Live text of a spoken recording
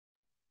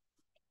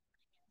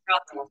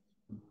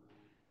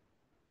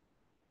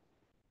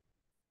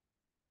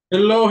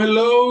Hello,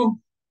 hello.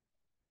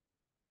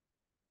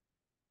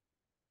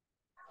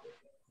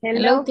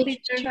 Hello,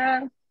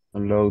 teacher.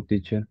 Hello,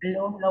 teacher.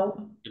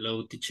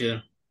 Hello,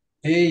 teacher.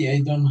 Hey, I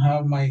don't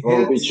have my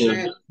Hello, teacher.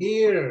 headset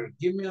here.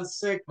 Give me a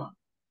second.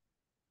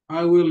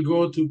 I will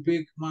go to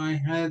pick my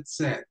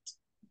headset.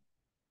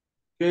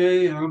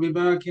 Okay, I'll be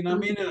back in a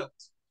minute.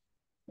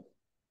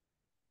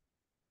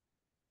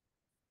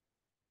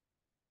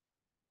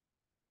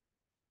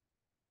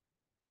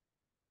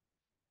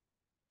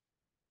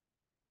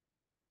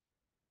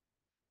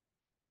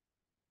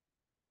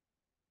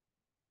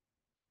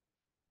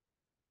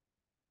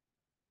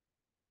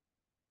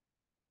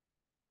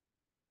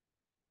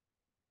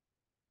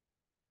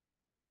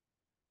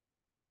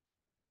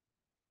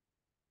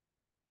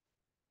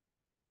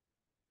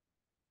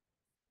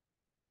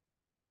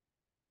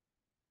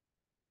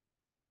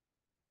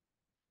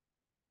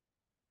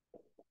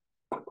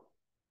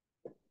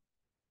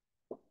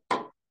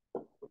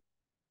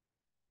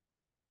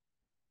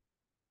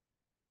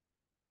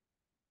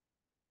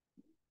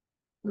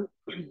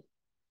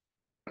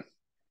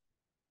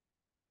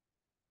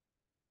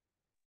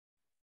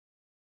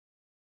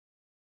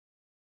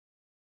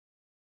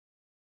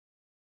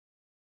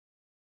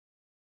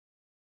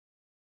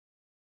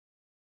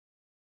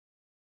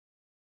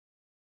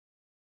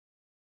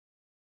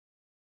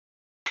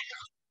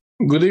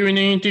 Good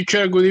evening,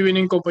 teacher. Good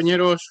evening,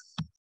 compañeros.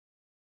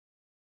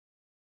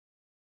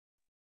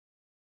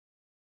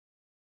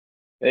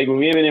 Hey,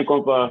 good evening,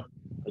 compa.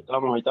 Ahí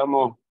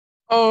estamos.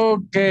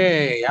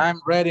 Okay,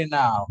 I'm ready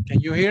now. Can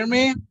you hear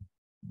me?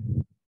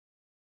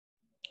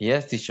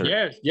 Yes, teacher.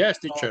 Yes,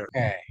 teacher.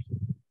 Okay.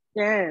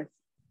 Yes.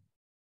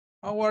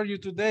 How are you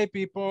today,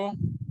 people?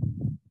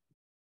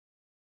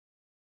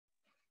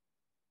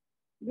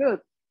 Good.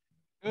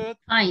 Good.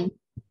 Fine.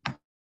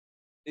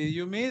 Did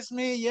you miss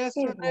me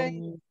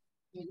yesterday?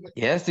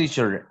 Yes,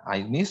 teacher.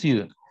 I miss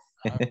you.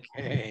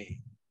 Okay.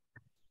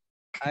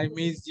 I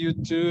miss you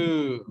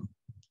too.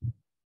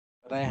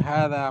 But I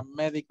had a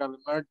medical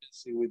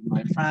emergency with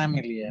my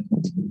family and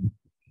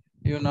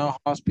you know,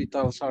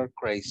 hospitals are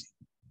crazy.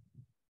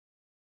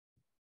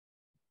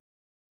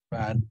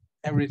 But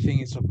everything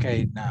is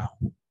okay now.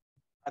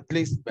 At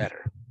least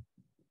better.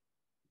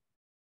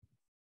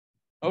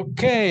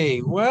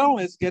 Okay, well,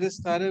 let's get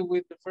started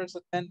with the first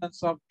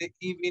attendance of the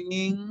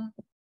evening.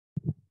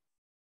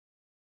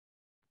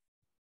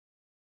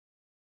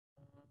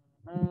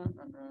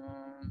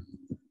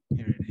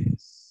 Here it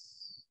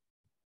is.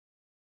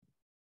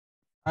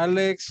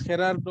 Alex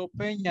Gerardo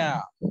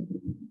Peña.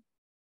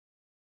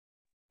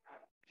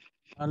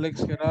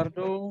 Alex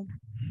Gerardo.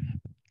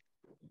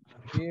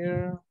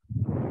 Here.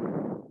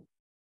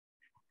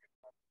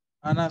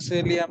 Ana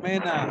Celia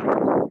Mena.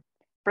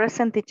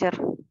 Present, teacher.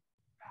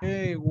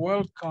 Hey,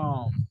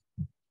 welcome.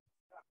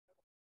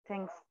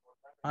 Thanks.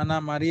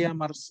 Ana María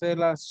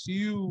Marcela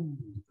Siu.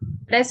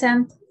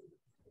 Present.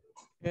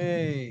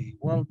 Hey,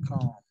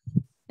 welcome.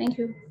 Thank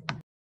you.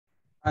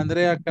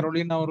 Andrea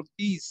Carolina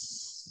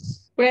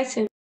Ortiz.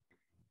 Present.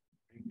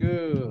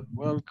 Good,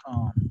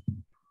 welcome.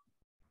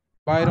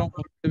 Byron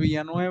José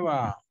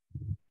Villanueva.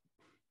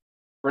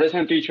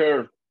 Present,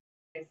 teacher.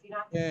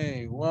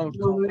 Hey,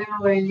 welcome.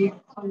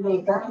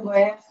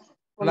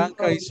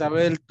 Blanca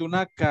Isabel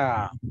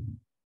Tunaca.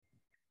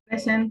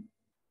 Present.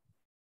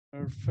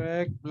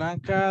 Perfect.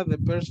 Blanca, the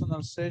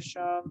personal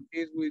session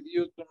is with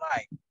you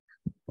tonight.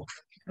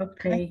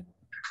 Okay.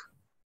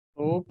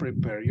 So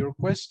prepare your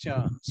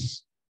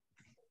questions.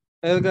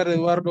 Edgar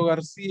Eduardo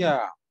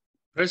Garcia.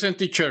 Present,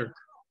 teacher.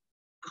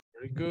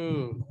 Very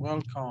good.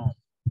 Welcome.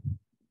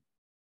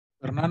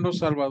 Fernando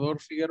Salvador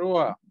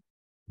Figueroa.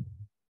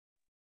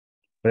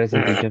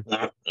 Present,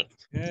 teacher.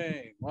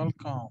 Okay,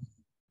 welcome.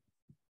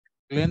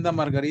 Glenda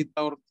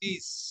Margarita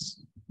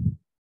Ortiz.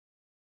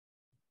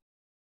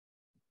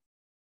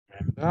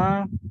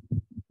 Glenda.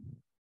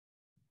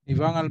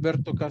 Iván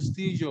Alberto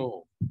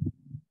Castillo.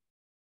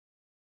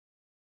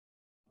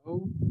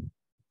 Oh.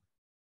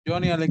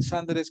 Johnny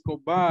Alexander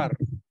Escobar.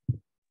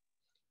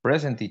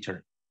 Present,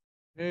 teacher.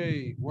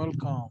 Hey,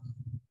 welcome.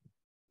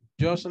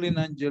 Jocelyn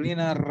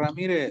Angelina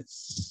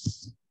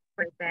Ramirez.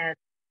 Present.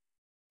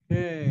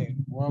 Hey,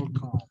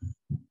 welcome.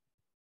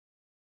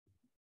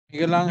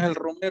 Miguel Ángel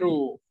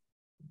Romero.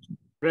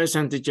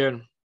 Present,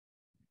 teacher.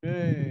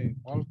 Hey,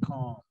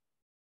 welcome.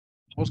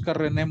 Oscar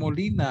René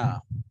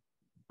Molina.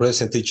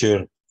 Present,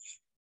 teacher.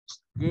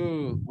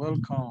 Good,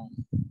 welcome.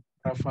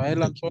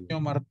 Rafael Antonio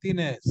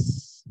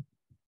Martínez.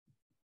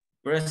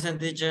 Present,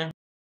 teacher.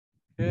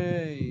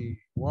 Hey,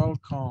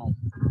 welcome.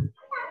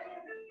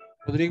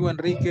 Rodrigo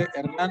Enrique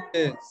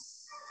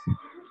Hernández.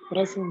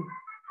 Present.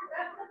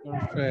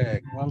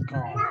 Perfect,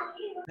 welcome.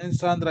 And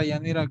Sandra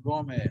Yanira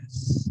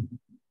Gómez.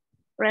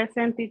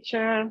 Present,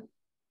 teacher.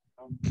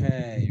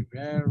 Okay,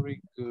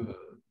 very good.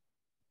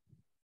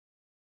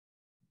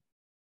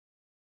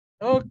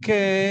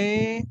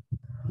 Okay.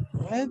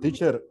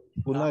 Teacher,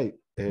 good night.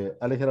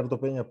 Alex Gerardo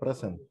Peña,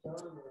 present.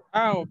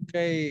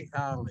 Okay,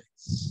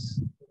 Alex.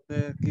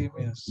 Give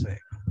me a second.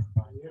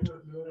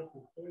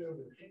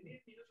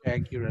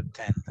 Check your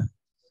attendance.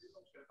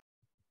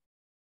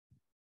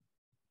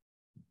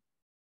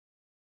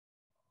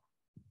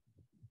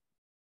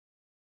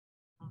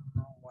 I don't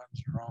know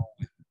what's wrong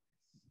with it.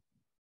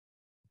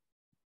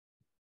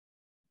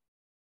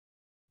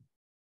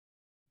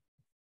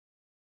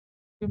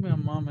 Give me a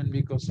moment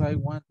because I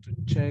want to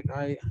check.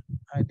 I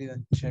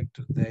didn't check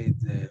today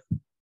the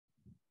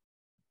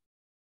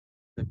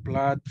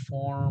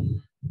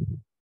platform,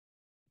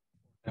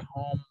 the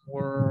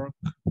homework.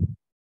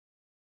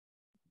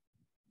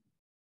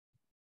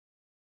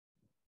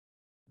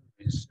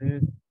 Is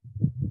it?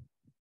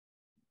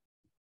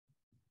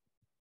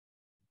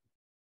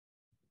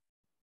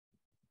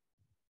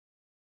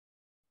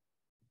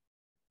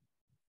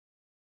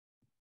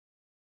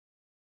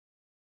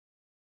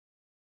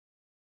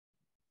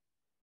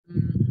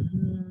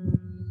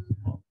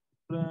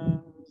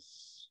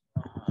 Plus,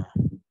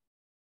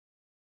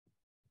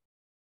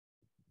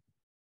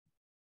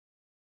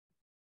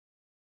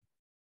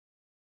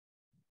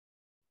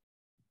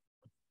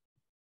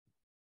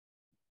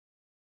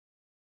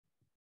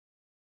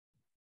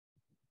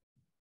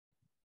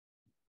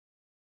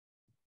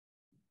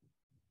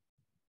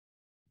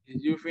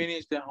 Did you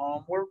finish the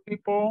homework,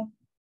 people?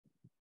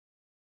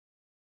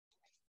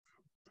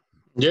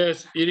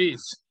 Yes, it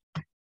is.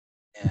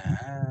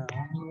 Yeah.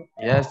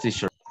 Yes,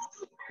 teacher.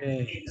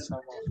 Okay, some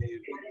of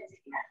you.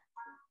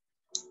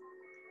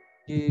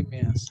 Give me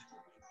a second.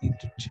 I need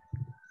to check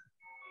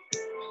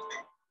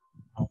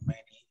how many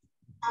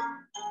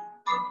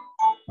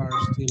are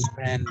still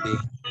pending.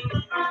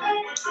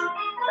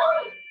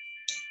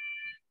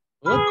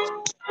 Oops.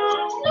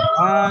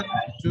 1,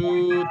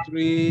 2,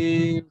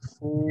 3,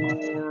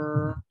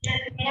 4,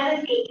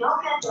 5,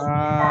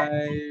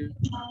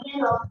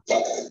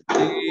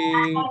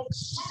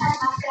 6,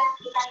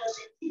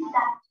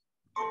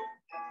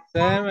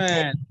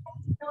 7.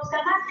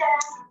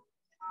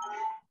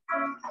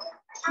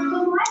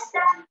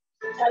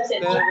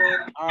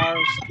 7 are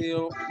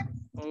still.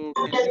 Oh,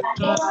 can you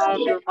turn off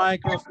your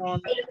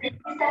microphone,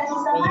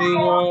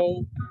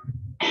 Rodrigo?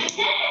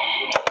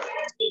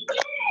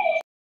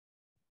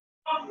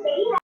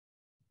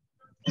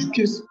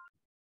 Excuse.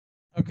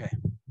 Ok.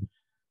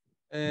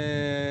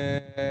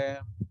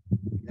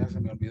 Ya se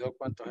me olvidó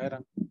cuántos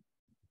eran.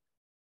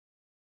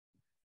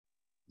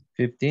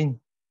 15.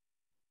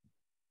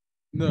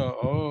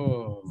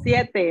 No.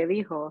 7,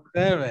 dijo.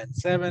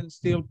 7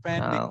 still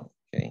pending. Ah,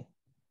 okay.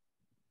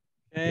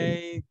 Ok,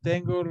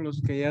 tengo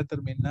los que ya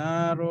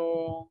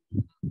terminaron.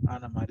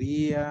 Ana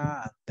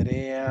María,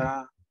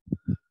 Andrea,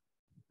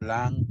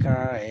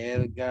 Blanca,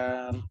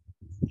 Edgar,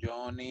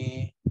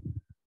 Johnny,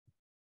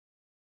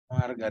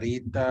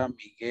 Margarita,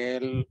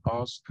 Miguel,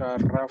 Oscar,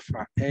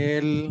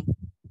 Rafael.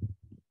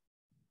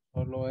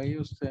 Solo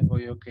ellos tengo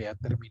yo que ya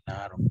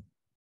terminaron.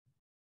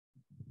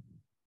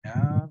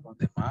 Ya, los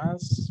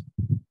demás.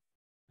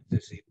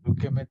 Necesito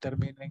que me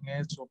terminen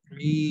eso,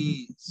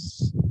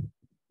 please.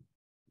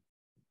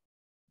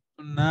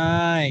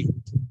 Tonight.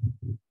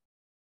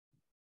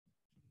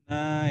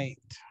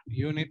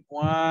 Unit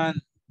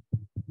 1.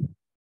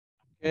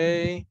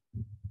 Okay.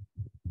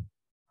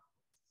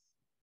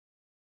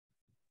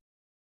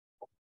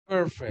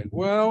 Perfect.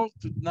 Well,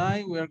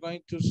 tonight we are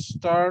going to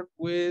start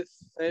with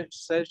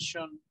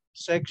section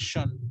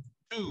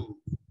 2.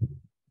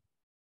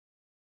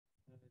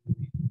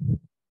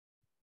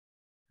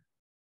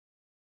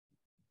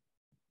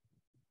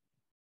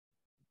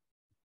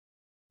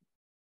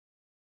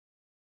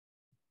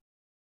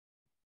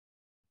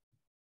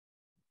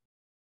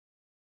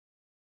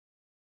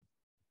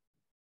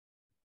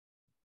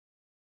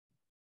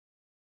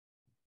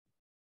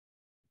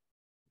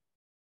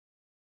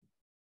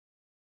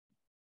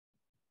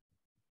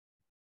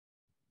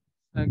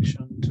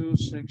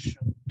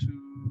 Section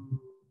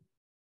 2.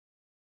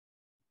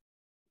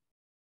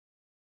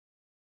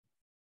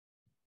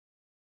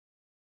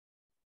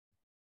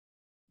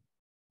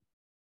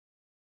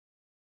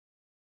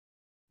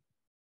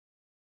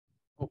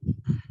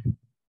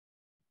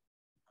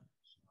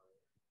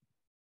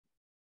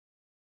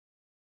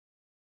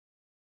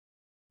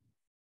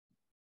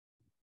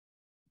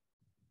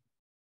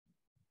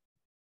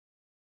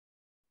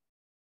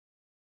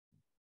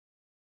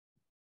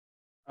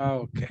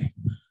 Oh.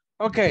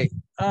 Okay.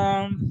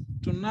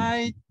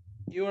 Tonight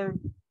you are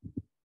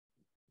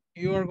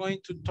going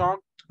to talk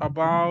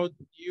about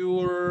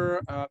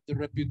your the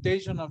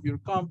reputation of your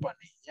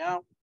company. Yeah,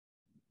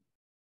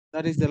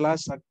 that is the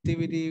last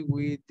activity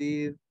we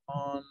did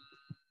on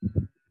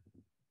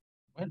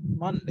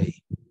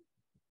Monday.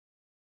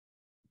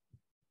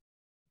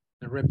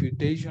 The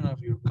reputation of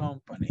your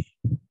company.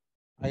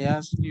 I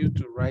asked you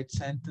to write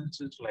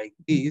sentences like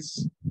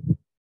this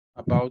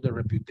about the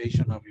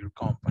reputation of your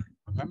company.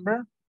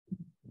 Remember?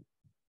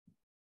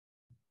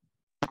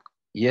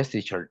 Yes,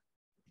 teacher.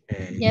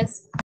 Okay.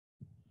 Yes.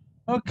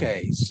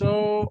 Okay,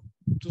 so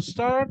to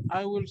start,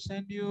 I will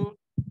send you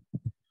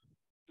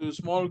to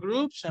small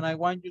groups and I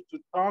want you to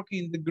talk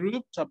in the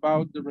groups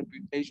about the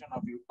reputation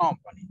of your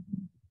company.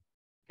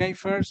 Okay,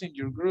 first in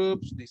your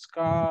groups,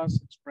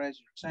 discuss, express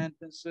your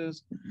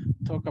sentences,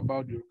 talk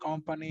about your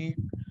company.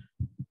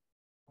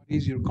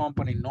 is your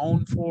company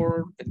known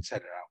for,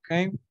 etc.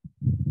 Okay.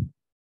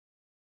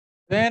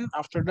 Then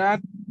after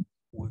that,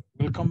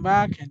 we'll come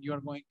back and you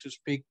are going to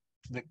speak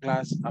to the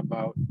class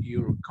about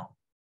your company.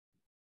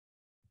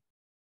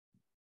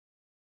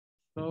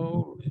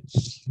 So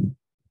it's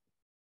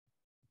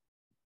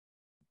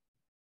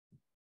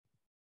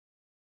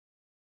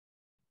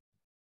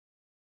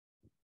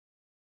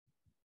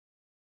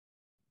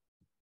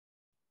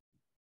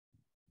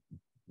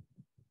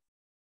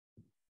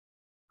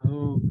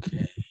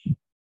okay.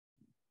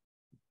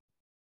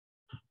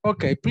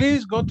 Okay,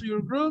 please go to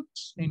your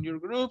groups. In your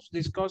groups,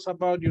 discuss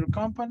about your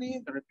company,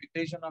 the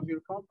reputation of your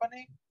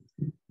company,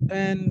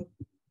 and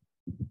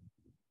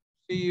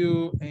see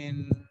you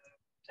in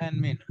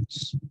 10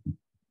 minutes.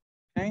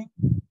 Okay,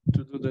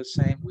 to do the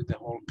same with the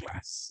whole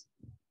class.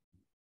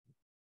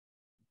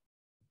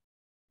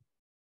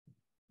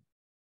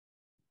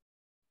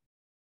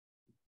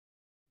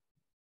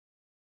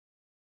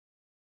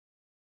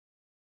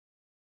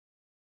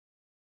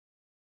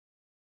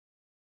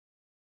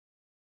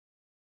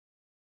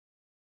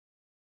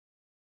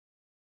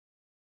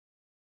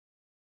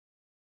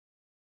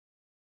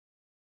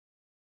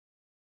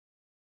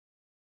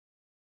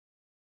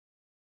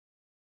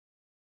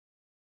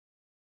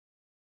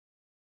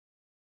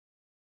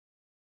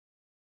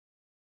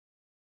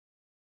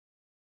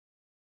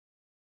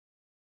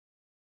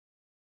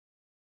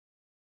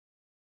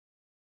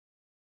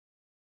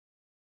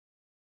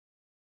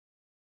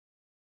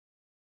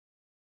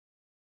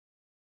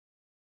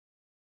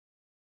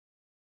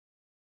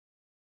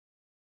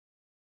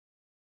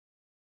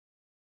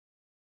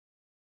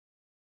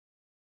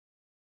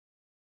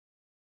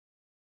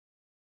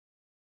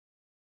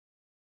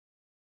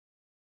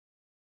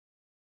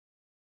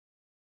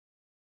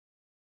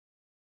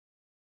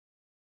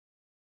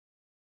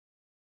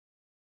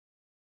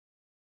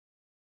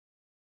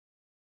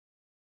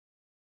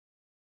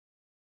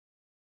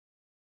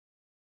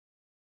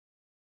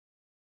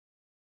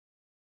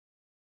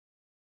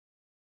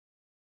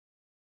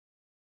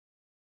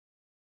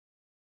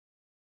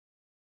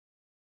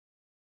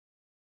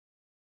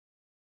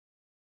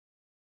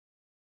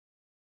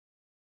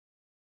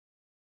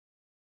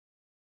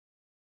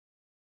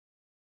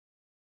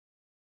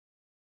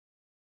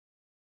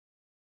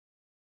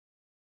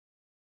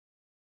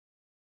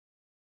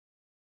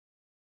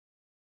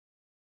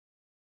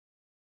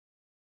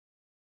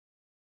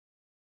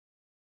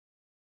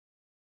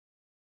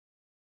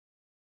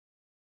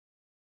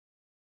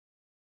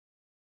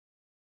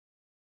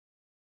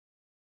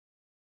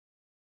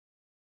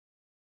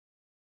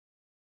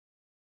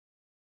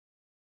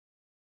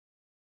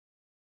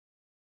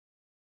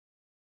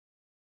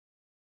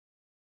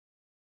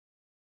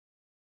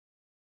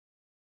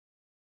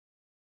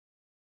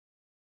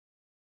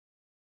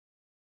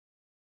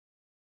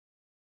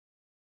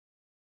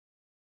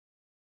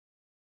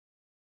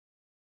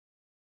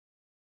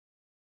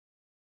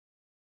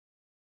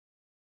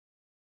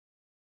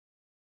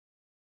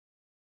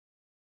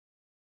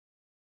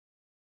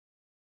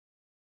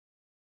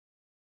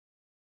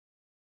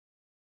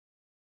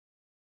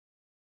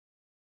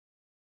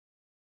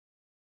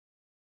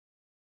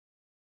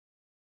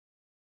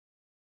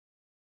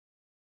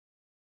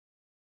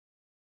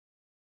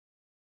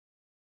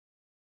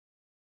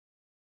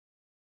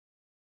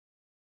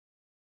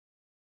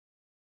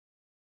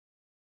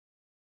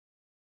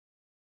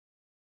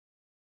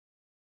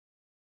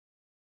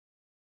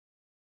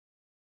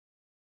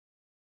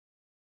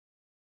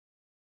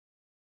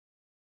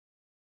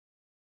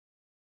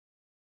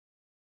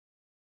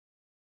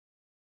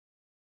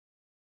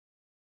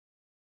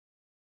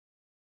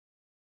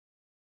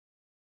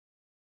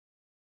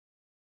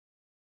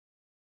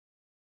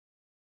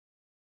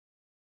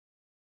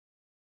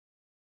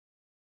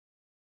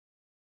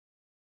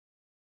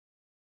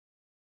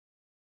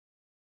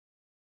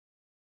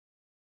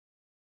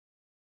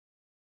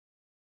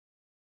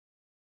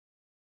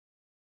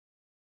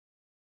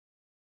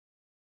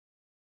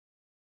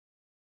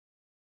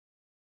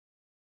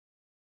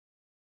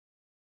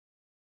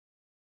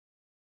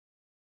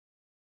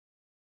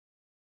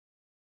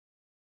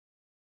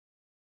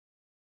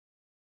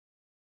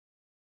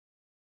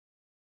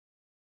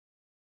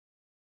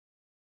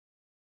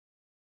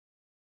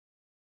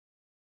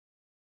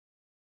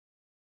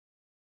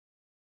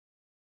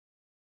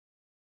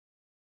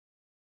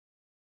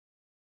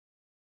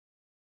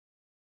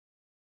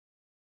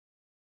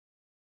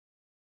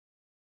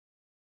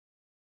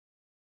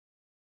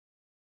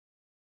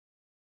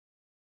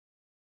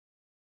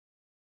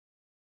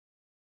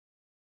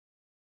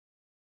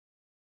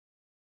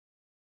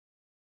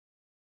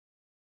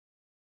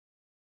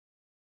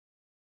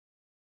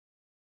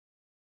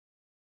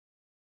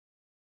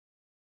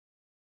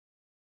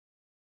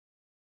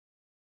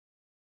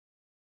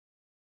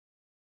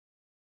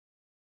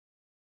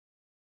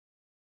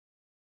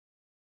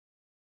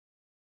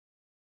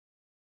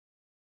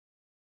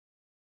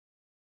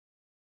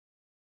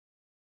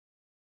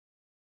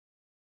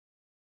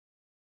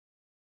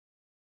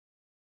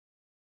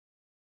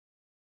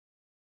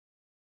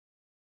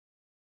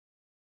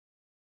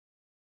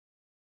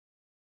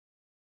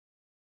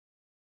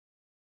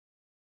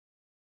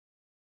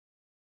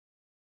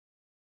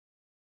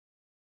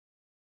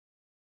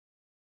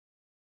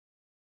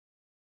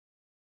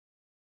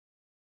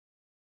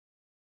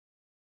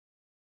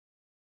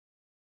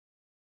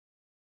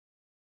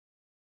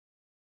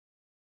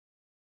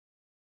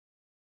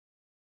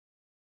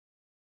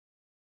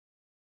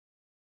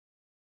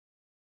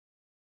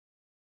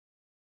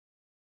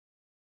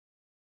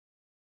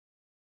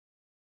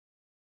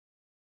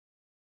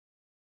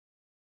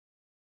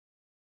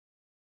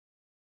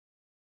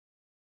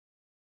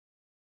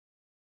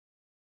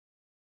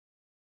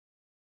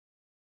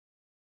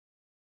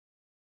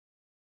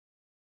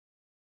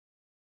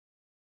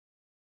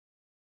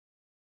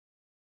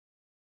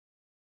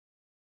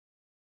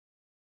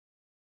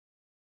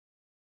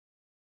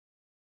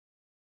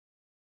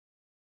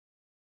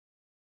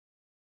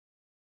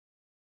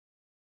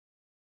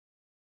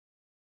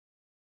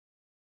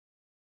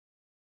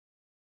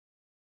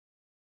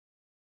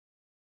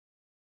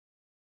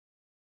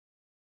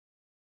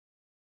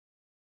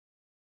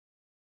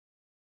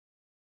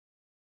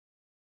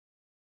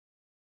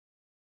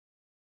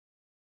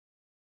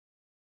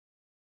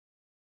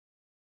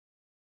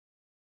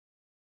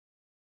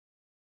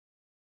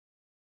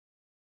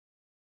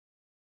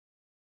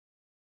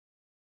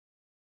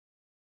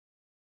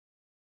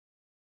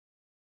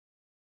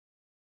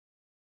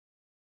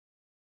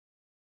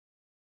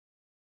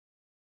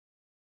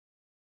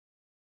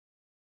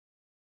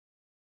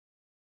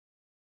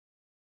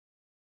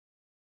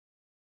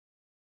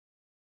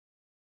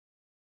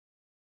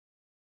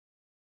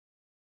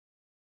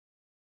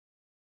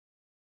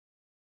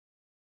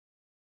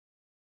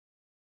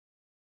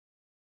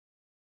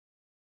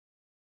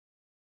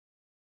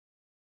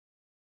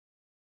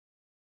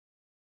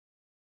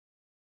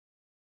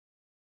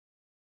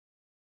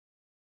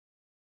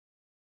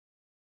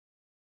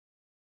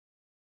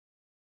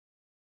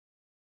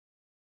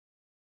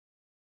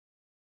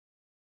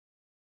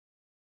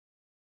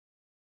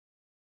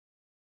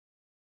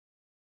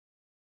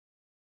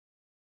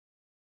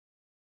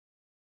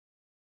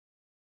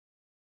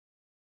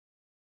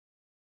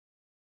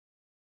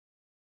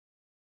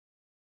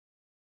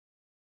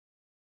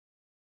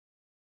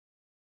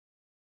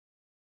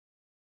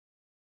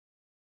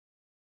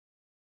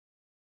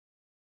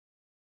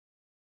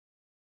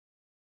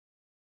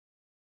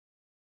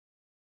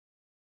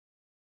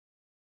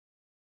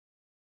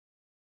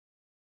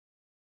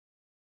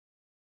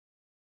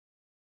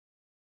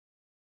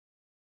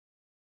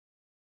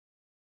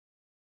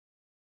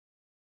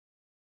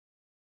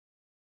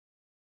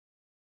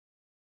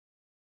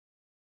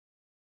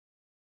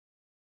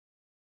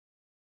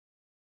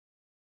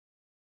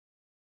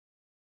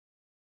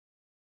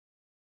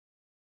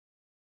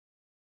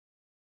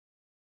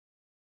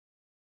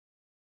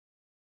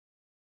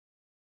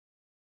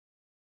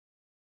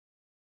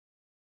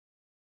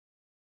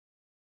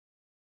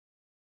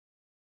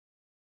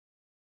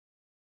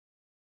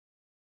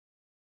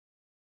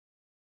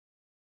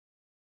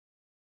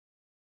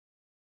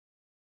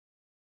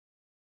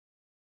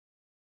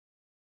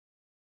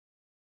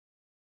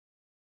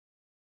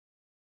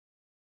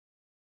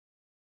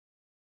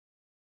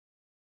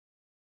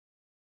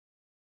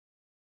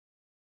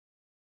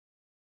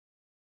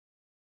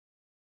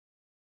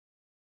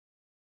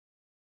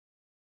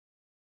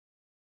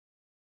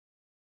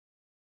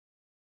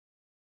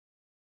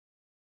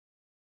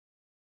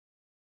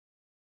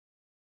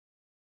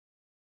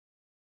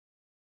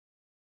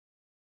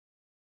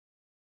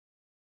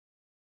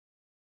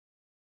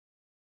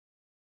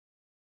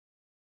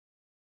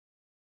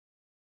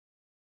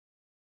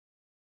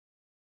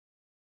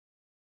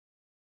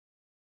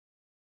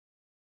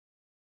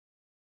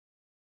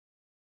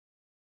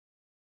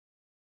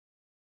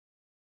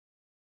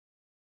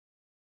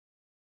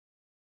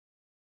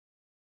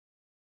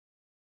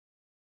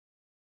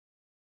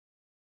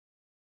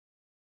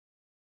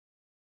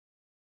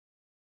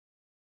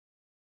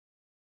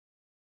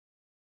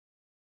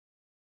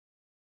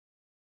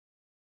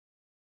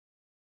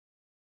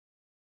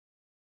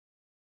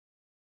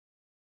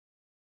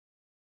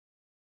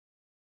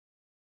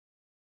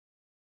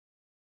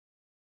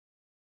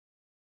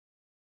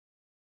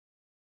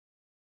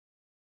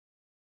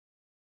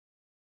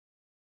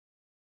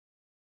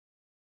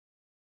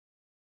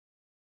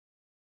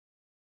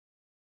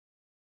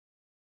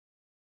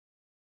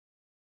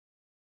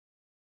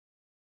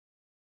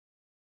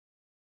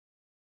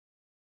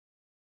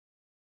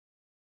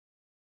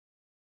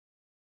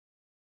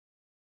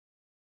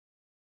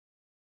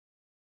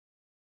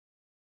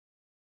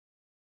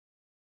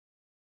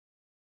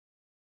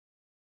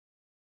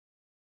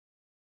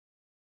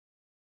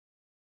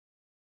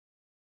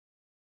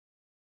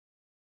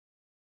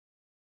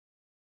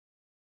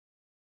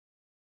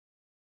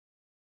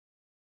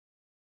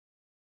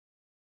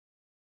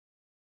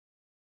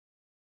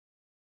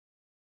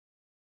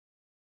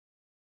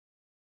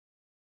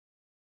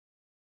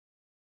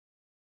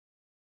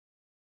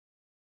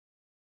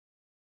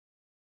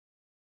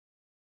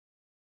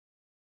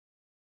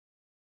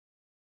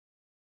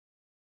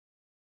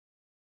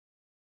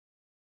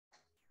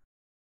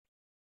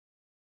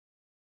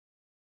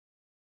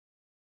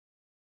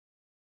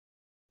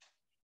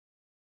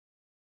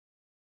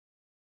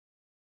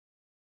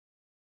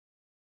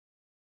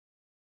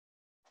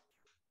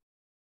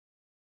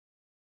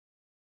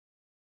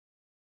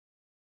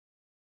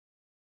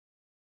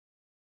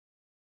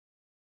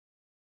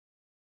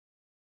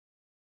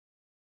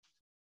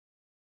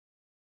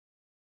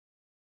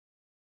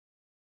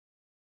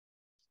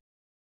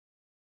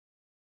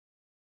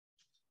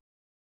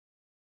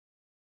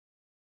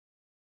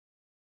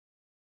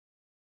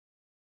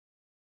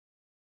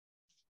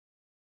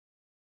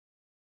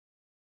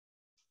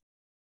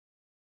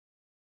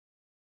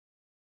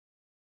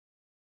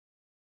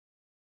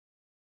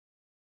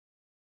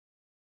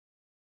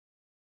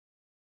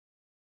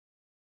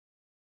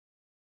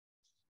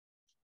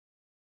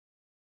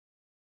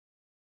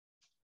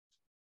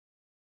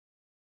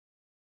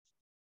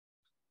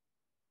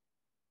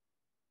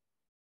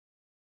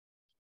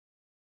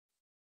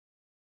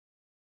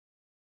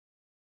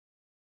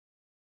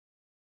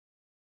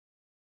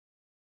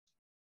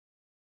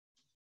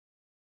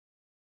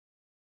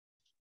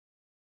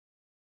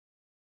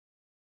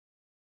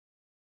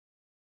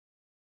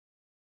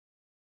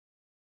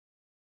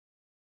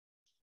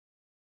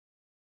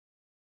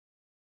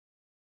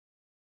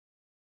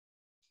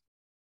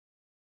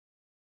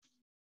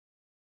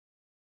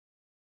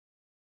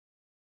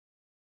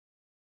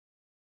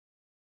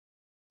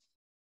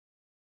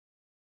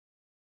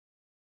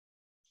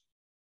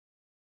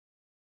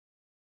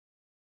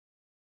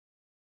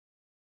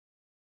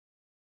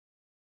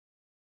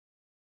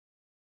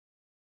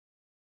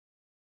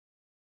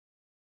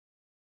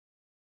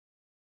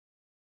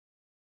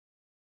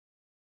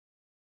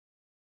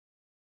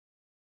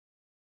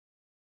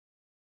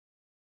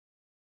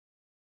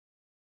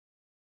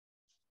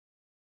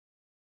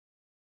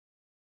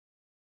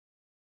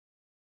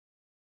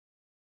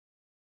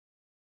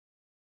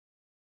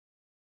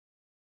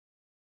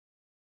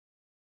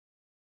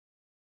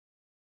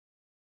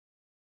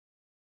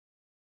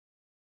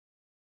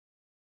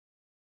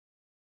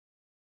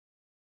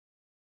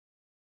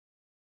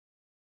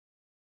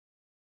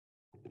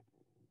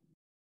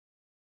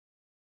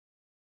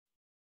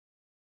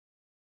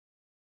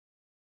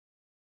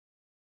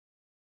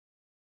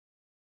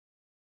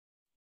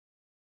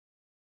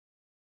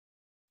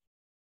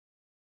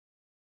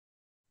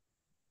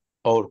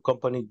 Our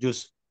company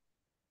use.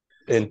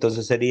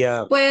 Entonces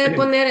sería Puede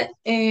poner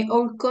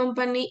our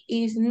company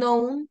is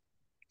known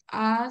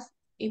as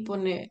y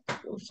poner,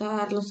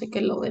 usar no sé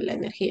qué lo de la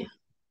energía.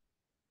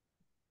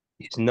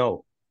 is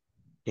no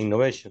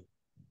innovation.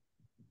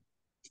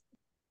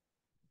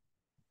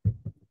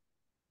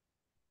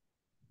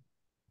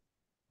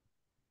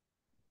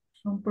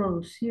 Son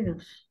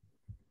producidos.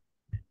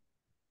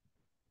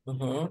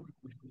 Ujú.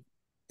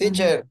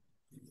 Teacher,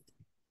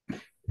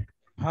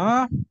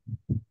 Ah,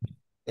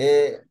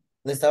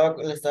 le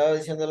estaba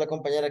diciendo a la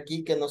compañera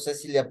aquí que no sé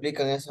si le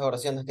aplican esas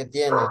oraciones que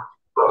tiene,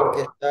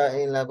 porque está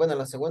en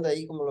la segunda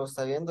ahí, como lo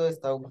está viendo,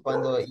 está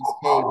ocupando is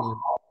heavy.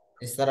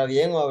 ¿Estará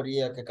bien o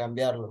habría que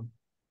cambiarlo?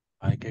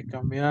 hay que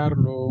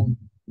cambiarlo.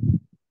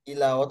 Y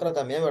la otra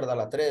también, ¿verdad?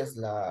 La 3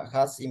 la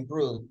has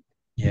improved,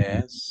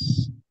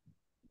 Yes.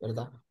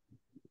 ¿verdad?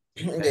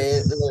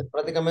 Es,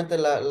 Prácticamente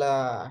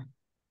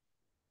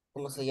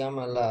 ¿cómo se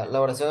llama? La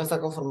oración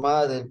está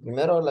conformada del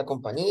primero, la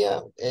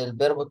compañía, el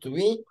verbo to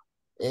be,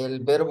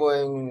 el verbo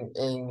en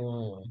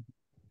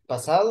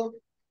pasado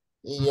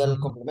y el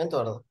ujú, complemento,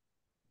 ¿verdad?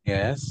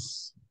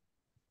 yes.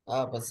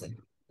 Ah, pues sí.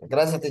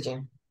 Gracias,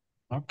 teacher.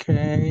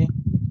 Okay.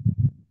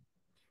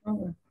 Ah,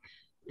 bueno.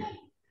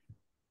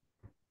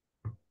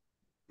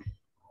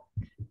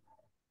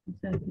 O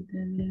sea, aquí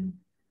tenía-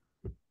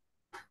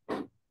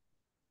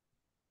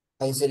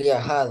 Ahí sería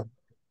had.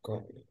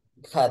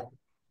 Had.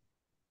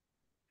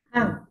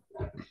 Ah,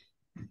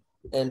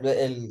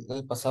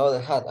 El pasado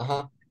de had,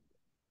 ajá.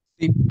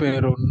 Sí,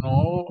 pero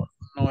no,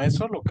 no es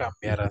solo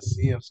cambiar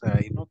así, o sea,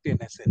 ahí no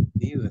tiene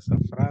sentido esa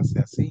frase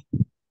así.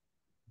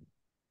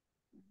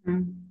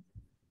 mm,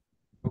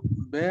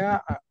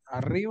 Vea,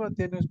 arriba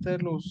tiene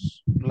usted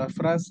las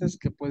frases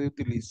que puede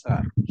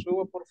utilizar.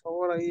 Suba por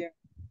favor ahí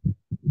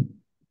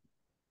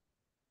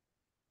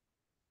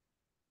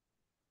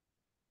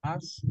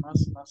más.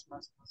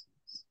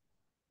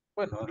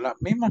 Bueno,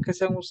 las mismas que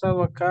se han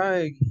usado acá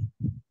en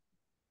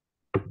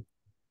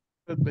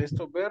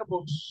estos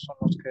verbos son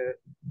los que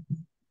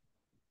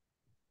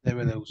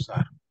debe de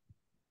usar.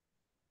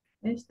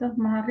 estos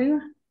más arriba.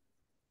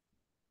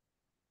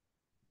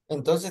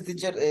 Entonces,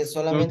 teacher, Los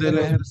solamente del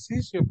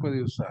ejercicio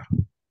puede usar.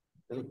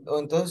 o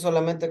entonces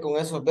solamente con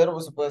esos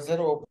verbos se puede hacer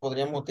o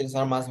podríamos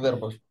utilizar más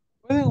verbos.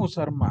 Pueden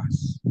usar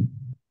más,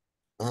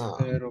 Ah,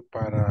 pero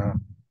para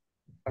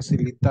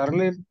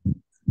facilitarle,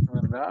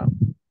 ¿verdad?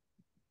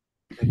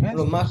 En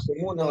los más estos.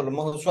 comunes o los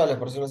más usuales,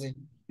 por decirlo así.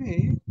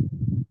 Sí,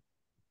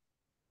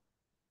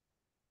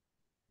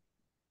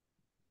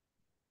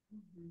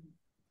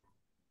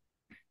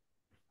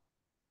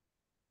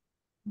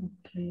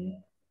 Ok.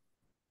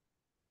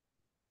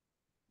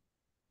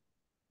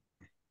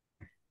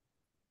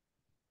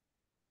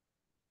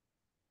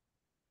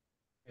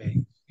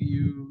 okay.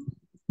 You,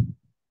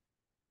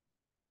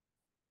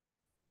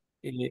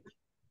 Y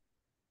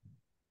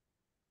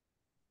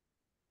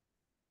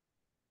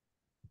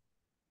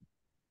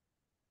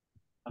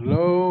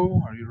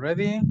hello, are you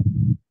ready?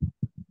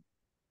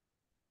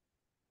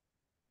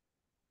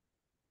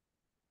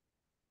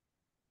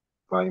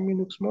 5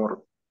 minutes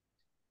more.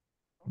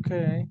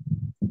 Okay.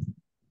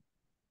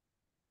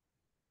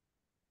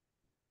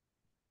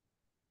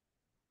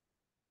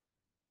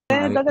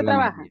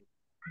 Avícola Mejía.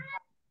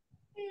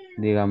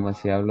 Digamos,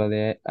 si hablo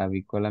de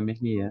Avícola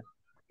Mejía,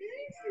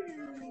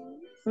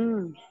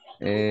 Mm.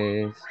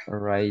 es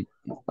right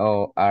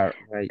o are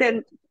right,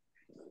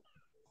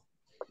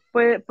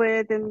 Puede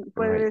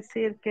right.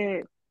 decir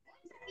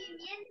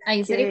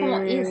Ahí sería como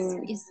que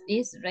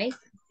right?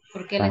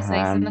 Porque le está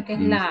Ajá, diciendo que es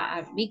la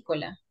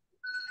avícola.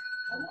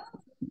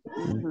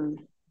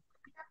 ujú.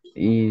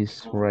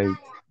 is right.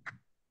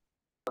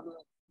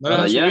 No las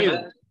Para has allá.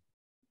 subido.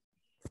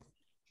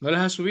 No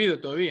las has subido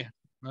todavía.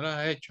 No las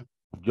has hecho.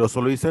 Yo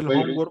solo hice el Pues,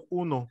 homework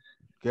 1,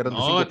 que eran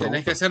de 5 no, tenés que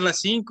preguntas. hacer las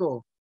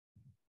 5.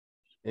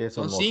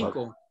 Eso Son no sabe.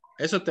 5.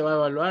 Eso te va a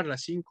evaluar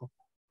las 5.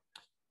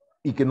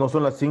 Y que no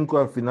son las 5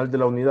 al final de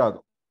la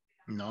unidad.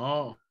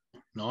 No,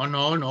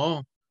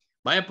 no.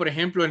 Vaya, por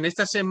ejemplo, en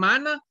esta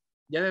semana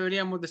ya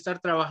deberíamos de estar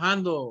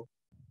trabajando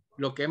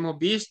lo que hemos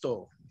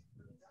visto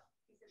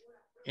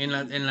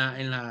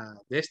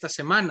de esta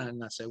semana,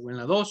 en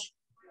la 2.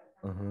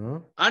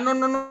 Ujú. Ah,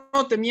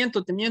 no, te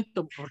miento,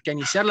 porque a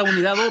iniciar la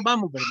unidad 2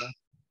 vamos, ¿verdad?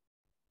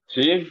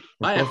 Sí.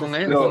 Vaya,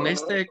 Entonces, con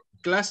este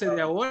clase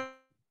de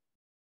ahora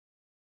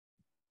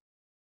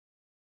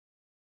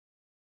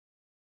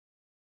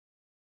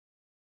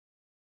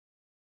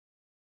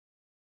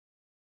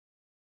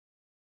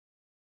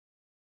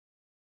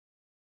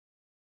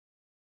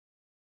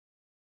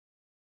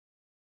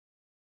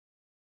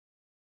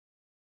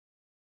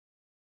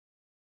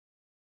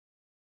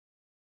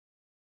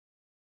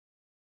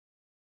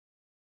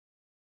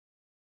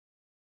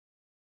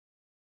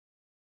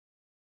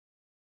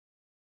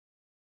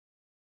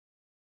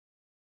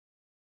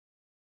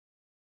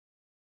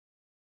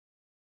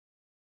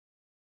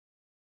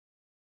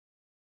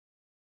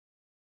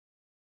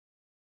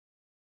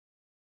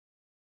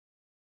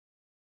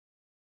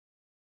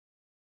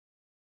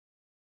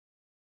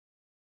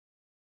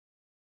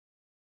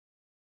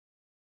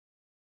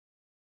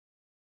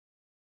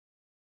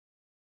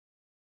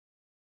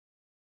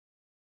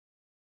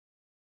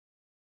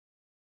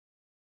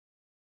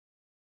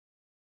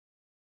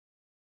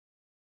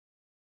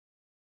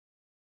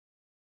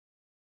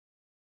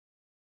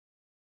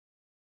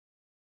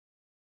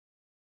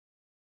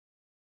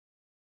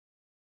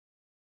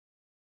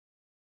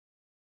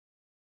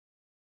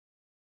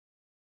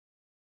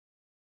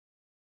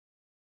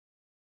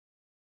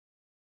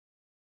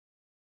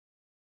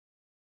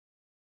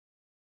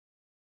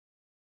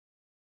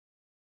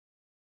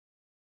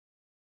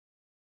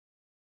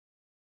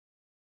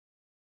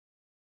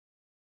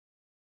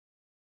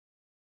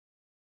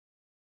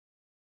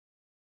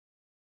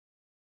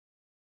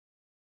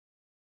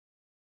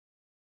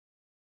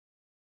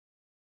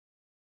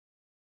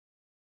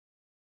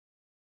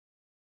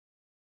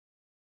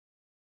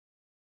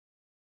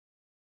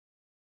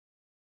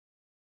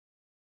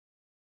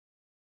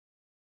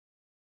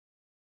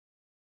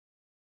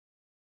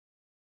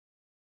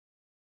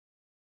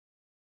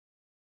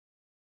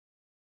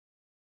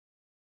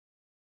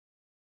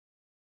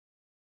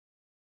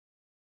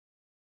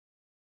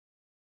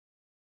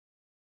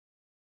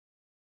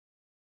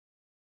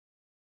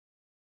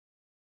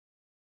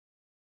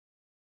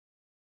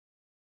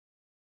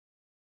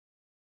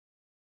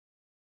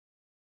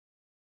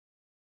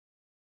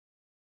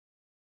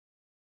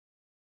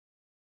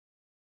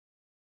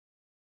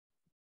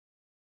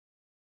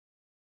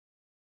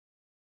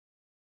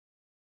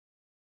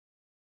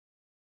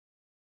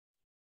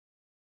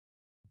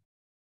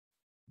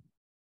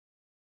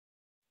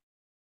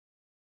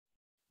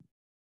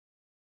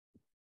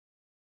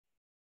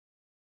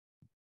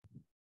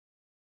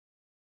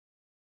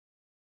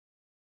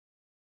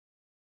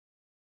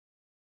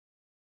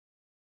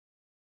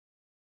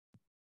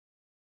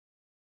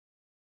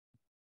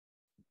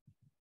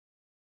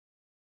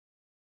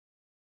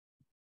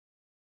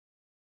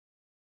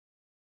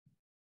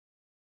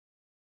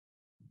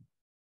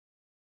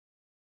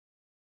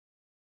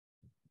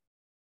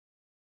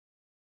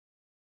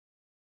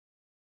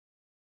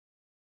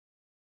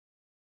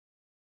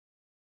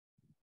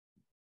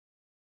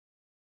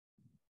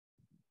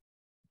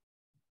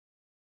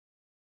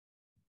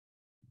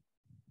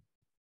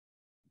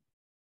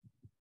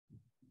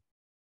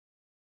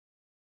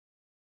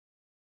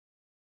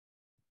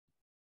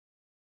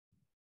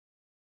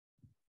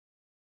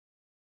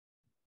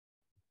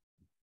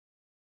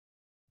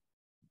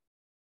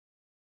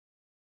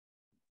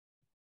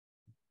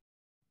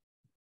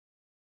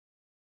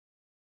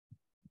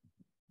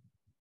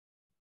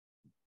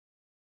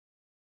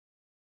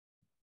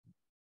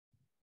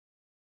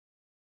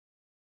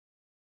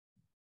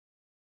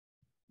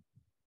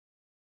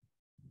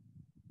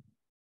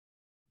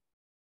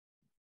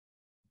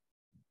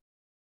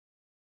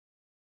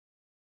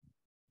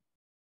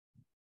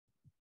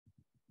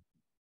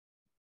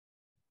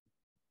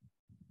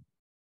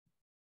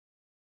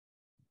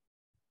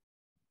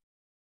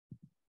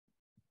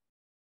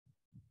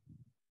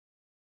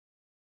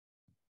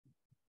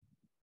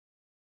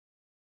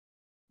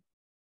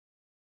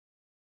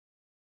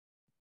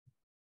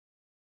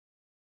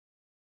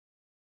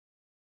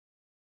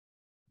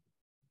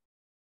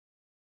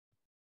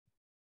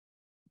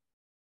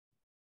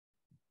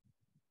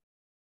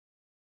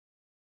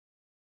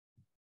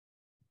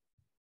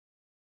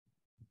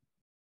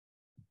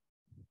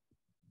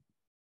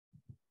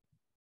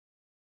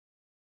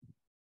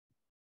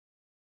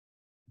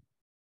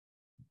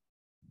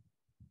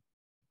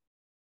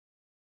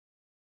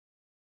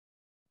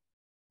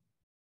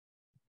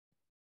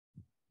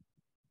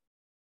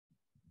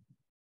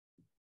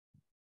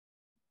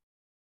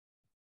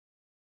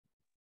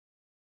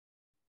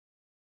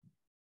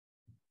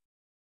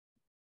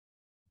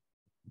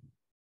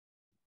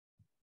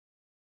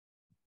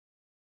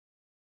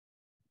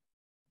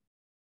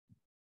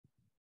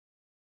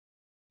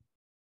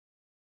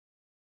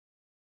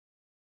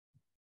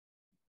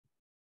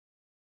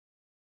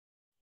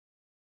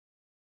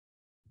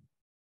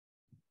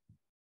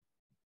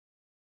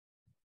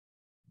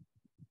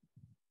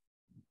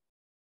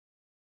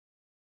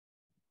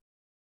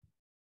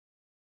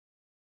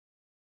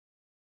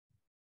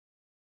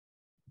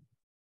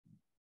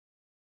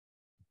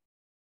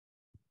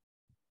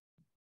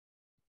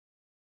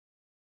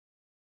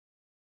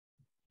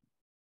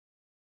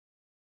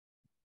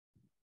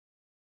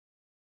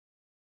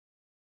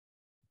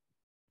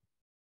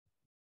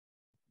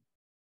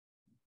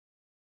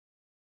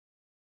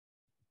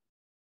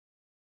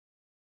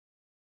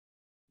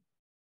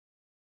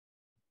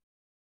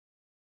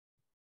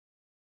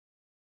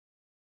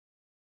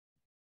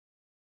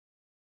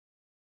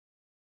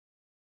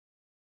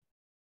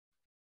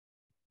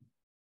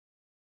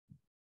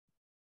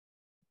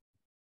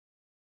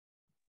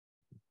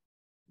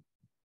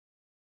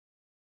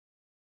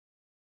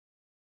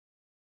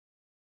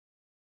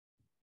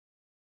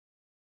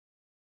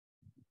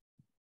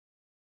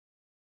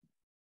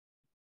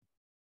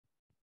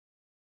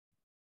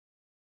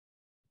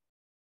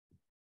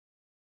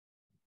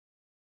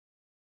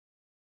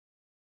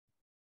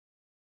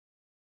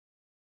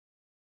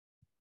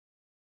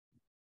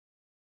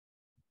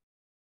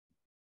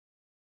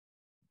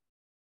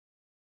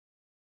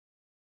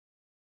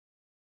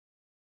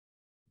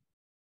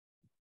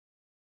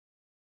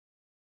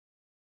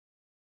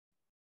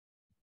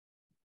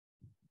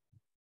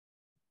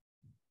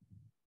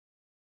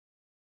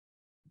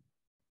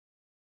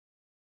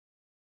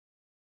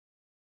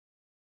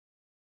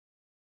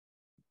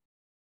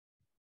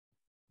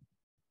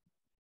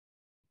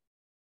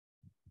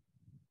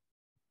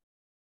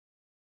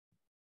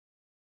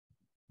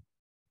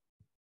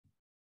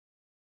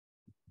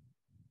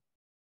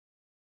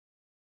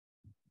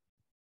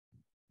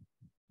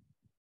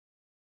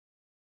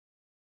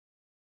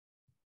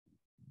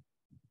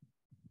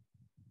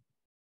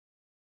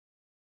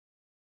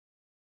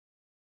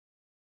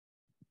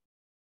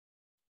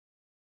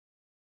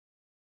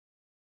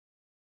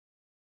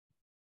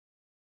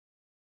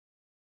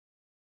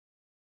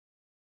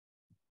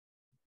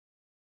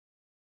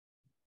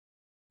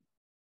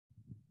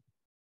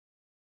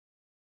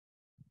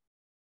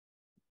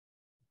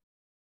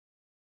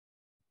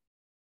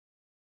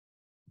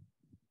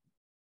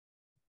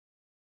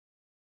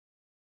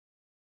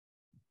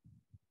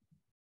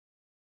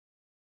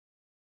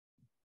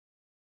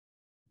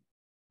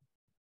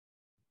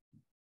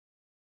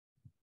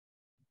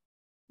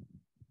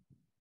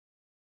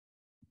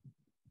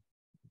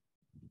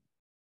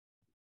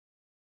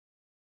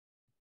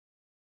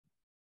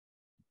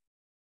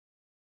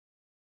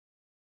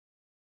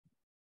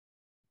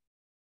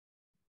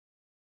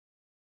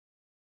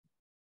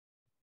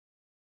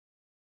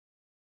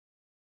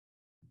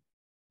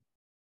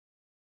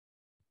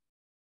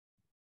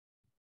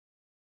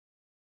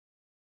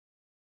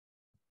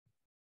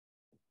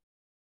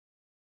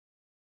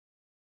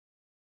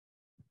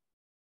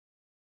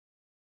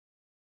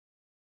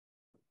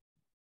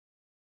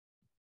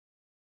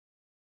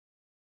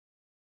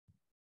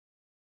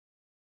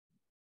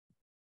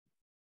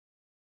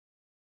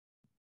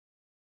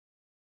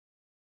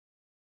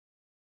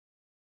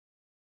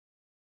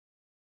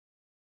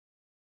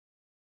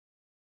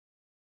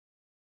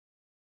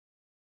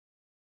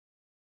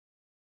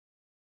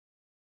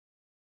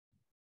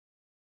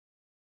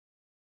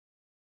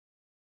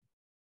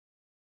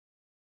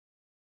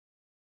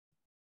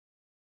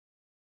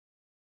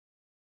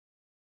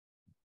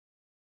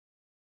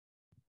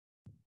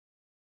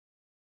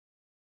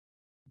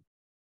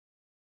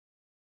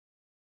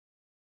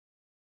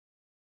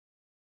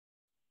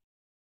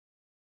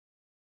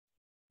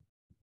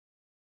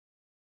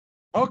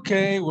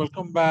Okay,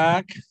 welcome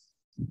back.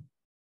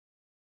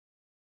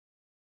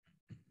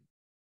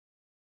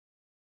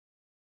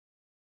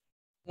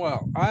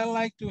 Well, I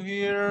like to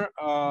hear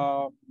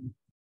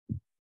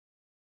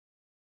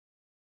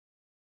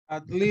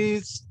at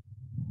least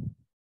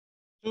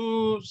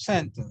 2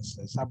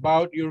 sentences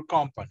about your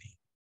company.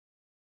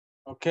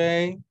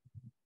 Okay.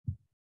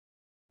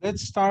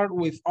 Let's start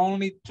with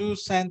only 2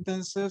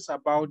 sentences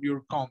about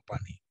your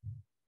company.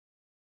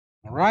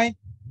 All right.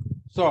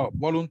 So,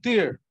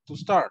 volunteer to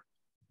start.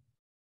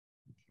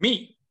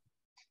 Me.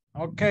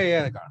 Okay,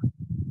 Edgar.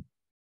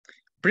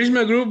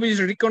 Prisma Group is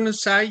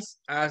recognized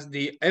as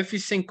the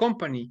efficient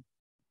company.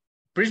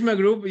 Prisma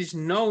Group is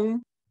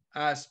known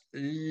as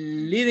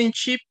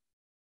leadership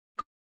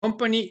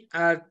company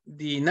at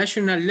the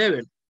national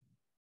level.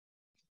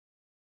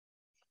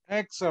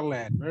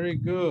 Excellent. Very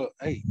good.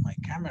 Hey, my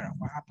camera.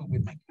 What happened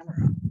with my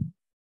camera?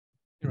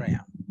 Here I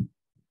am.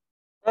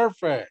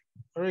 Perfect.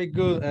 Very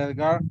good,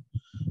 Edgar.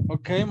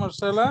 Okay,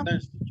 Marcela.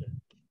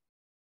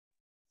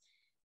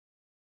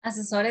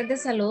 Asesores de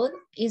Salud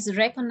is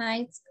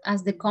recognized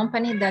as the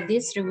company that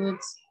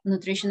distributes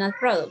nutritional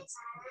products.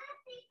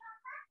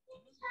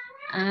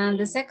 And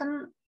the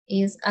second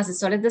is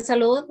Asesores de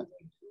Salud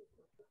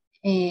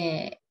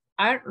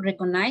are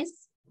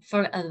recognized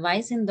for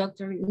advising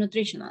doctor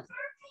nutritional.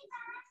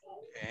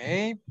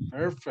 Okay,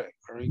 perfect.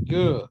 Very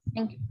good.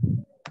 Thank you.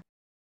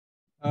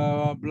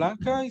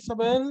 Blanca,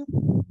 Isabel.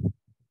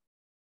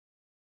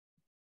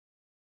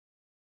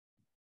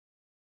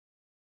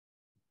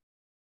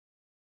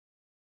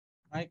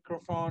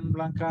 Microphone,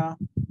 Blanca.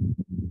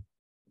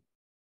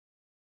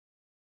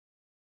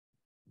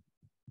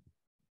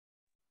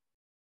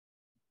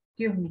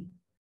 Excuse me.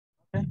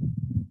 Okay.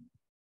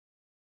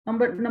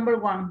 Number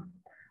 1.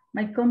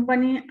 My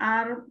company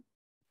are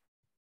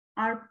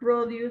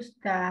produce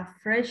the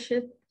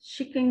freshest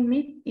chicken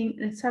meat in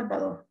El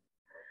Salvador.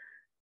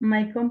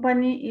 My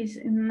company is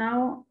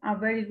now a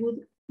very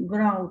good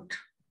growth.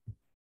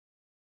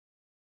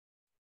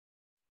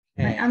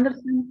 Okay. I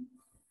understand.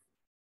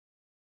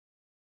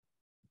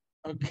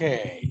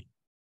 Okay.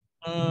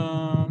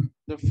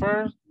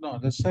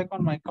 The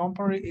second, my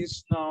company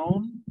is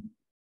known.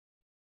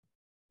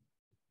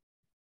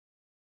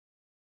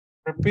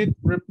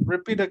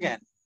 Repeat again.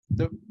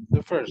 The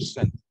first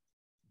sentence.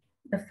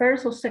 The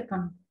first or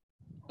second?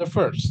 The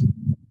first.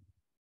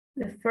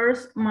 The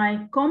first,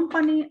 my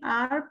company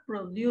are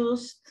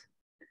produced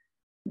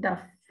the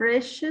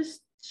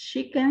freshest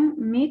chicken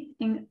meat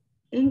in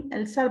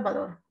El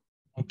Salvador.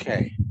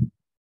 Okay.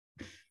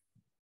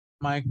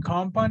 My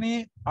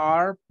company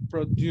are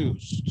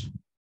produced.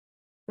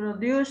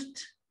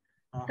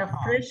 The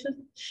freshest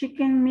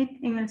chicken meat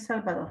in El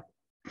Salvador.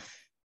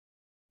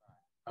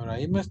 Ahora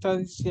ahí me está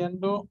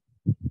diciendo,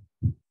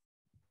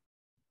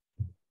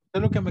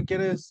 usted lo que me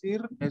quiere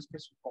decir es que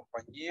su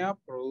compañía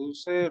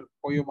produce el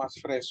pollo más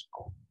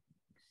fresco.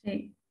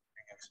 Sí.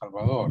 En El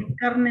Salvador.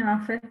 Carne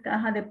más fresca,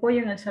 ajá, de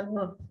pollo en El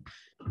Salvador.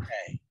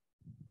 Okay.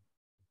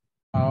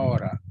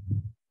 Ahora,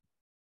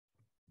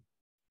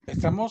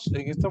 estamos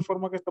en esta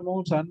forma que estamos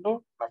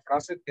usando, la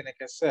frase tiene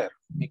que ser,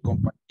 mi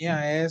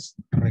compañía es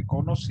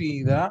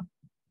reconocida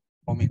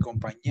o mi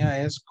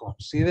compañía es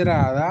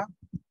considerada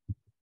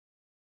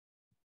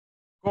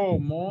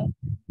como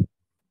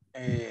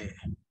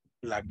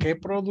la que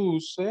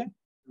produce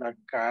la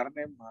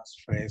carne más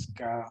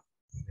fresca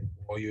de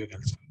pollo en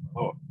El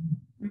Salvador.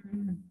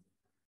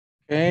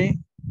 Ok.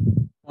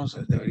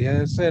 Entonces debería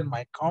de ser,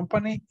 my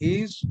company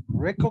is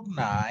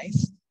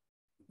recognized.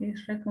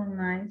 Is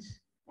recognized.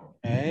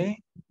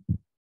 Okay.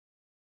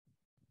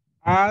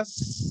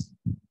 As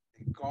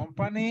the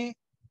company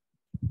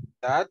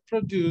that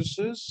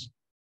produces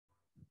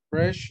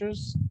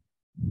precious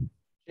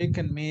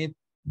chicken meat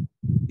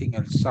in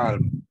El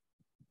Salvador.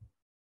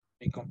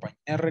 Mi compañía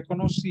es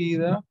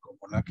reconocida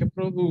como la que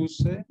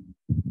produce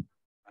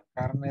la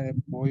carne de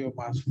pollo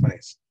más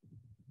fresca.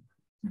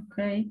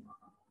 Okay.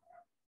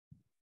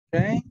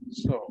 Okay,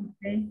 so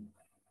okay.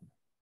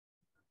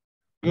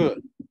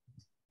 Good.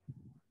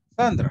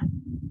 Sandra.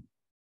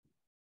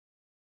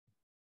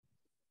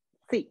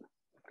 Sí.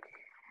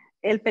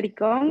 El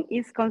Pericón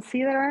is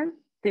considered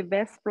the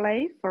best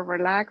place for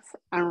relax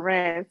and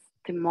rest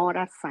the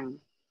Morazán.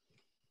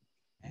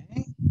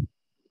 Okay.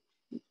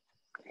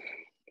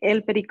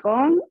 El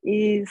Pericón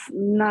is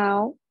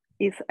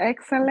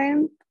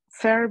excellent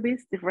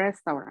service the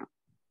restaurant.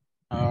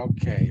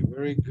 Okay,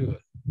 very good.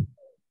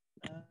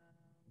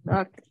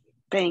 Okay,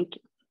 thank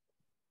you.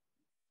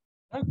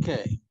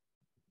 Okay.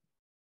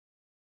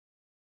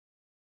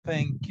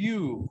 Thank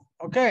you.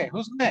 Okay,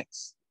 who's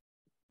next?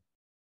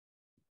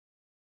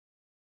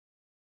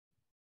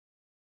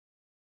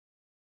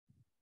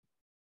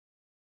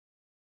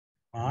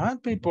 Come on,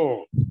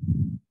 people.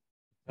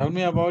 Tell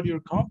me about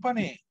your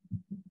company.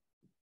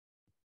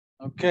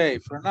 Okay,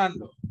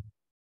 Fernando.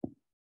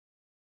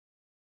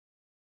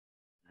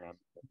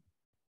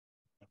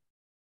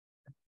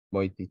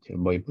 Voy, teacher,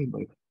 voy.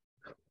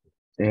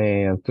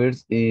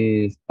 First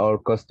is our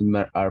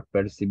customers are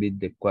perceiving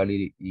the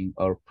quality in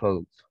our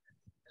products.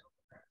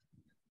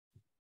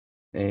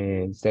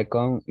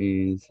 Second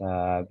is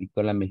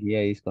Victoria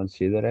Mejia is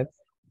considered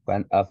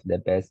one of the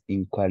best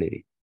in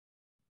quality.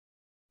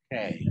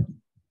 Okay.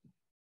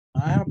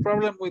 I have a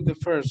problem with the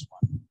first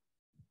one.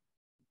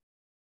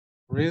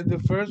 Read the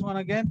first one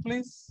again,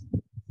 please.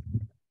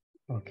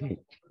 Okay.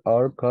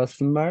 Our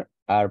customers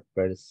are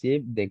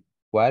perceived the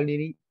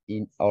quality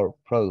in our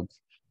products.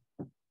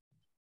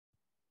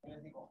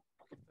 Lo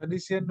que está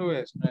diciendo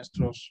es,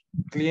 nuestros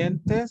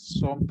clientes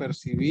son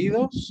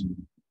percibidos.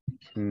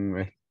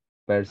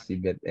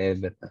 Percibir, es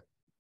verdad.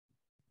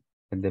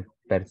 Es de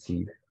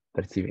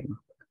perciben.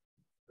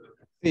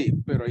 Sí,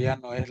 pero ya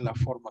no es la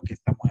forma que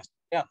estamos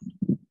estudiando.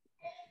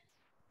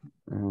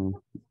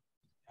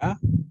 ¿Ya?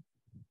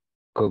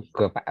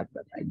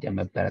 Ya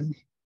me perdí.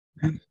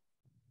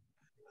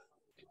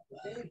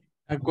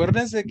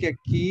 Acuérdense que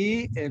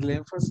aquí el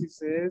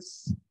énfasis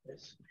es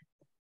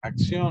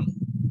acción.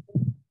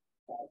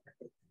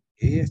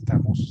 Y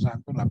estamos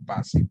usando la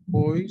passive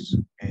voice,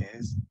 que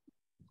es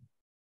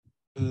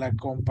la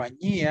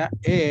compañía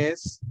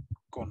es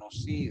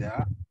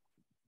conocida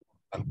por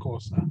tal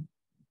cosa.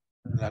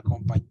 La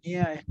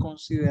compañía es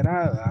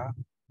considerada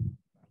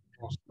tal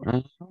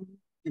cosa.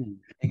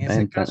 En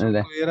ese caso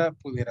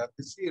pudiera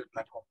decir,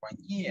 la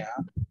compañía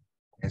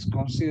es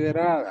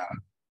considerada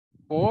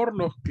por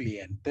los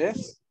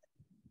clientes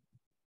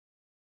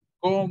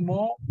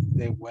como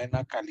de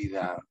buena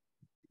calidad.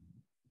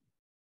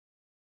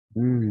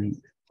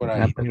 Por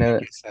ahí tiene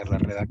que ser la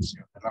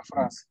redacción de la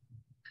frase.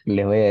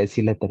 Le voy a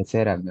decir la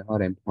tercera,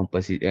 mejor en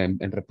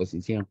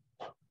reposición.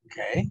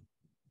 Okay.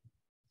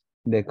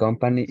 The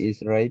company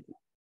is rated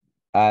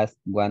as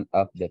one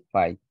of the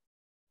 5.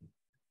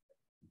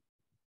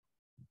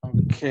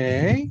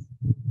 Okay.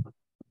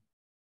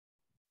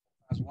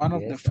 As one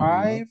of the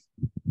 5.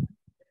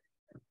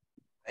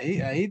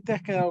 Ahí te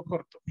has quedado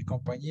corto. Mi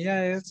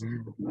compañía es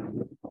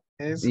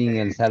en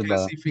El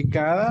Salvador.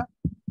 Clasificada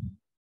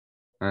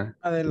una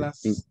de las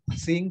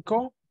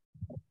 5.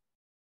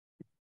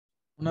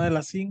 Una de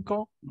las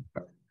 5.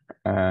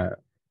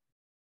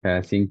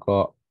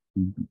 5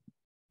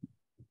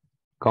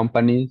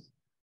 companies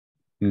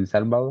en El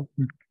Salvador.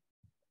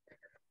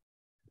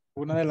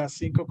 Una de las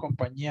 5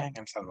 compañías en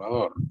El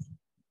Salvador.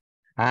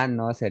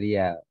 No,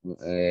 sería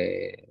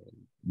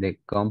the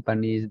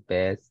company's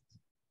best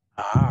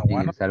en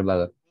El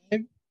Salvador.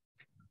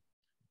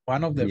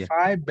 One of the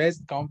 5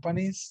 best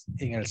companies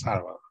in El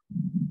Salvador.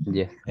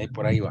 Yes.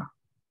 Por ahí va.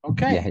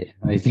 Okay.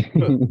 Yeah.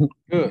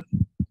 Good.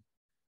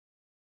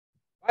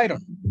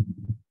 Byron.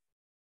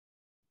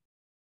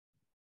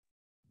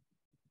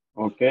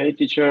 Okay,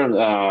 teacher.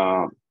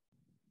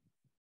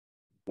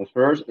 The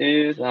first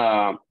is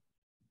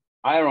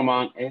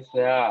Ironman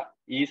S.A.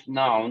 is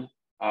known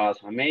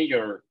as a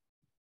major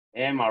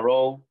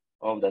MRO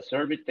of the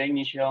service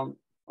technician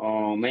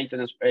on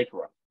maintenance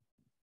aircraft.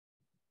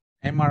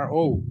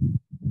 MRO.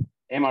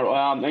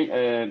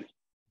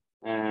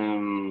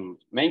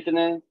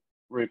 Maintenance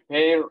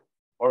repair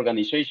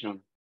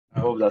organization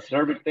of the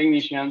service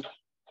technicians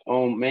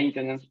on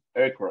maintenance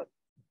aircraft.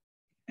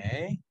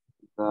 Okay.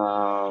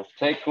 The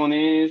second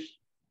is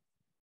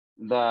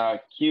the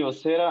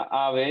Kyocera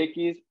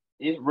ABX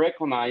is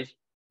recognized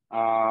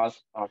as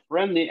a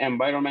friendly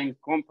environment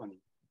company.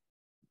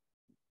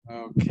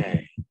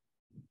 Okay.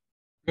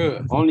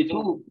 Good. Only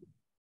 2?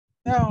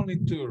 Yeah, only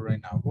 2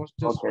 right now. What's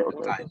just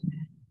time?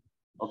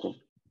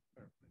 Okay.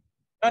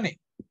 Johnny.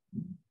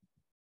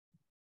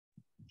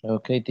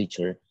 Okay,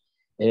 teacher.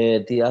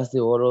 The As de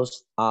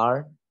Oros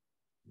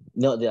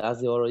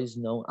is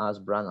known as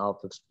brand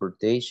of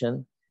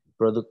exportation,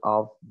 product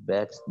of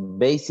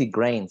basic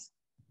grains.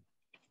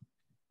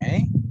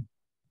 Okay.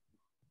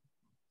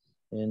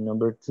 And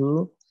number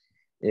 2,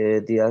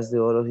 the As de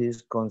Oros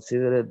is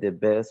considered the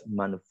best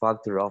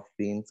manufacturer of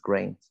beans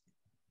grains.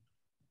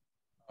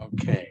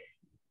 Okay,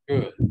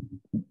 good.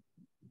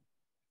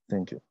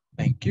 Thank you.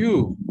 Thank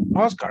you.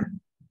 Oscar.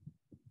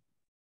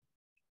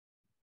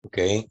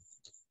 Okay.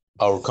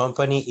 Our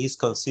company is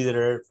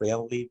considered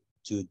friendly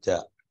to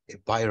the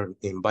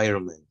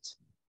environment.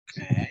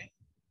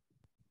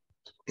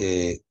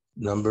 Okay.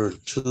 Number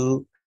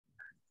 2,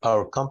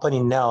 our company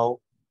now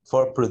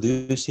for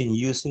producing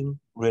using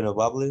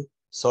renewable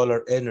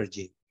solar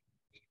energy.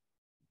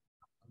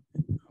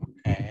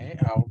 Okay,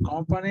 our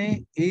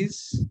company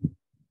is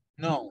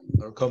known.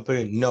 Our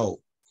company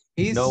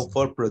Is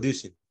for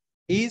producing.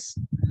 Is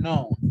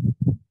known.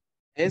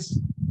 Es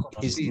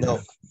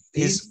conocida.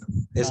 Is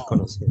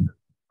conocida.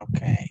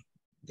 Okay.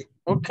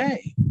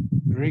 Okay.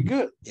 Very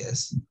good.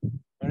 Yes.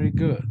 Very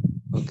good.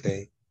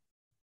 Okay.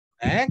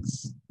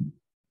 Next.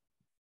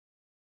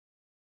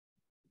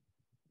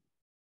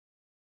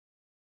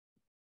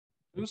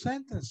 Two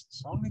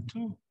sentences. Only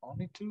two.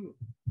 Only two.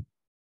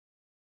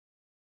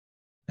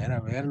 A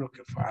ver lo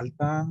que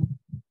faltan.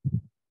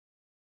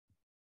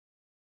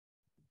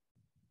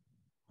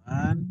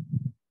 1,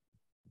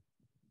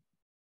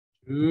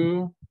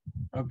 2.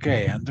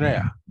 Okay,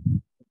 Andrea.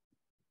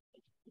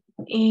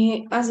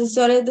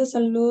 Asesores de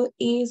salud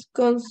is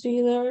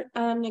considered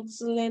an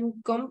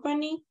excellent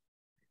company.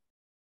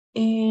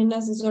 An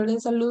asesor de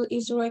salud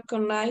is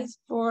recognized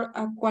for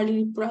a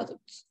quality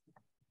product.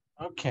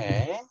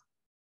 Okay.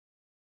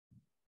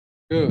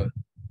 Good.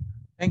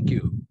 Thank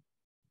you.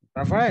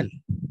 Rafael.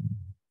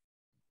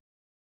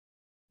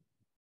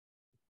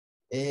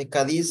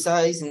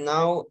 Cadiza is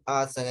now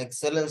as an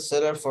excellent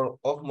seller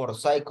of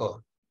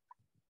motorcycle.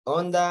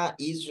 Honda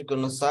is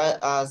recognized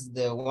as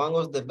one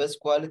of the best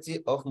quality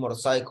of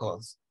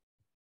motorcycles.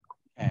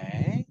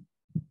 Okay.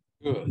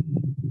 Good.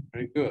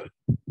 Very good.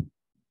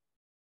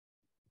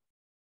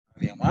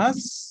 ¿Alguien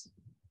más?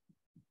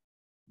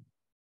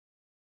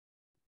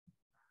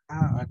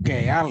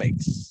 Okay,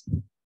 Alex.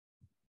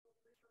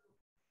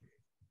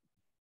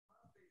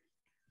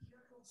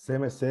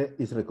 CMC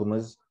is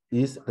recognized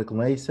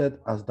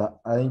as the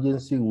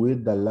agency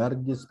with the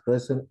largest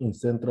presence in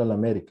Central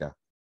America.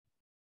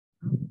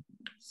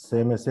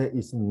 CMC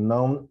is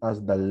known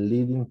as the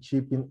leading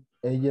shipping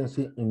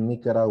agency in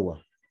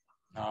Nicaragua.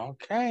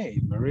 Okay,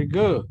 very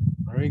good.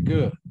 Very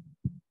good.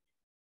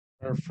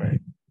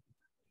 Perfect.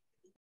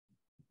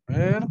 A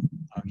ver,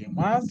 ¿alguien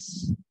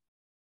más?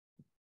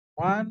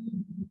 1,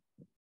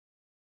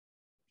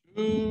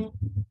 2.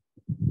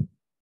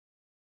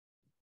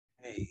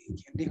 Hey,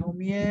 ¿quién dijo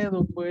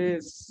miedo?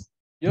 Pues,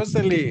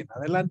 Jocelyn,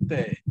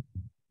 adelante.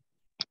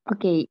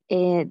 Okay,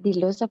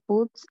 Dilosa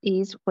Foods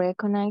is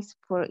recognized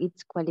for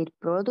its quality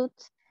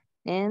products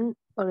and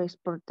our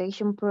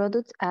exportation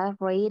products are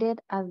rated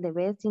as the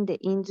best in the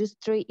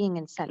industry in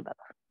El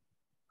Salvador.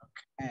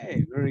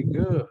 Hey, very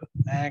good.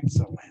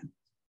 Excellent.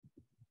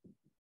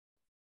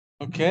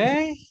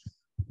 Okay.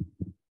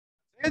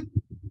 That's it.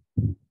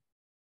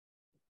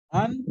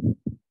 1,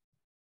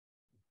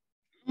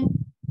 2.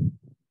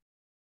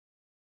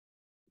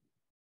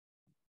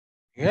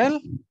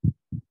 Miguel?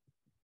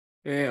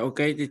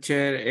 Okay,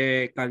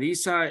 teacher.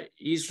 Cadiza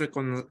is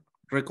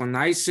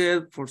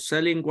recognized for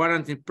selling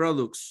warranty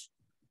products.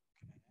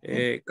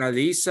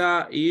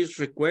 Cadiza is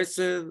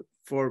requested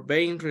for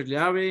being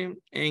reliable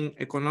and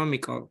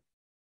economical.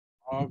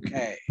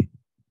 Okay.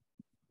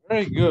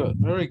 Very good.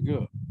 Very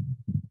good.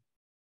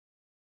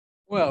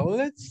 Well,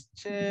 let's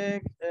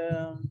check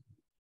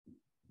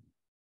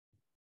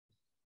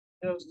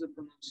just the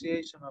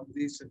pronunciation of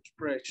these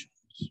expressions.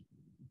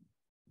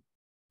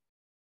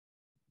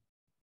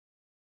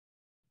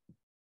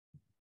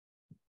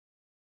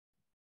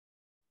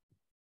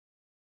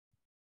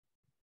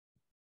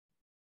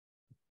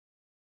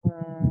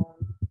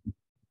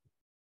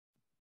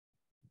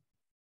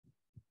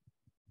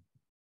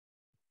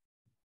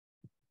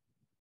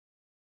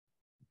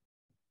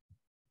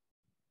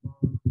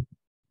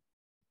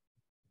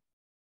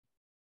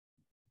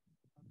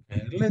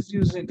 Okay, let's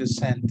use in the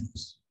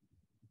sentence.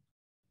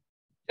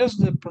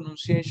 Just the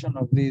pronunciation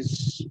of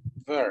these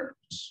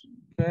verbs,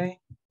 okay?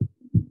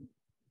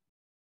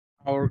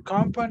 Our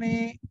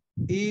company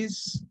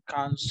is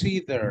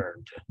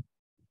considered.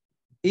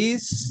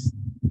 Is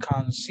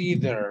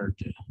considered.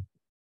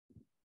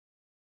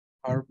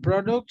 Our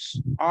products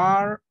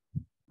are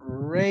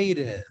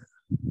rated.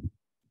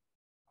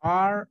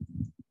 Are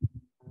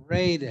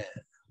rated.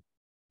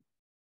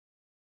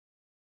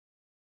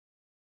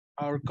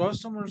 Our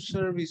customer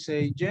service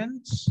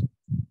agents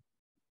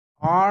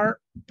are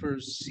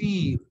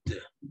perceived.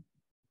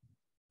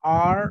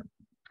 Are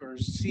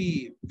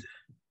perceived.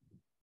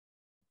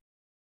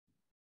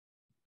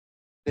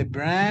 The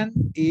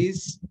brand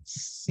is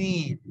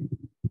seen.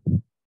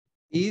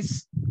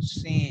 Is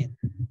seen.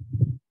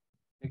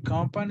 The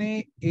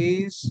company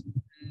is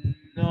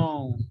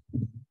known.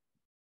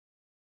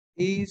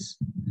 Is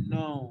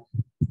known.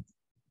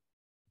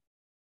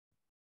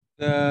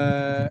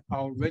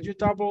 Our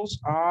vegetables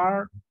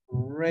are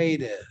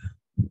rated.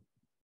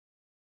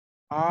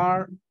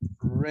 Are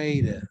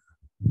rated.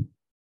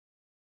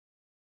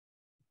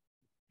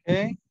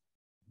 Okay.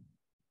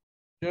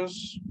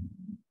 Just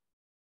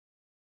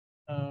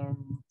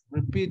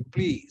repeat,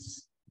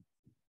 please.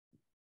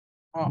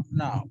 Oh,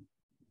 now.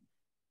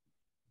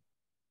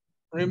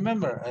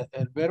 Remember,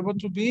 el verbo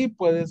to be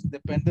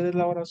depende de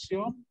la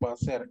oración. Va a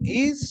ser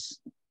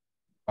is,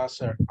 va a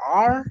ser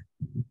are.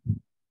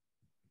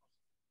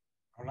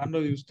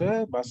 Hablando de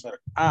ustedes, va a ser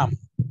am.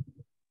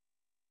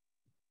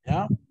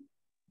 ¿Ya?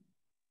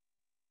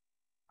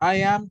 I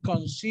am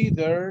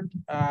considered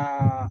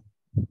a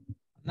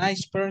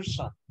nice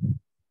person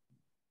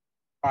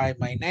by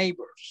my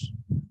neighbors.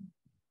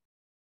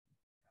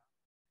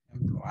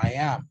 I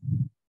am.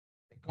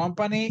 The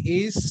company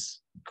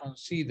is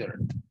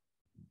considered.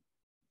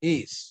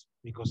 Is,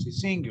 because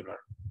it's singular.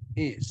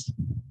 Is.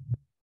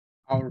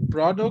 Our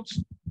products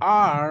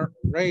are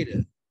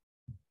rated.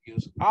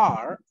 Use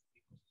are,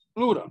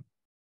 plural.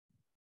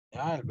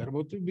 Ya, el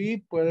verbo to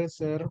be puede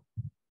ser,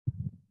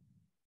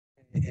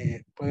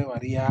 puede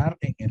variar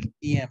en el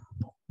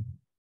tiempo.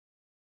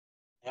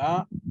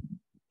 Ya,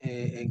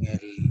 en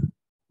el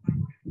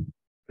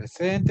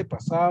presente,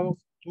 pasado,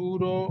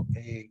 futuro,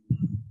 en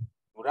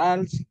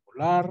plural,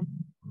 singular.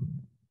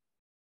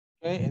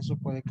 Okay, eso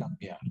puede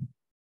cambiar.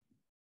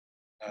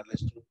 La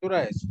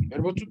estructura es el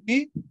verbo to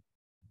be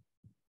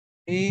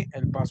y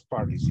el past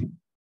participle.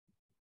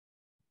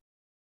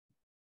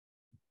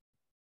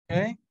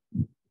 Okay.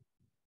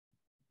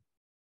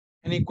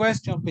 Any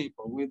question,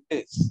 people, with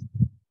this?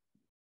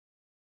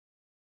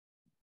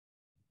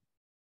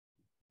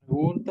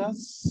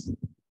 ¿Preguntas?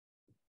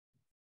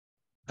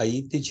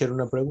 Ahí, teacher,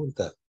 una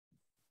pregunta.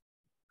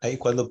 Ahí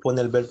cuando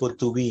pone el verbo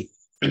to be,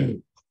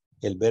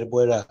 el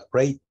verbo era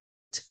rate,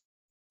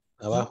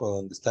 abajo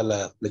donde está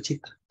la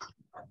flechita.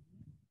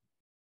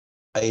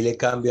 Ahí le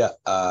cambia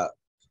a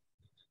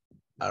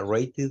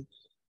rated.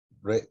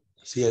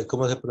 Sí,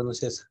 ¿cómo se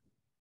pronuncia eso?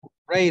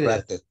 Rated.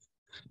 Rated.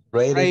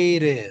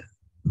 Rated.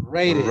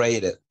 Rated.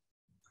 Rated.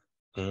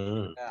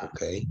 Yeah.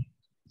 Ok.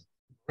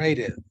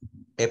 Rated.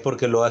 Es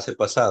porque lo hace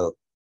pasado.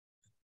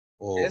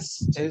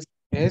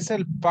 Es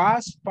el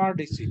past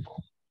participle.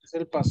 Es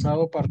el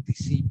pasado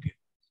participio.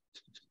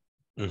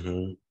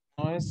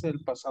 No es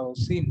el pasado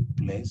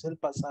simple, es el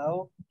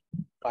pasado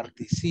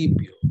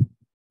participio.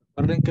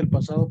 Recuerden que el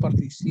pasado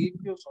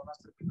participio son las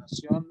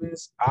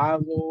terminaciones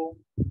ado,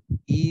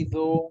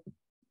 ido,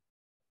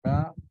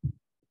 ¿verdad?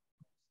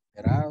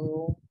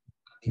 Considerado,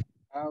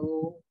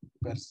 calificado,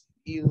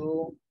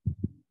 percibido,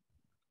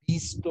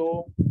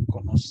 visto,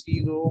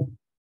 conocido.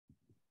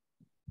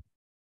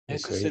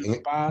 Ese es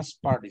el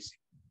past participle.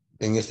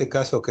 En este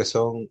caso que se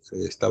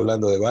está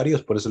hablando de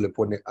varios, por eso le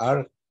pone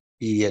are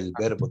y el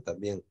verbo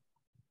también.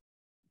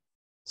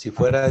 Si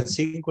fuera en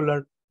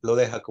singular, lo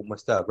deja como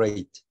está,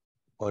 rate,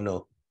 ¿o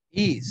no?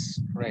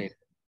 Is rated.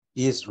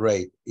 Is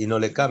rate, y no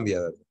le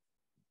cambia, ¿verdad?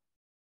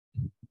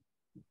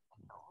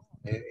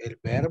 El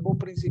verbo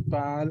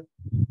principal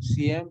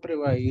siempre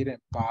va a ir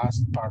en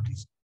past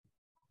participle.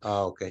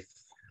 Ah, ok.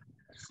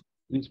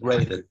 Is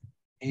rated.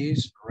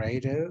 Is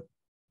rated.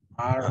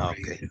 Are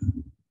rated.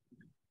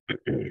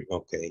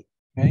 Ok.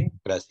 Okay.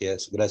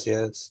 Gracias,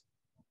 gracias.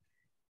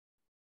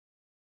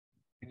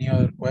 Any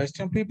other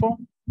question, people?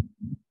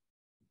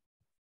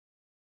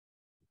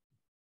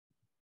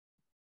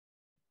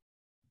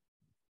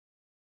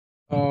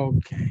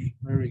 Okay,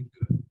 very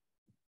good.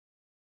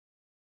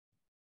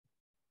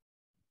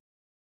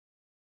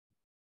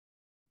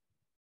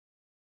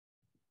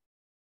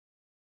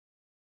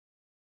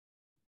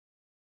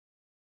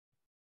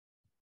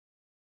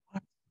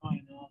 What's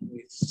going on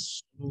with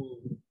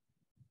school?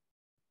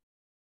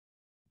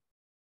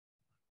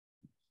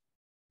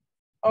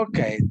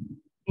 Okay,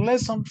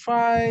 lesson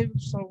 5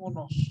 son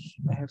unos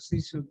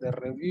ejercicios de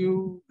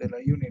review de la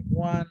unit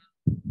 1.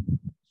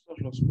 Esos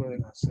los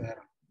pueden hacer.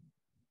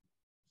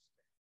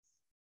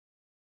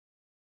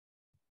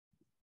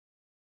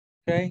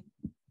 Okay.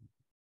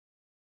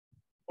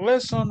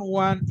 Lesson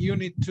 1,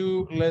 unit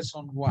 2,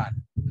 lesson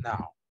 1.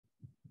 Now.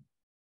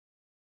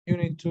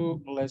 Unit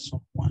 2, lesson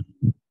 1.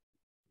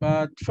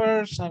 But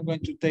first, I'm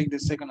going to take the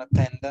second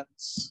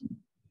attendance.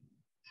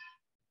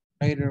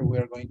 Later, we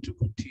are going to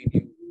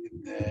continue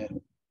with the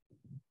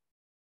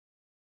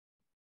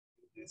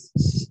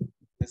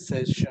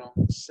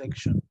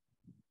section.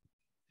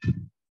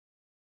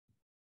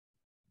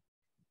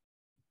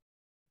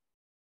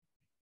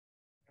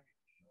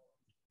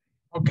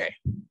 Okay.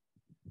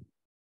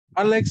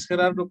 Alex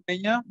Gerardo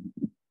Peña.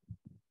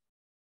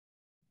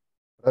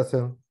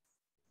 Present.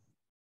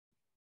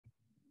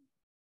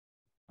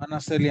 Ana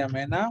Celia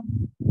Mena.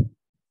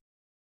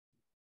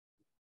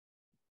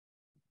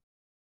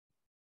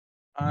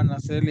 Ana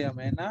Celia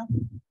Mena.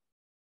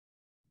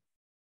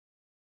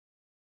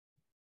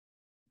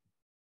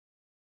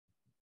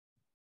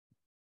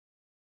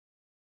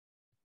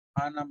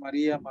 Ana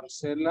María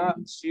Marcela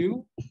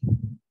Siu.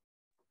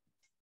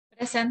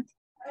 Present.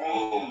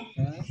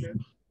 Okay.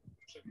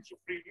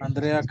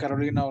 Andrea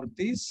Carolina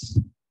Ortiz.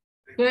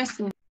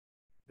 Present.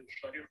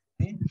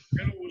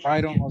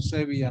 Byron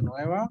José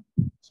Villanueva.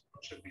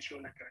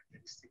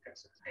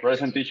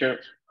 Present, teacher.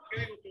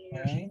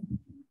 Okay.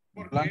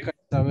 Blanca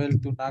Isabel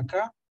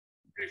Tunaca.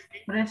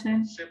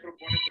 Present.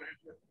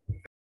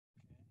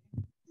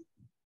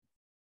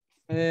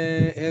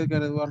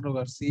 Edgar Eduardo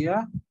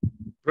García.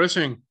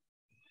 Present.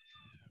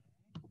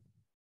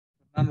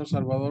 Fernando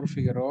Salvador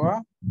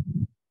Figueroa.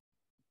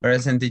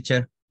 Present,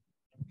 teacher.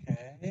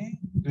 Okay.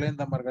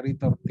 Glenda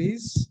Margarita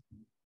Ortiz.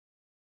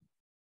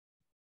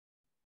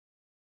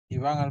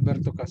 Iván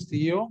Alberto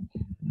Castillo.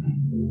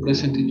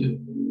 Present, teacher.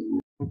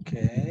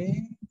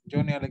 Okay.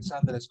 Johnny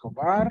Alexander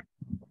Escobar.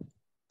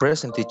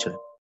 Present, teacher.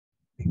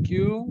 Thank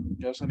you.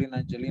 Jocelyn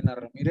Angelina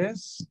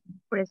Ramírez.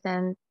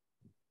 Present.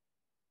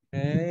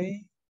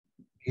 Okay.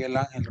 Miguel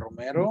Ángel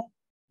Romero.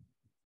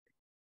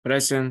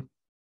 Present.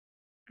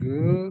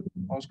 Good.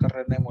 Oscar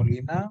René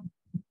Molina.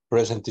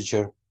 Present,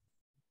 teacher.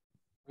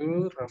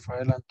 Good.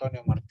 Rafael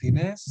Antonio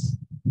Martínez.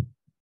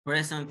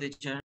 Present,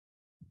 teacher.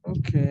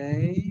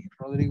 Okay.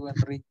 Rodrigo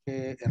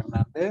Enrique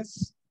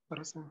Hernández.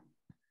 Present.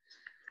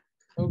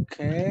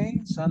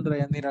 Okay. Sandra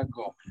Yanira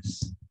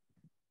Gómez.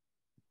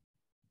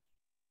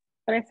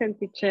 Present,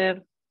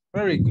 teacher.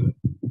 Very good.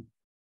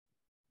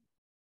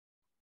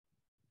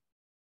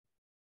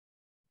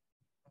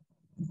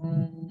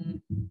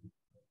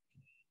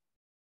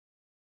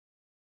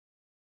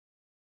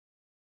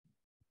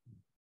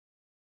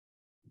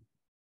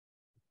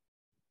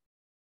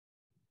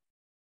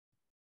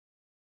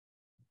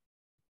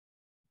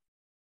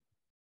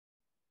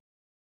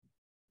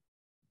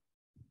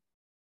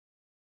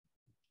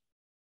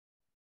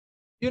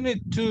 Unit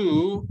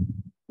 2,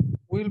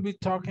 we'll be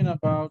talking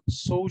about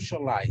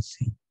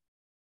socializing.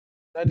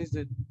 That is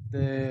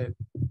the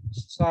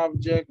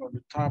subject or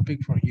the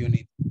topic for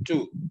Unit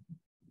 2.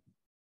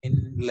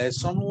 In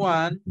Lesson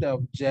 1, the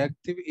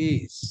objective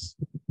is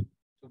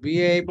to be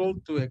able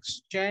to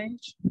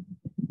exchange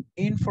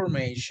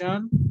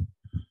information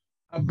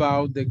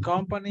about the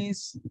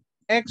company's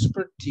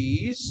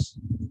expertise,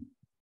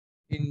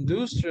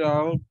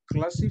 industrial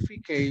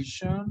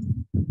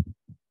classification,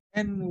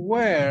 and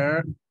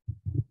where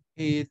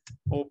it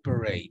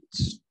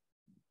operates.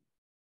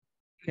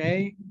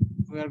 Okay,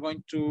 we are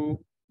going to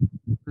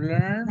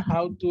learn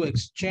how to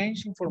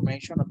exchange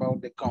information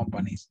about the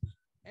company's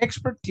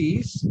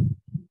expertise,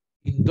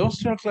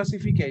 industrial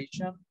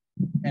classification,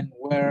 and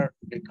where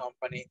the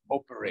company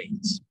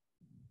operates.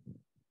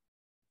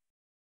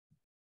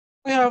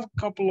 We have a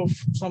couple of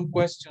some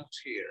questions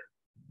here.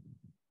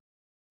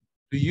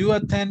 Do you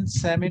attend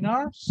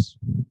seminars?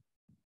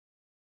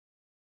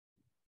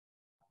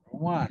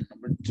 Number 1.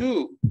 Number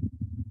 2,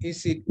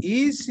 is it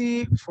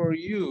easy for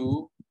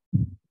you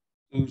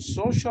to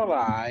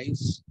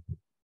socialize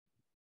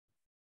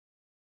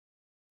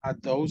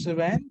at those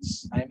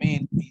events? I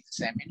mean, in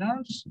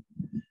seminars?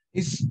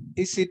 Is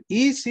it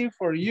easy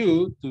for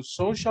you to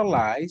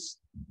socialize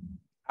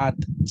at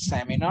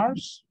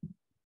seminars?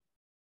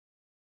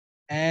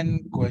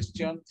 And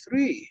question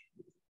 3,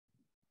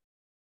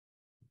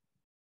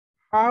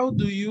 how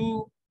do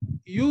you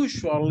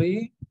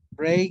usually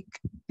break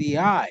the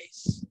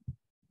ice?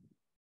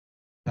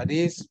 That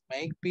is,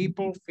 make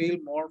people feel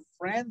more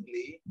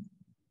friendly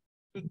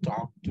to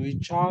talk to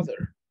each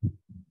other.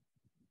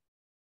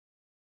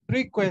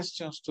 3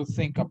 questions to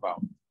think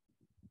about.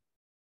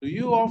 Do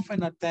you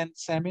often attend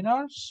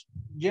seminars?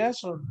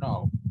 Yes or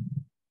no?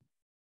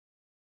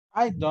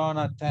 I don't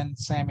attend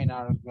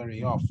seminars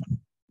very often.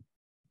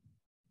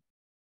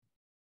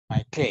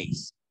 My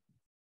case.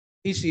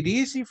 Is it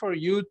easy for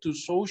you to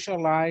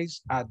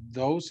socialize at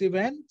those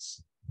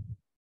events?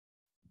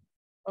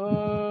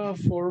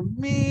 For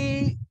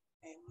me,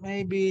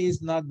 maybe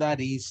it's not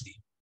that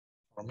easy.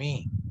 For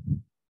me,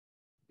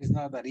 it's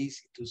not that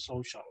easy to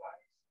socialize.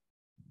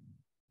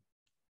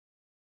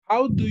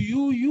 How do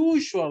you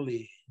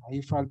usually,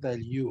 ahí falta el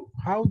you,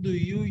 how do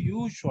you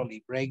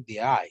usually break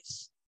the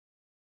ice?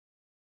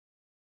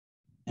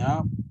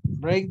 Yeah,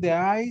 break the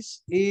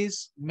ice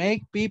is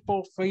make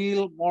people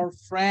feel more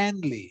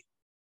friendly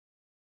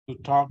to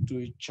talk to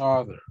each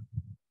other.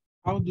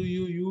 How do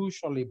you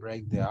usually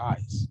break the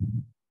ice?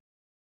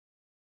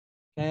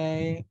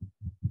 Okay,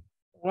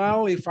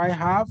 well, if I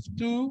have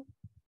to,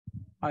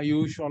 I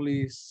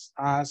usually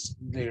ask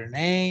their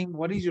name.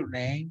 What is your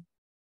name?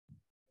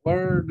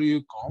 Where do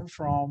you come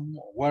from?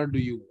 Where do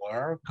you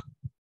work?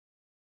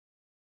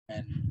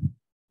 And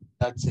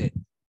that's it.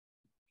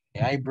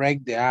 I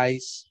break the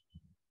ice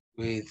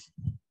with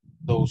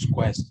those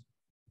questions.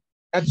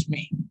 That's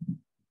me.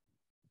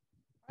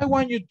 I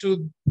want you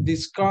to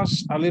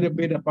discuss a little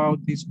bit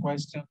about these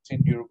questions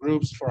in your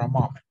groups for a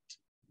moment.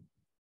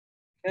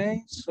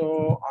 Okay,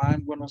 so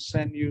I'm going to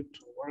send you to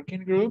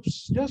working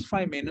groups, just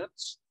 5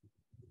 minutes,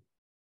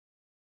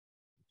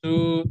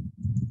 to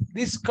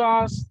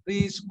discuss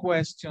these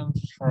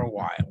questions for a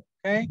while,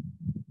 okay?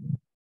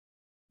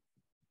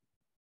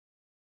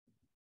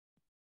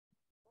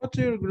 Go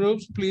to your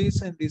groups,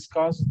 please, and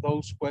discuss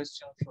those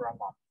questions for a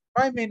moment.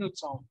 5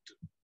 minutes on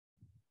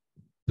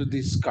to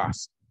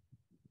discuss.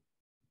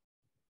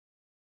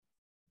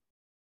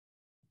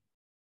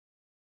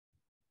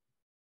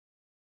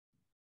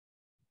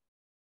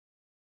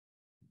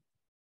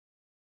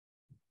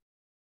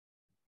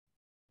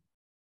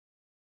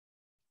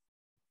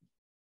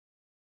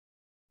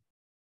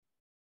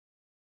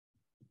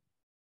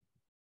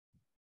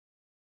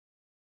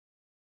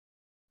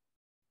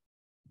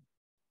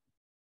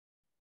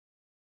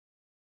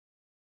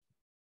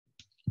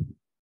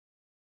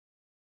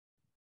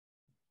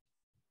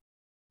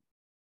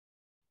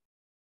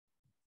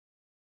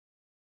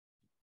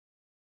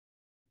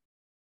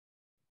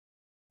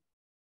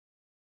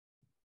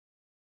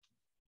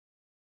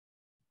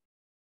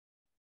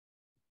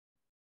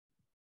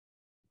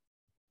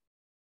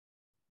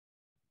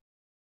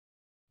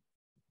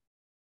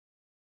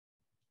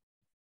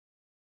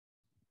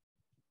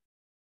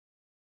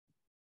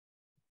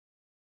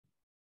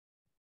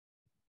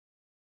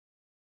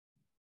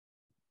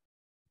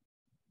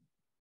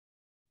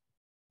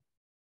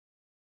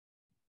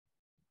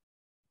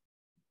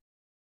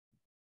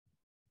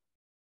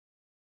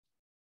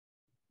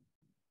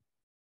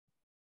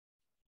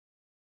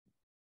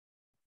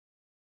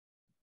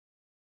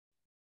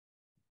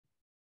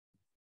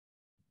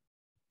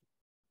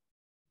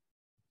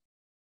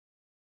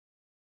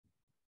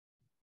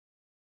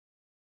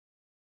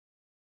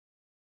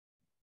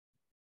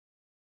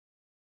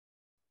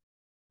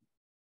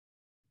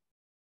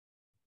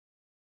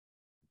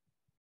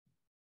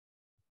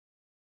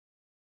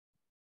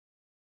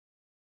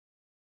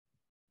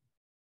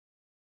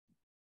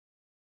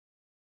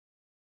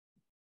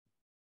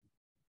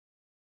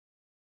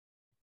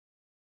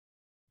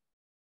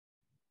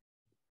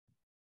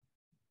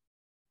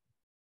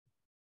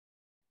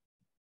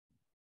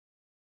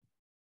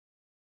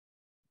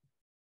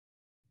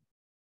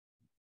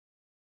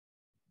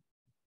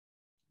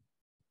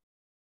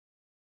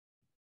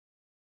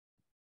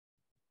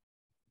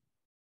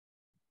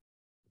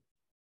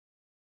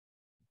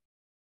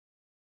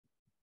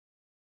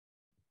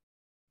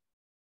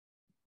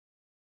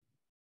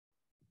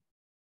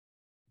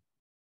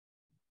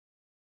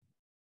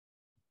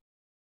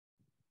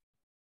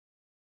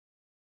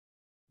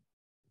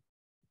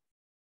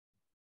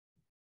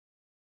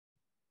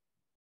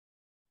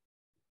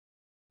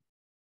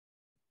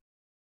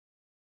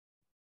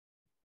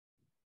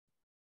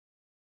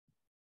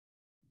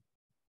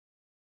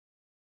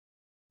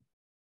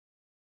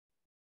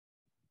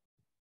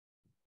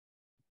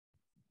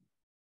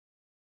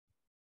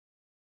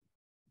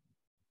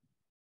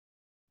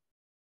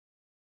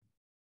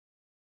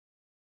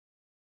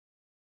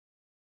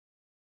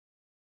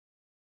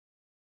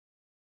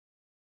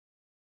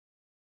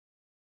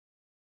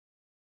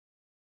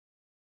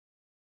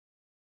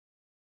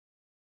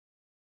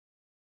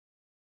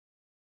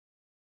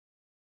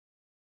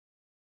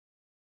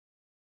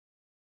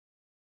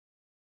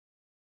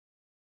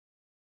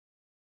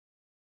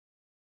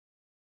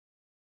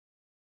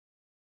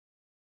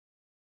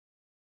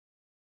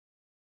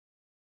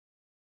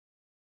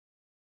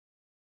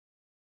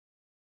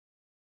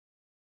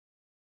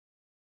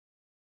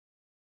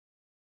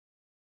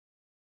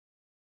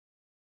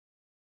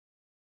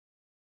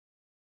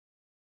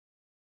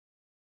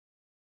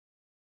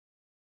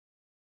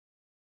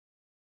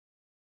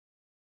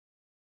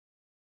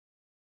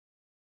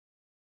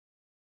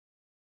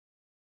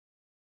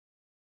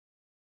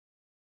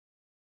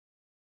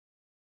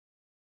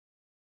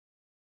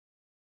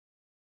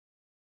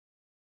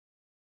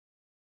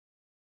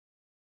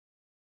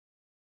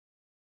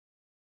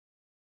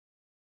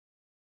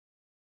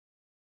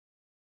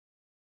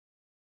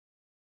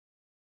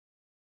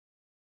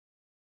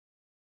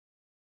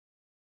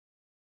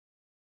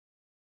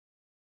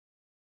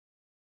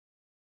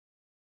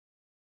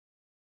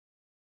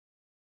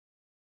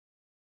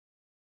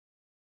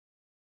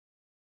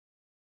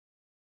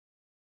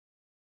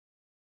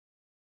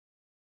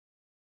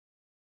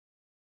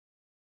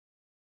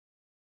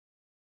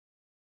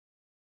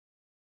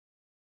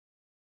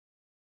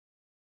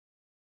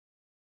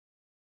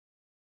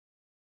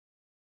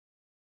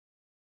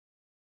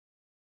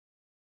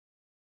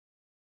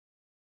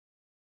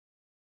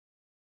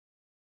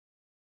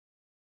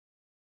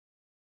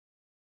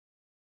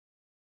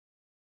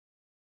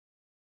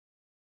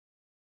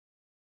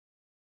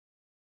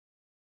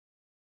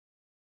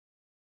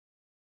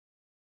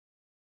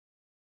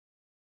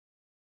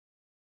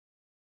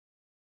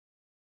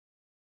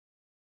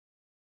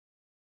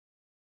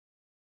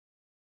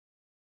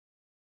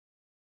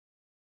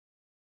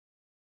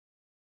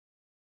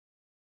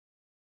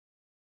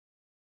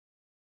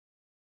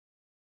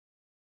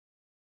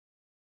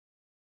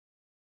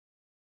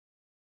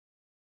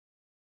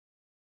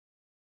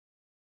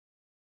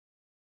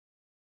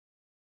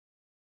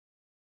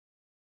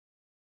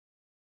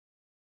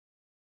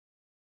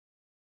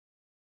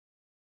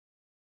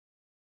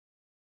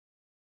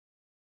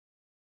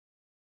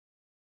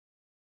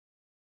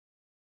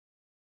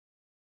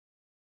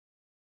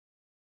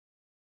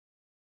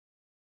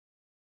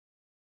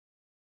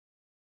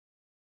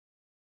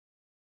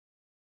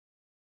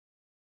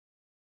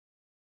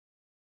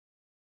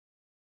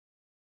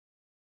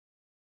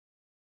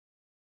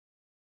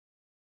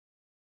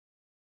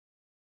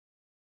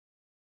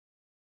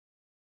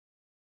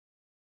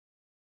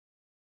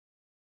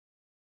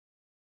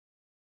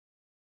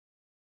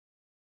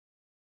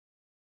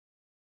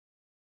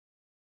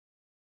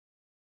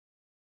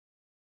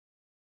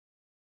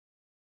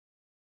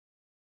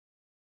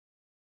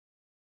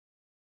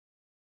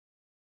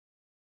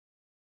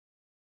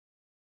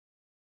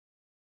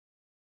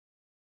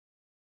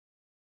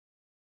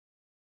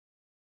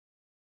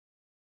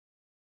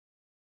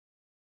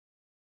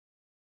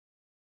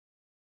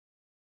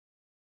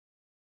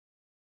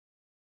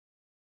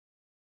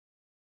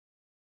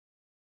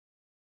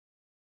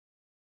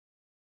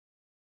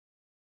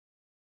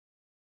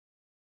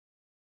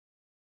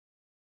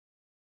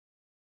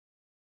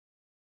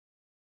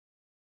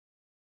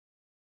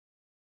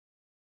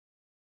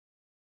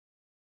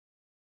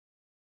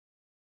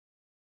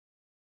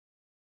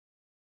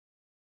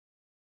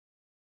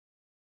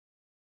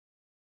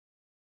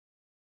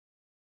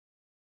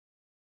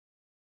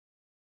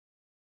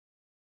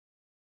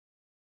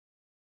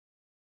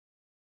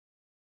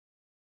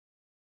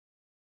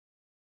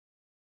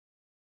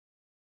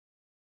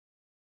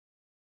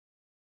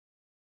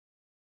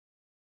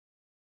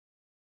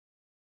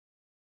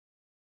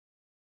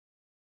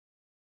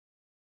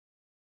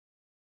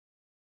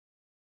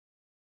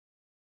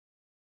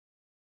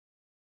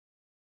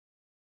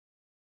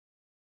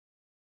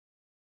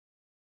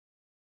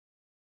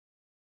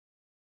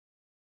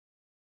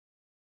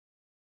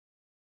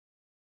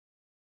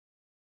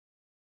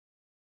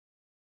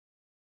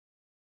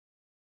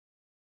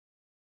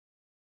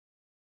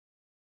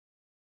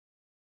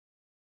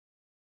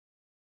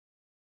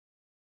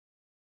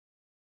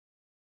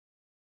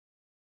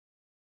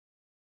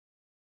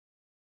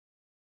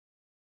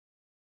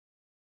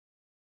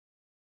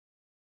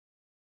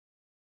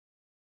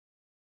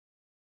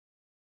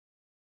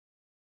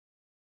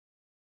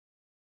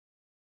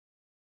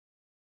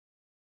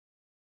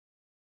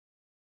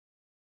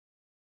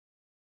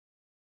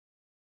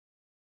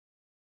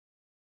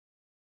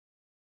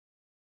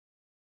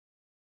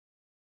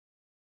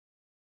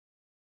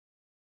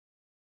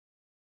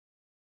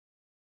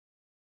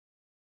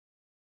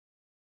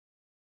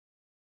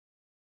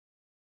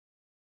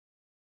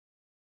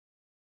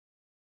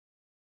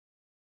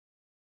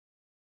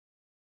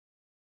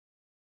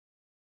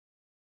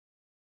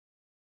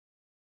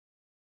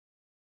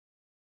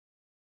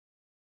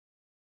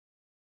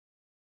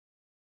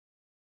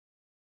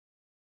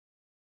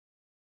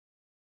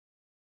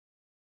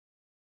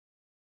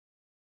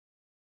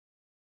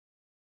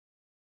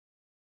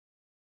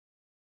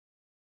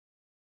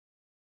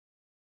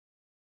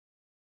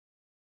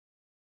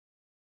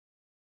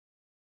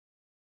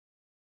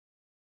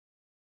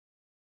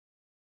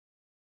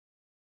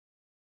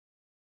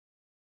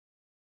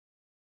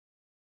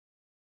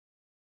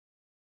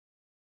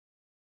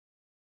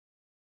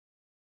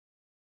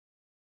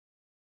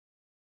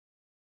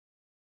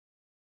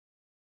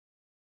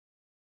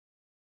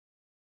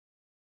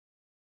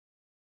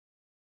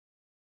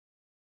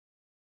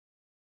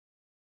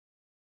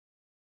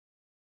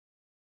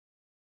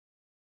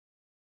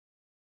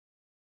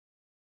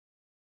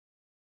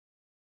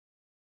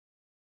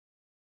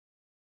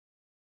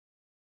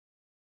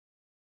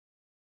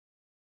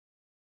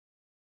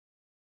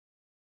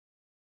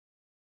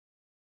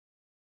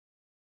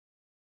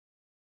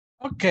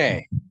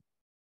 Okay.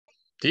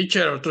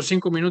 Teacher, otros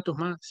 5 minutos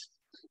más.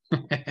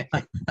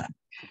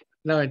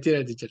 No,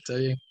 mentira, teacher, está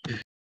bien.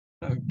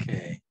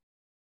 Okay.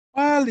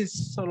 Well,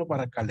 es solo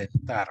para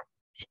calentar.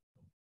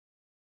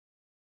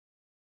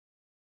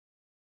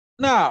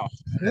 Now,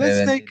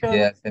 let's take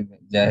a...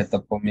 Ya se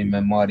topó mi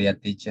memoria,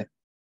 teacher.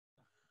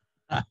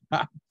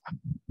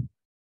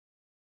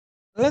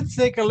 Let's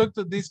take a look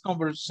at this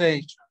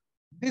conversation.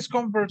 This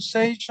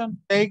conversation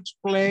takes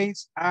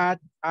place at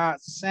a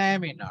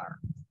seminar.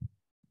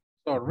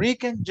 So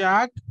Rick and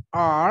Jack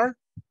are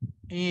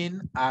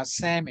in a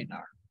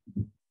seminar.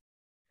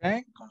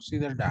 Okay,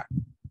 consider that.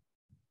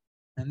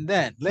 And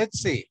then let's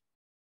see.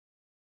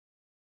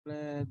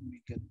 Let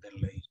me get the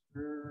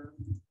laser.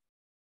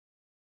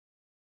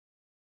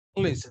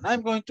 Listen,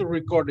 I'm going to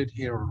record it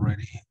here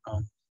already.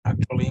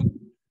 Actually.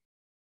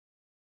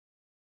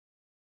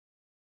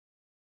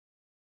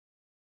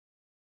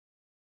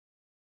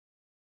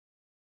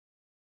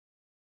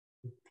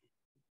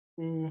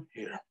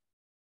 Here.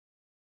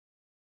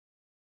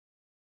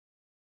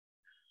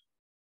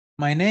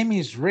 My name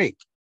is Rick.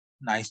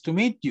 Nice to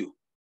meet you.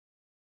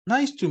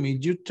 Nice to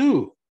meet you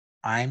too.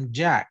 I'm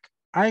Jack.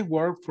 I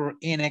work for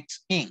INEX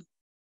Inc.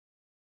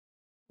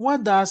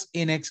 What does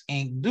INEX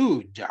Inc.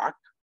 do, Jack?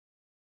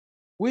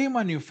 We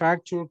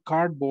manufacture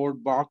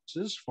cardboard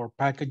boxes for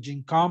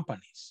packaging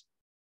companies.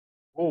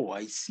 Oh,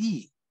 I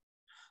see.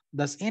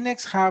 Does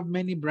INEX have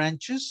many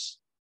branches?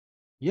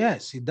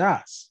 Yes, it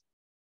does.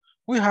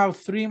 We have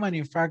 3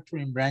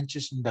 manufacturing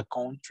branches in the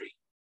country.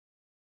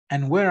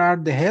 And where are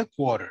the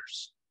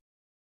headquarters?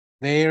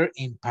 They're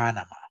in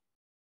Panama.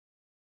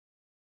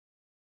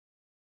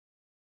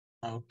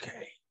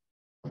 Okay.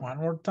 One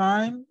more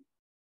time.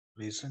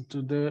 Listen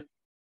to the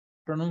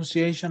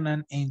pronunciation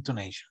and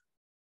intonation.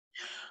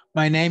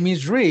 My name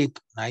is Rick.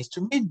 Nice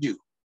to meet you.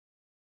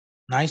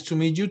 Nice to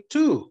meet you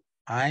too.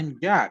 I'm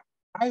Jack.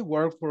 I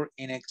work for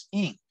INEX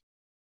Inc.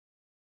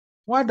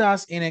 What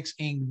does INEX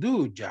Inc.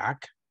 do,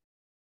 Jack?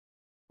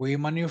 We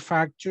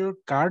manufacture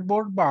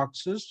cardboard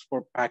boxes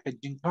for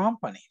packaging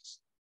companies.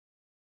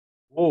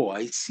 Oh,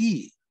 I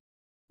see.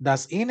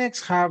 Does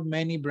INEX have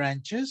many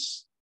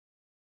branches?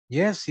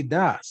 Yes, it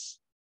does.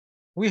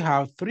 We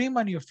have 3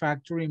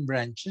 manufacturing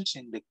branches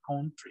in the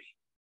country.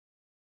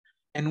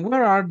 And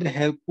where are the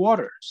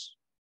headquarters?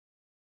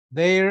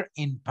 They're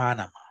in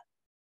Panama.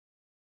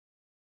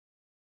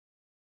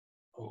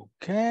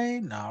 Okay,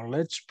 now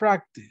let's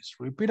practice.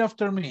 Repeat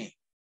after me.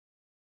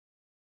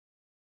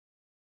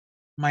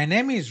 My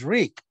name is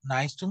Rick.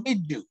 Nice to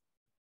meet you.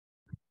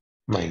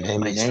 My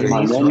name is Rick.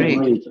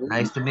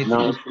 Nice to meet you.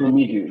 Nice to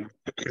meet you.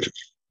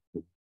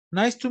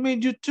 Nice to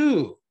meet you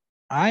too.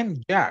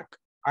 I'm Jack.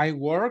 I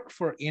work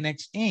for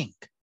INEX Inc.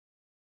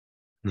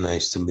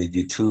 Nice to meet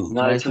you too.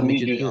 Nice to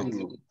meet you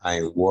too.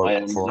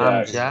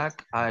 I'm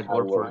Jack. I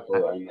work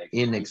for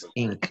INEX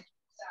Inc.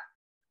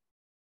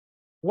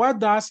 What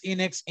does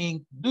INEX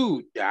Inc.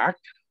 do, Jack?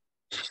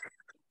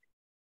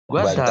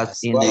 What does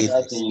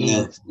INEX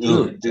Inc.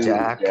 do,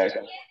 Jack?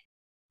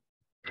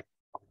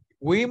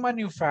 We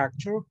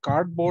manufacture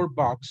cardboard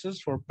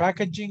boxes for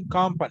packaging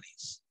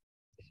companies.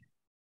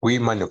 We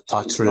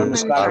manufacture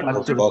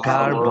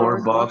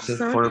cardboard boxes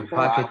for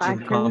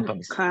packaging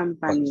companies.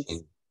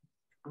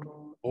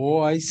 Oh,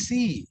 I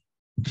see.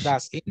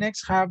 Does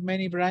INEX have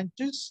many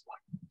branches?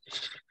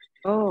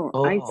 Oh,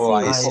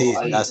 I see.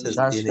 Does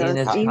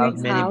INEX have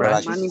many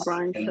branches?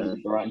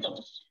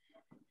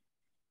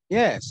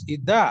 Yes,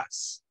 it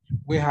does.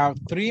 We have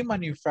 3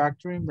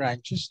 manufacturing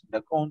branches in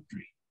the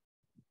country.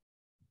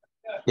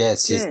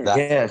 Yes, it does.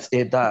 Yes,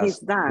 it does.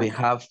 We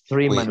have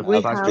 3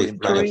 manufacturing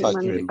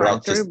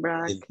branches in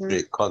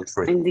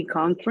the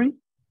country.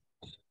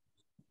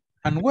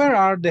 And where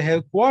are the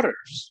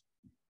headquarters?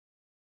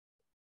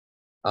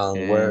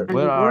 Where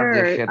are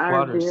the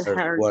headquarters?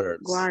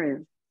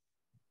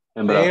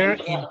 They're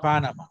in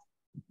Panama.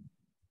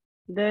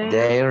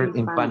 They're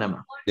in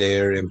Panama.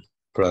 They're in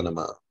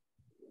Panama.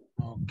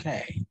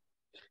 Okay.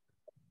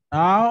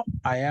 Now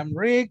I am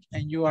Rick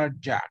and you are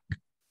Jack.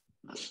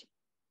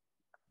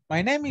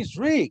 My name is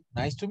Rick.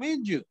 Nice to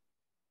meet you.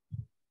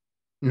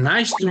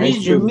 Nice to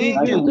meet you.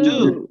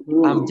 Too.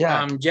 I'm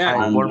Jack.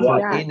 I work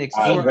for INEX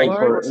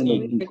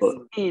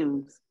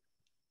Inc.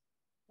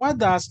 What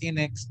does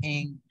INEX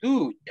Inc.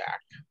 do,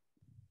 Jack?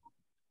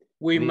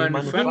 We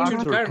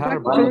manufacture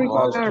cardboard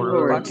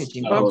boxes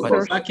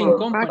for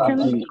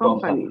packaging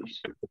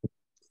companies.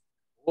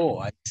 Oh,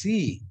 I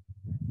see.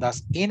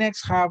 Does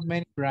INEX have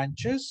many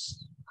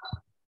branches?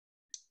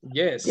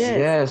 Yes.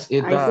 Yes,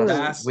 it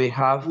does. We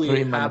have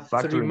 3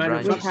 manufacturing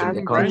branches in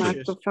the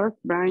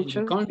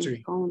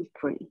country.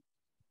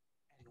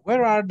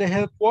 Where are the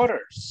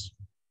headquarters?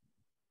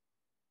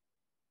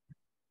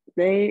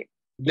 They're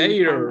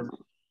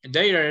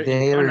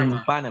in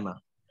Panama.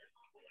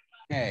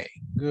 Okay,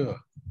 good.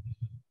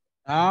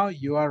 Now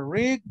you are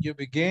Rick. You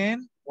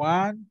begin.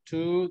 1,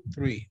 2,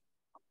 3.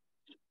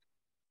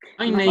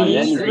 My name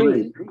is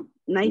Rick.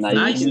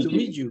 Nice to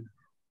meet you.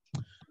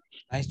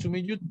 Nice to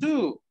meet you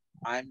too.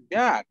 I'm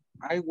Jack.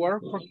 I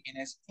work for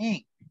INEX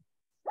Inc.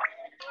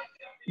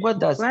 What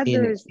does What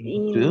in does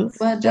do,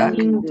 What Jack?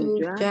 does in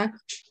do, Jack?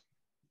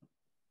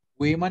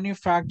 We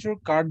manufacture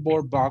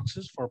cardboard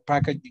boxes for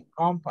packaging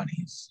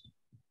companies.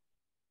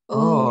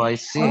 Oh, I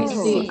see. I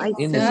see. I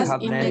Index Does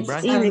have many Index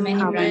branches. have Index many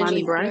have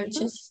many branches?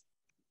 branches?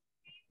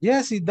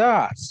 Yes, it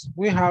does.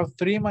 We have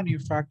 3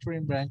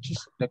 manufacturing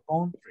branches in the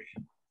country.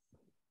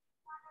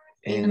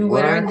 And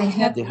where are the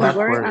headquarters?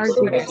 Where are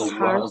the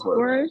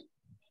headquarters?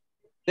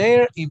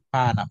 They're in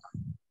Panama.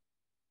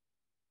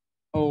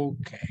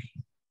 Okay.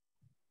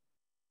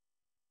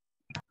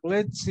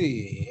 Let's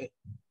see.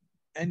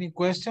 Any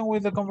question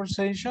with the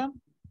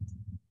conversation?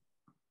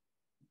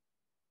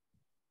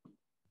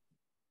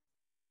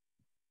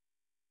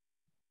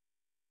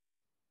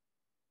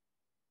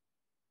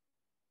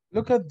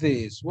 Look at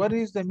this. What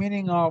is the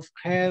meaning of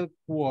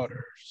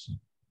headquarters?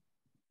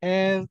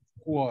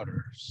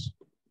 Headquarters.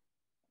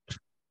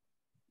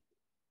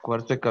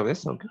 Cuarto de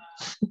cabeza, ¿ok?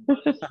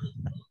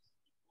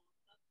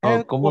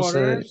 Oh, ¿cómo se...?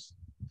 Headquarters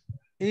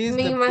is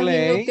Me the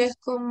imagino que place. es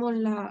como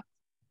las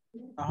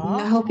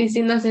Uh-huh.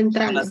 oficinas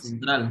centrales.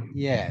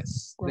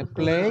 Yes, the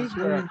place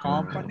where a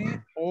company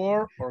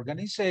or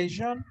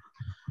organization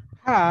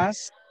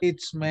has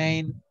its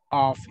main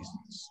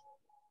offices.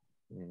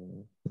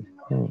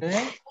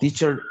 Okay.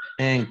 Teacher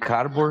and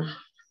cardboard.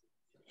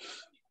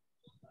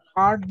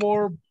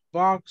 Cardboard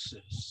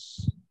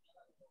boxes.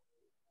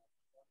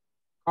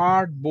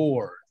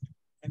 Cardboard.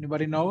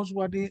 Anybody knows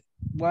what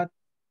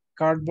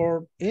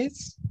cardboard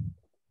is?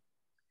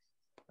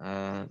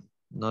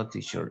 No,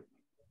 teacher.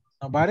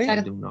 Nobody? I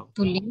don't know.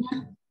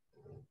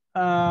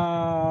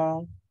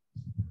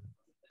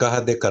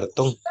 Cajas de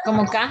cartón.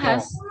 Como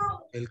cajas.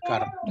 El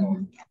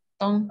cartón.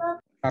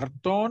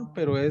 Cartón,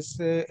 pero es...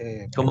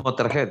 Como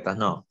tarjetas,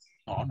 no.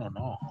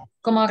 No.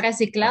 Como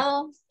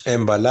reciclado.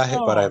 Embalaje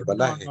para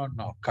embalaje.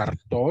 No.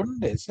 Cartón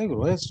de ese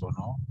grueso,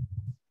 ¿no?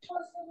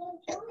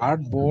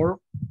 Cardboard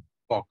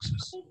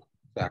boxes. O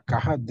sea,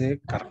 cajas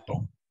de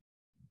cartón.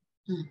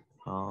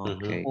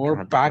 Okay.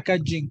 Or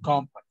packaging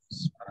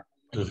companies.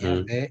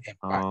 Okay.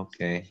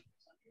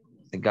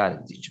 I got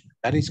it, teacher.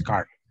 That is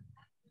card.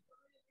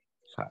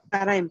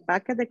 Para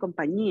empaque de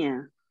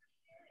compañía.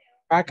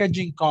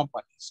 Packaging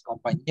companies.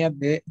 Compañías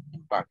de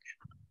empaque.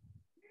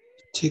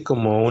 Sí,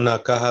 como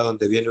una caja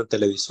donde viene un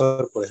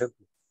televisor, por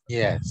ejemplo.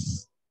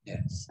 Yes.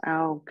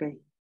 Okay.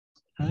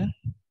 Huh?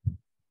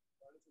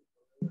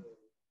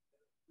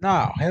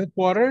 Now,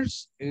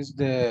 headquarters is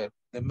the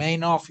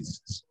main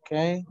offices,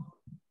 okay?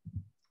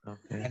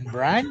 And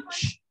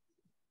branch,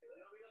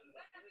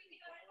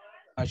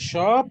 a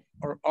shop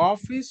or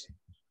office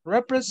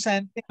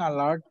representing a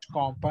large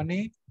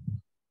company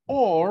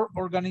or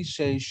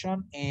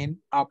organization in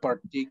a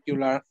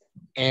particular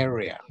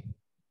area.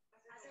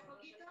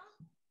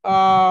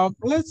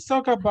 Let's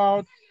talk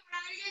about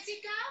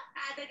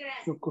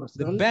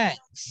the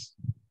banks.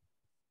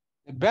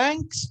 The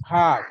banks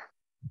have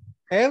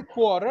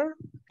headquarters.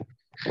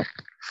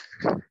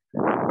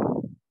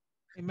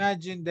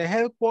 Imagine the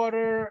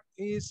headquarters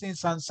is in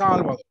San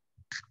Salvador.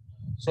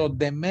 So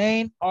the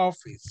main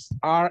office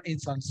are in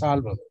San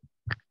Salvador.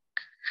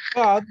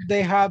 But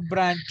they have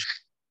branches.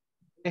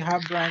 They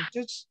have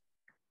branches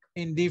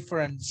in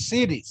different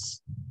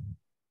cities.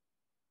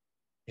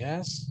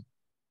 Yes.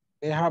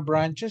 They have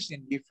branches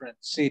in different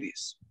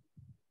cities.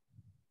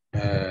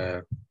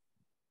 For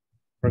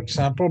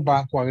example,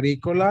 Banco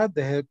Agrícola,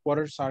 the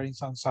headquarters are in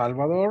San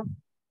Salvador,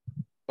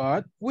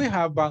 but we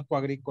have Banco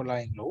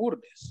Agrícola in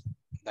Lourdes.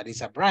 That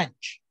is a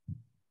branch.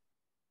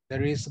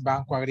 There is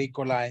Banco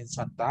Agrícola in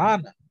Santa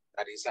Ana.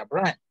 That is a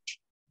branch.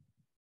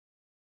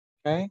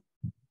 Okay.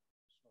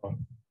 So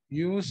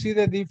you see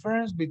the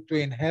difference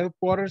between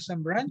headquarters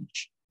and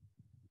branch?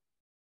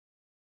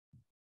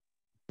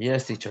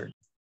 Yes, teacher.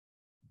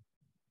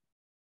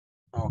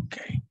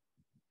 Okay.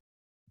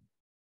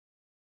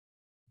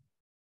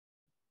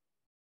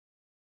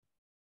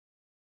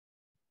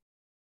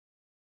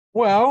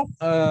 Well,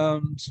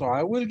 so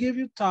I will give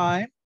you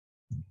time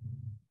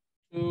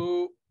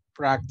to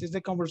practice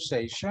the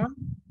conversation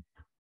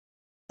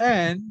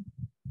and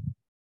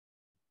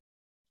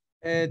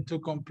to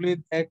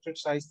complete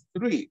exercise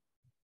 3.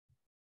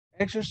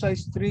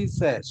 Exercise 3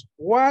 says,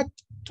 what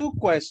 2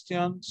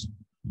 questions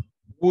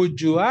would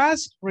you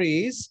ask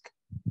Risk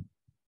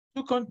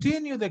to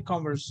continue the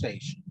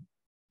conversation?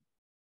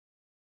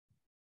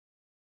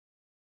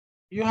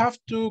 You have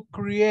to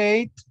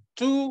create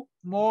 2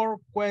 more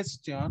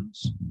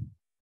questions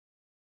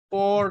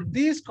for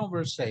this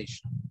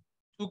conversation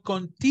to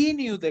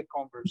continue the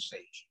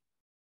conversation.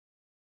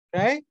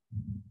 Okay?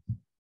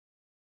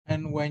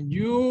 And when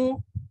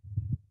you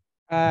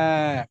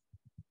have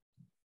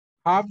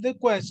the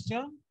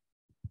question,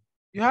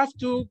 you have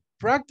to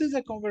practice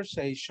the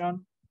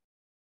conversation,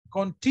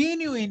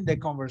 continuing the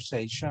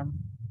conversation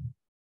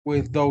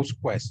with those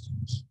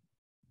questions.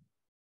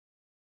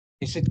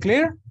 Is it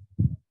clear?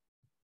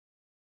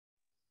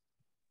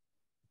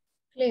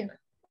 Clear.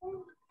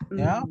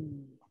 Yeah.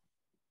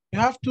 You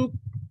have to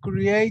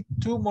create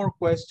 2 more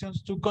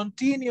questions to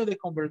continue the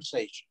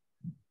conversation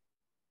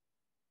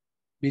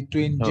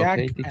between Jack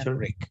and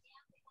Rick.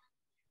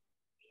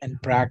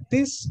 and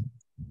practice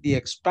the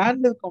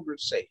expanded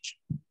conversation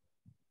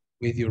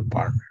with your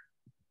partner.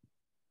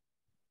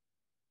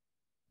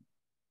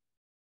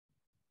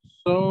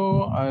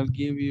 So I'll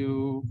give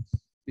you,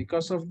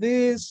 because of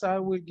this, I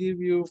will give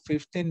you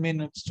 15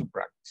 minutes to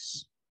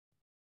practice.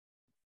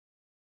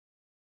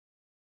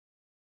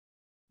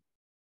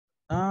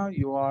 Now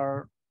you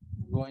are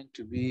going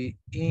to be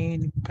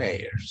in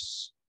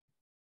pairs.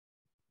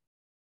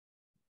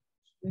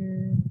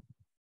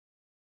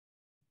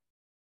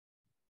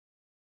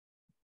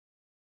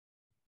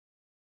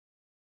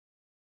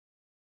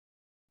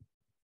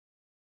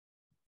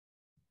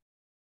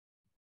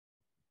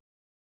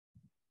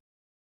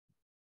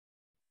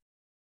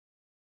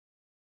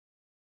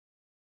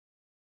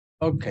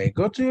 Okay,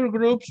 go to your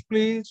groups,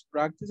 please.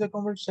 Practice the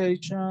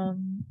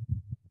conversation.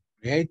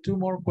 Create 2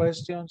 more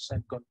questions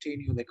and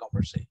continue the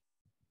conversation.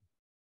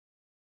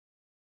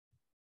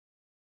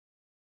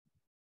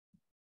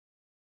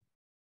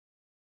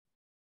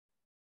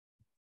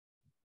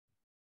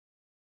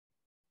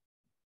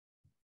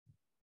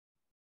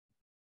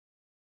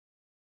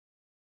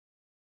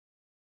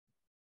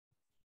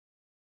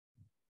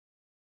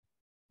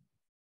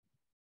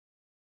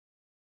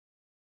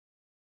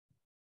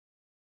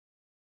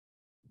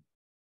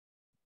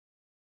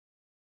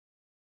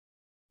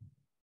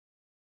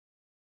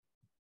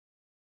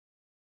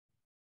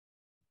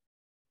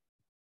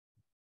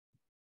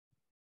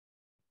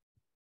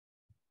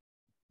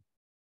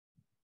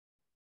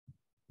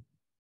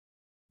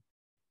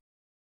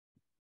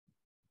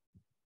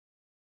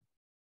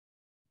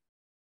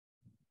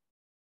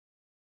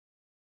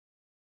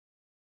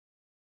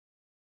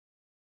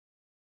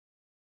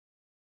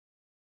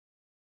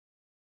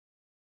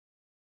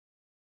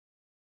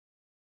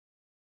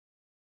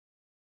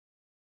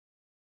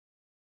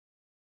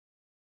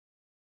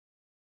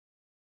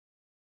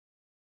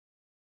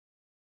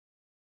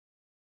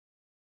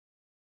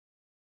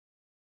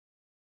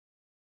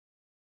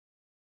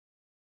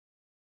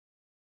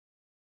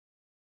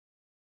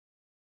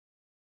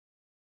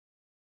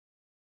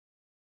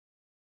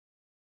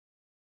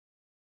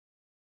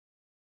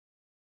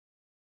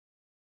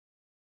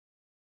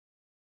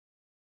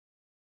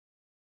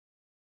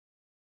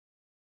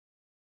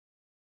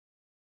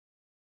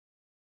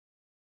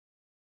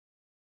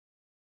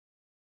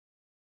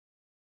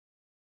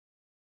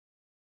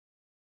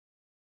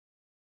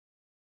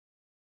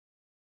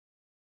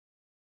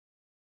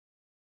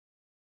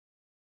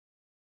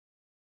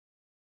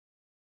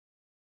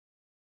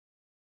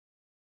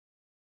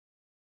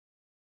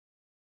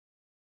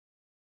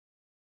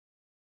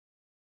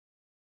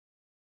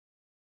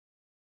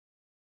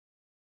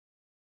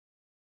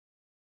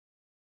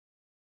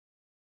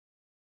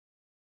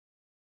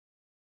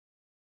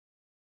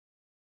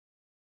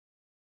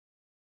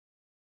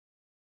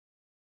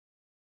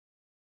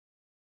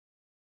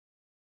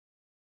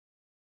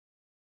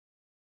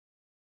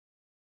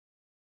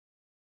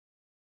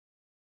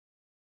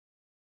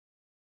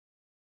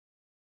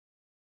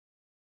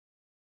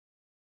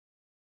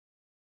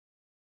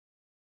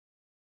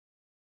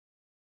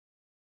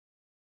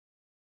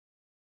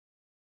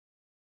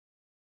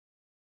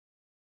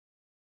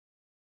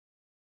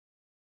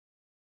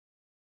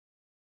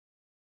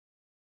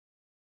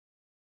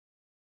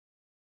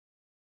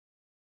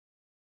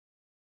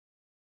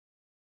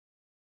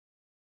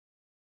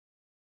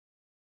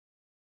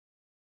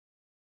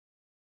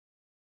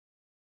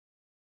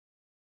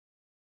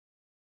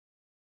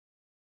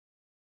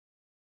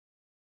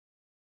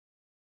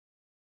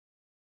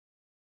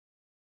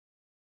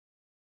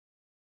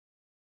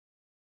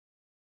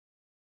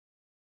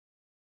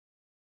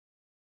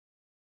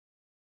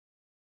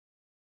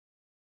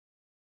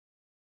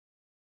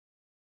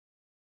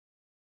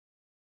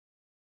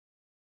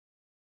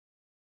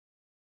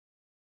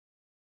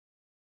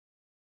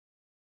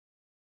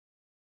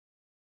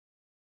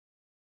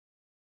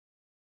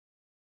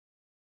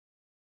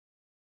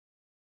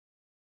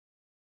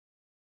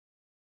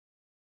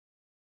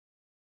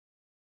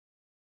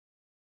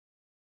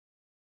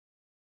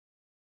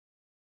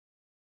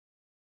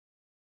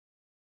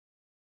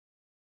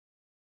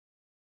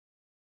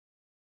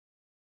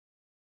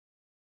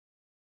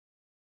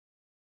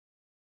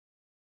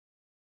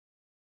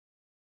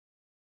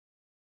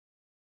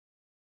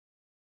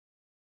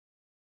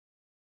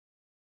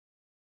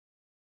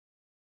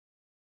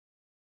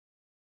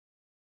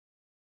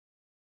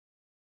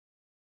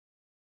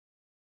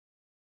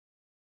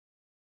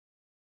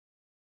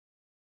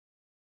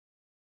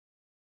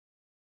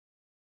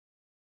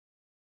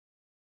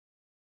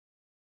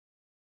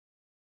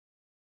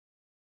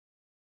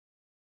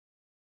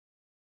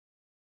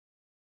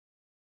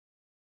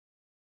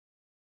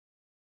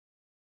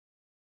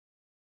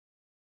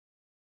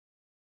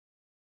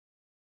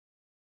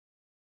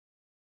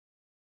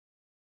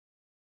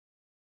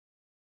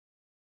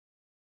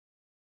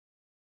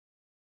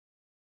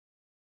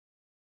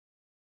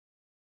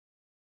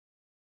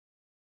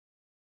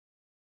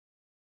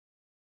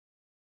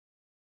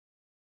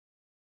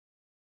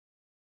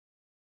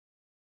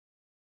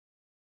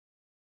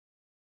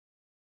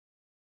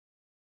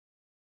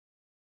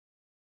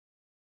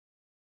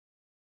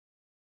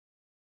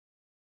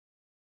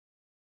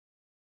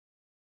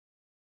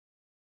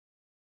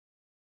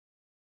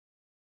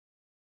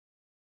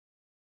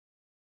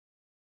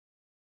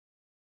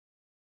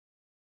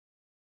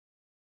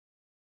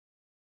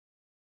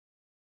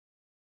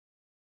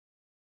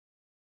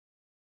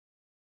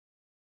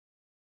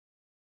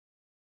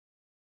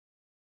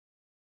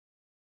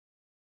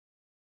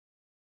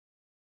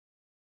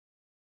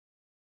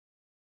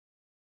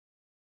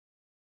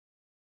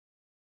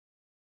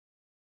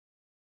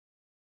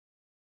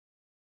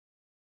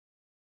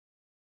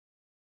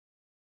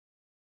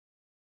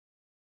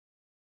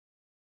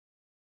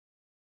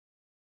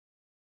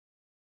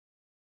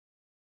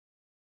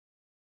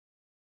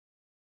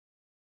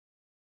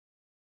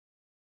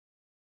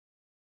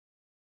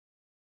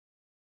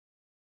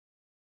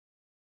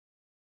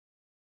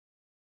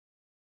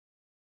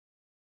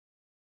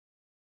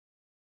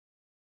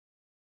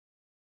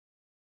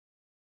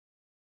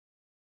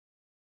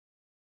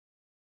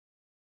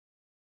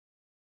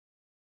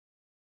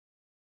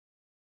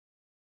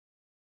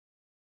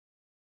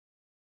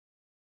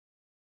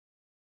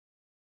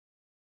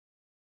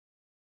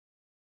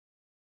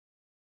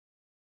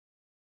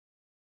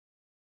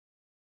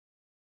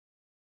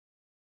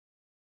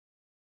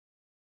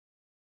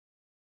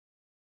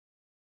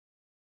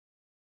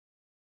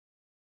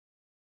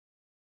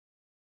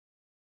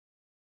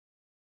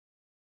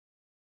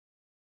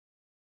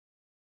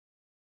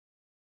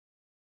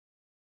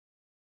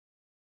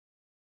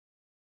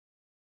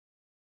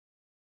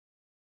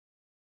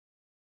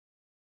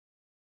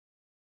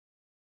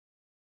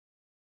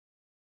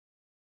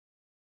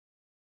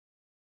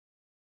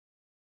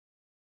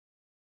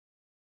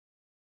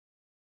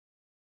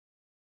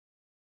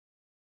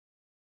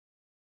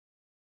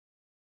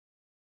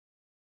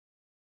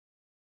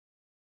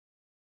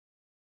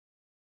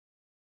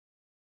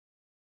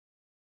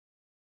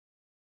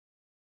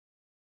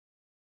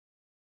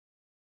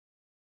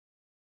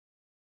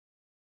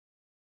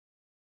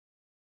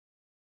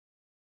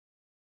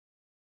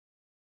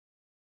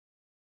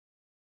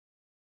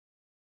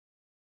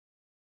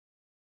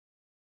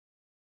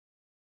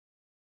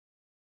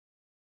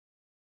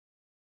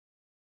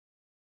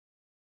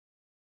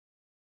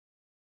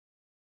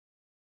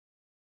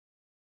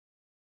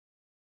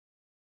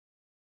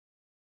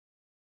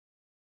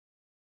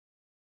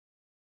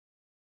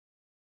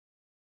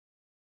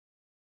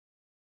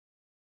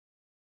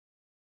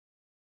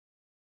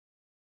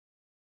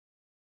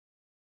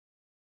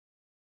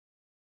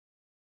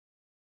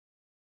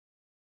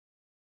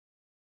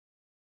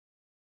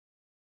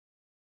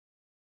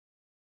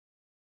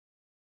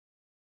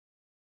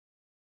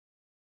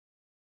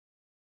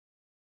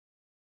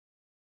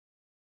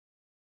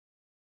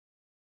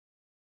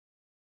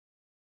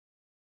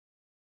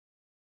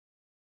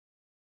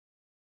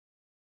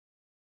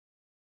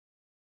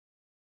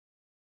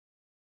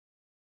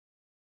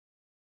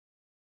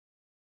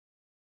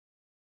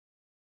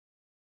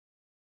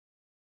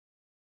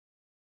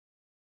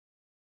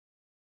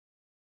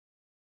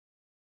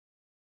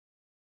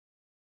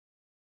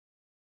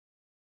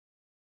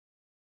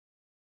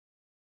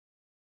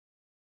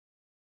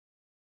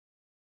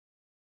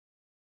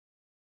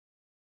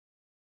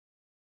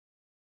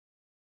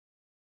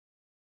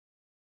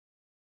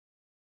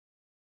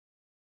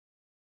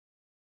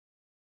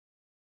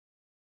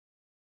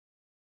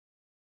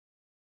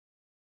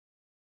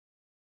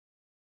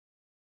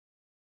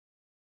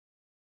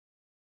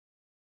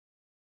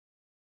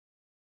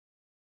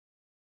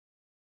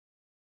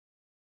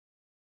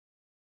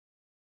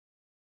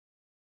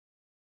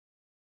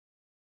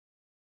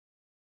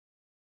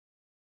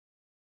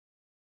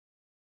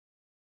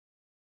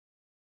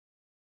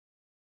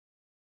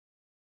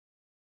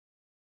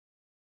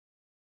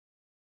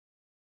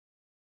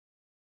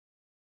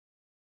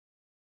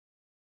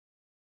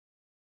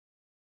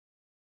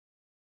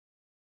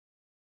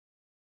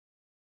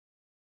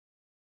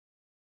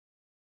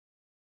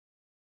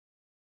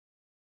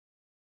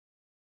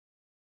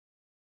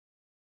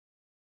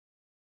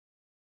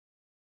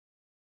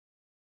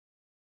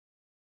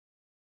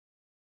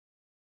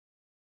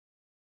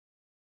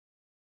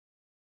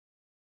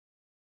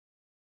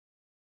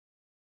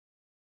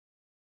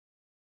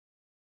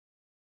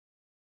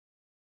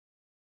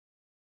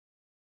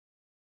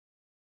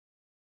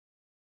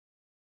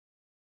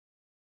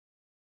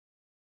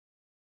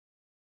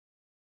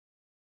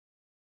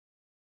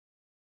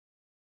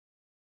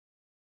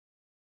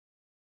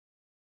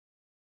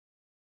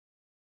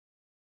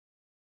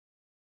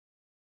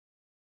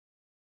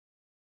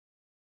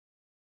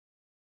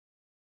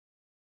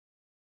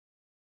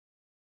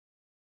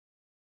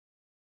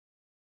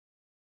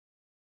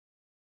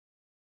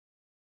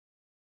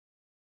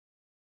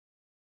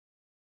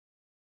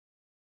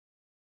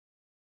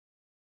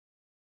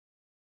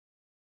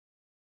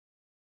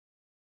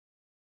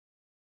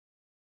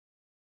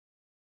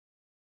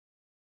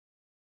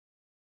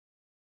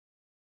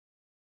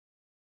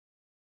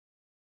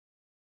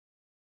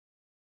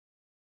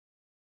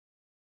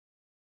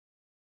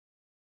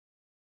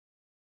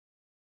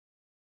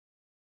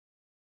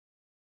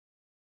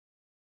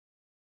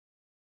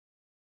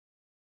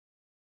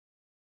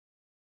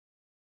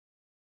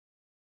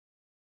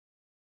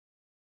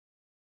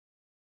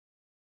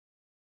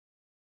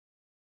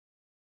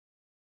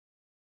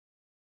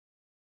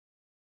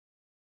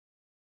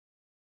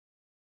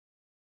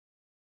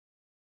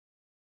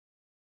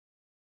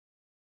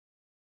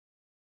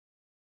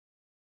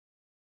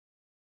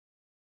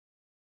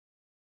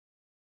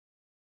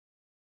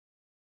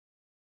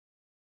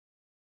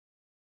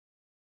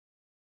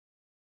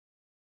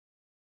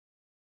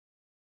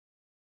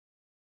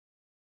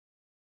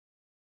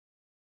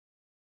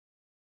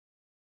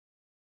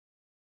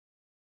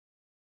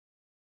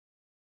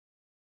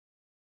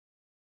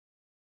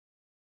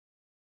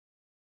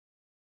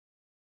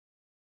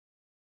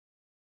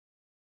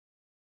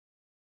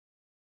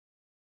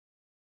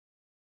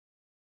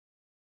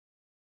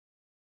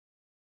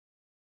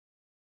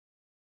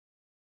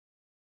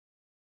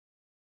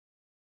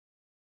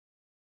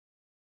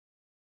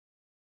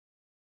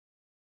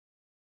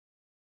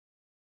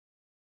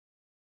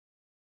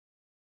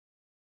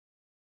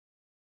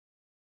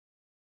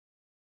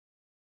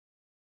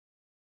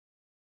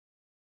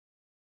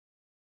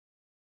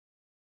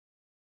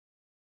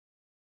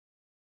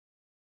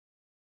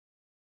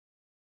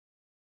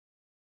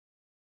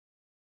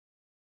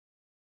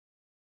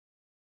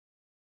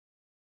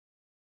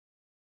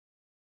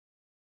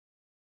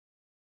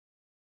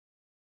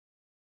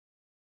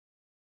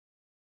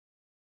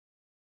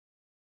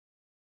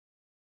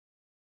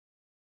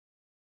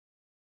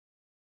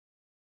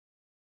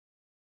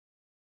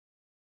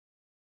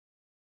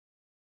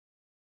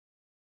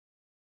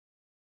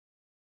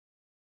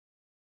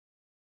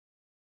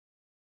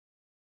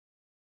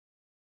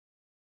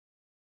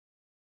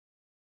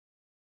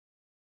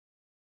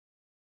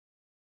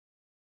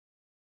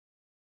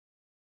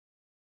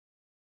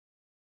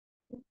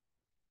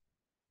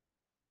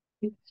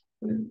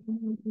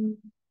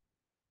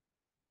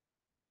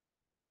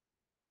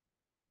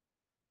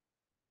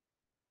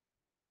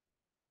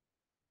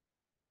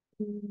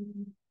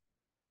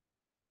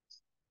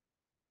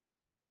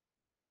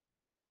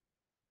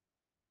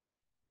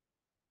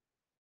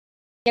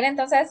 ¿Quiere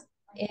entonces?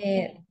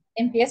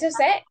 Empiece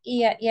usted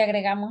y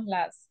agregamos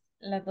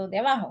las dos de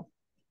abajo.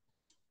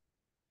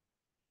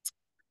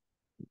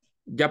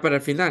 Ya para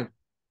el final.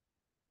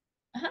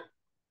 Ajá.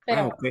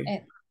 Pero Ok.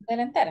 de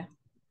la entera.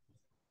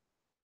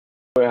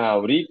 Pues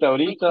ahorita,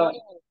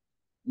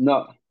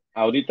 no,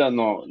 ahorita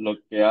no. Lo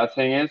que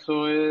hacen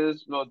eso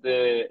es los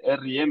de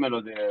R&M,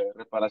 los de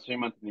reparación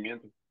y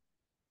mantenimiento.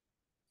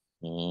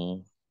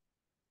 Mm,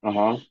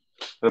 Ajá.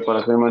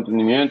 Reparación y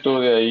mantenimiento,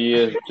 de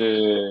ahí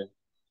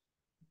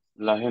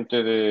la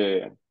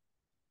gente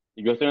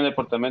y yo estoy en el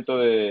departamento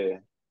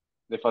de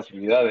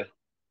facilidades.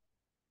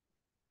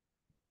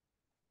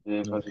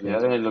 De ok.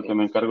 facilidades es lo que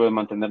me encargo de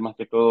mantener más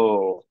que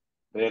todo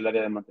el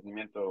área de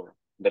mantenimiento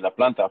de la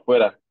planta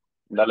afuera,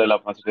 darle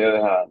las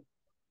facilidades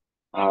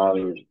a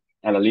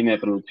la línea de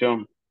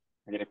producción,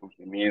 aire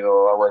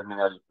comprimido, agua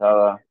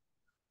mineralizada,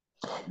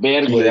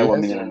 vergo Y de ahí, agua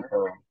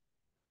mineralizada.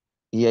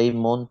 y ahí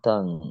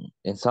montan,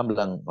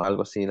 ensamblan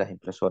algo así las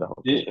impresoras,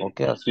 Sí, o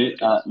qué hacen? sí,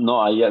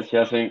 no, ahí se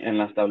hacen en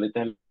las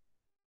tabletas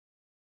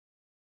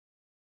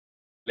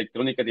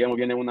electrónicas, digamos,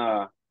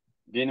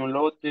 viene un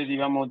lote,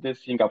 digamos, de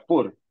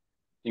Singapur.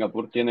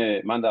 Singapur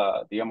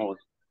manda, digamos,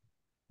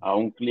 a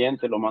un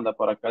cliente, lo manda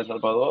para acá a El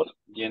Salvador,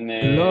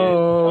 viene,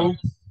 Hello.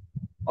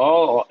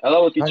 oh,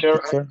 hello, Hi, teacher.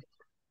 teacher.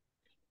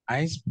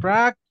 Nice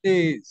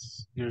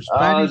practice. Your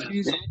Ah, Spanish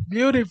is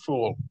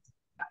beautiful.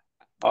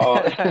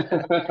 oh,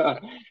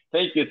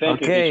 thank you, teacher.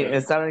 Okay,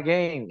 start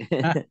again.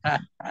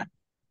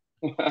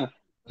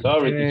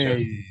 Sorry, teacher.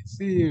 Okay,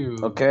 see you.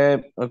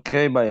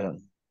 Okay,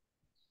 Byron.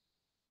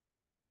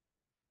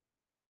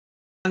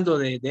 Hablando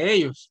de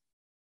ellos.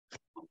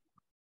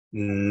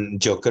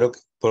 Yo creo que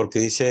porque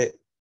dice,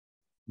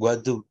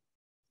 what do,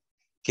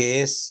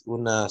 ¿qué es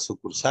una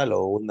sucursal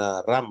o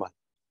una rama?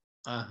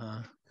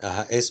 Ajá.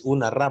 Ajá, es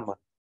una rama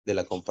de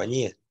la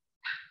compañía.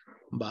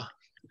 Va.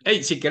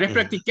 Hey, si querés, Ujú.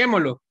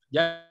 practiquémoslo.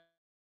 Ya.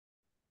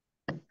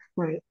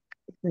 Bueno,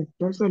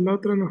 entonces la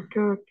otra nos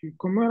queda que,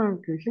 ¿cómo era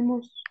que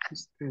dijimos?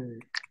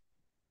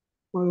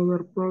 What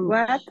other products?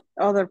 What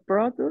other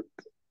product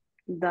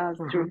does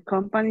your Ajá,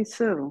 company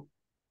sell?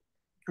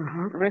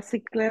 ajá.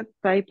 Recycled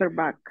paper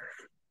bags.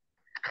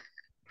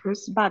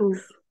 Recycle.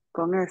 Bags,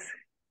 con S.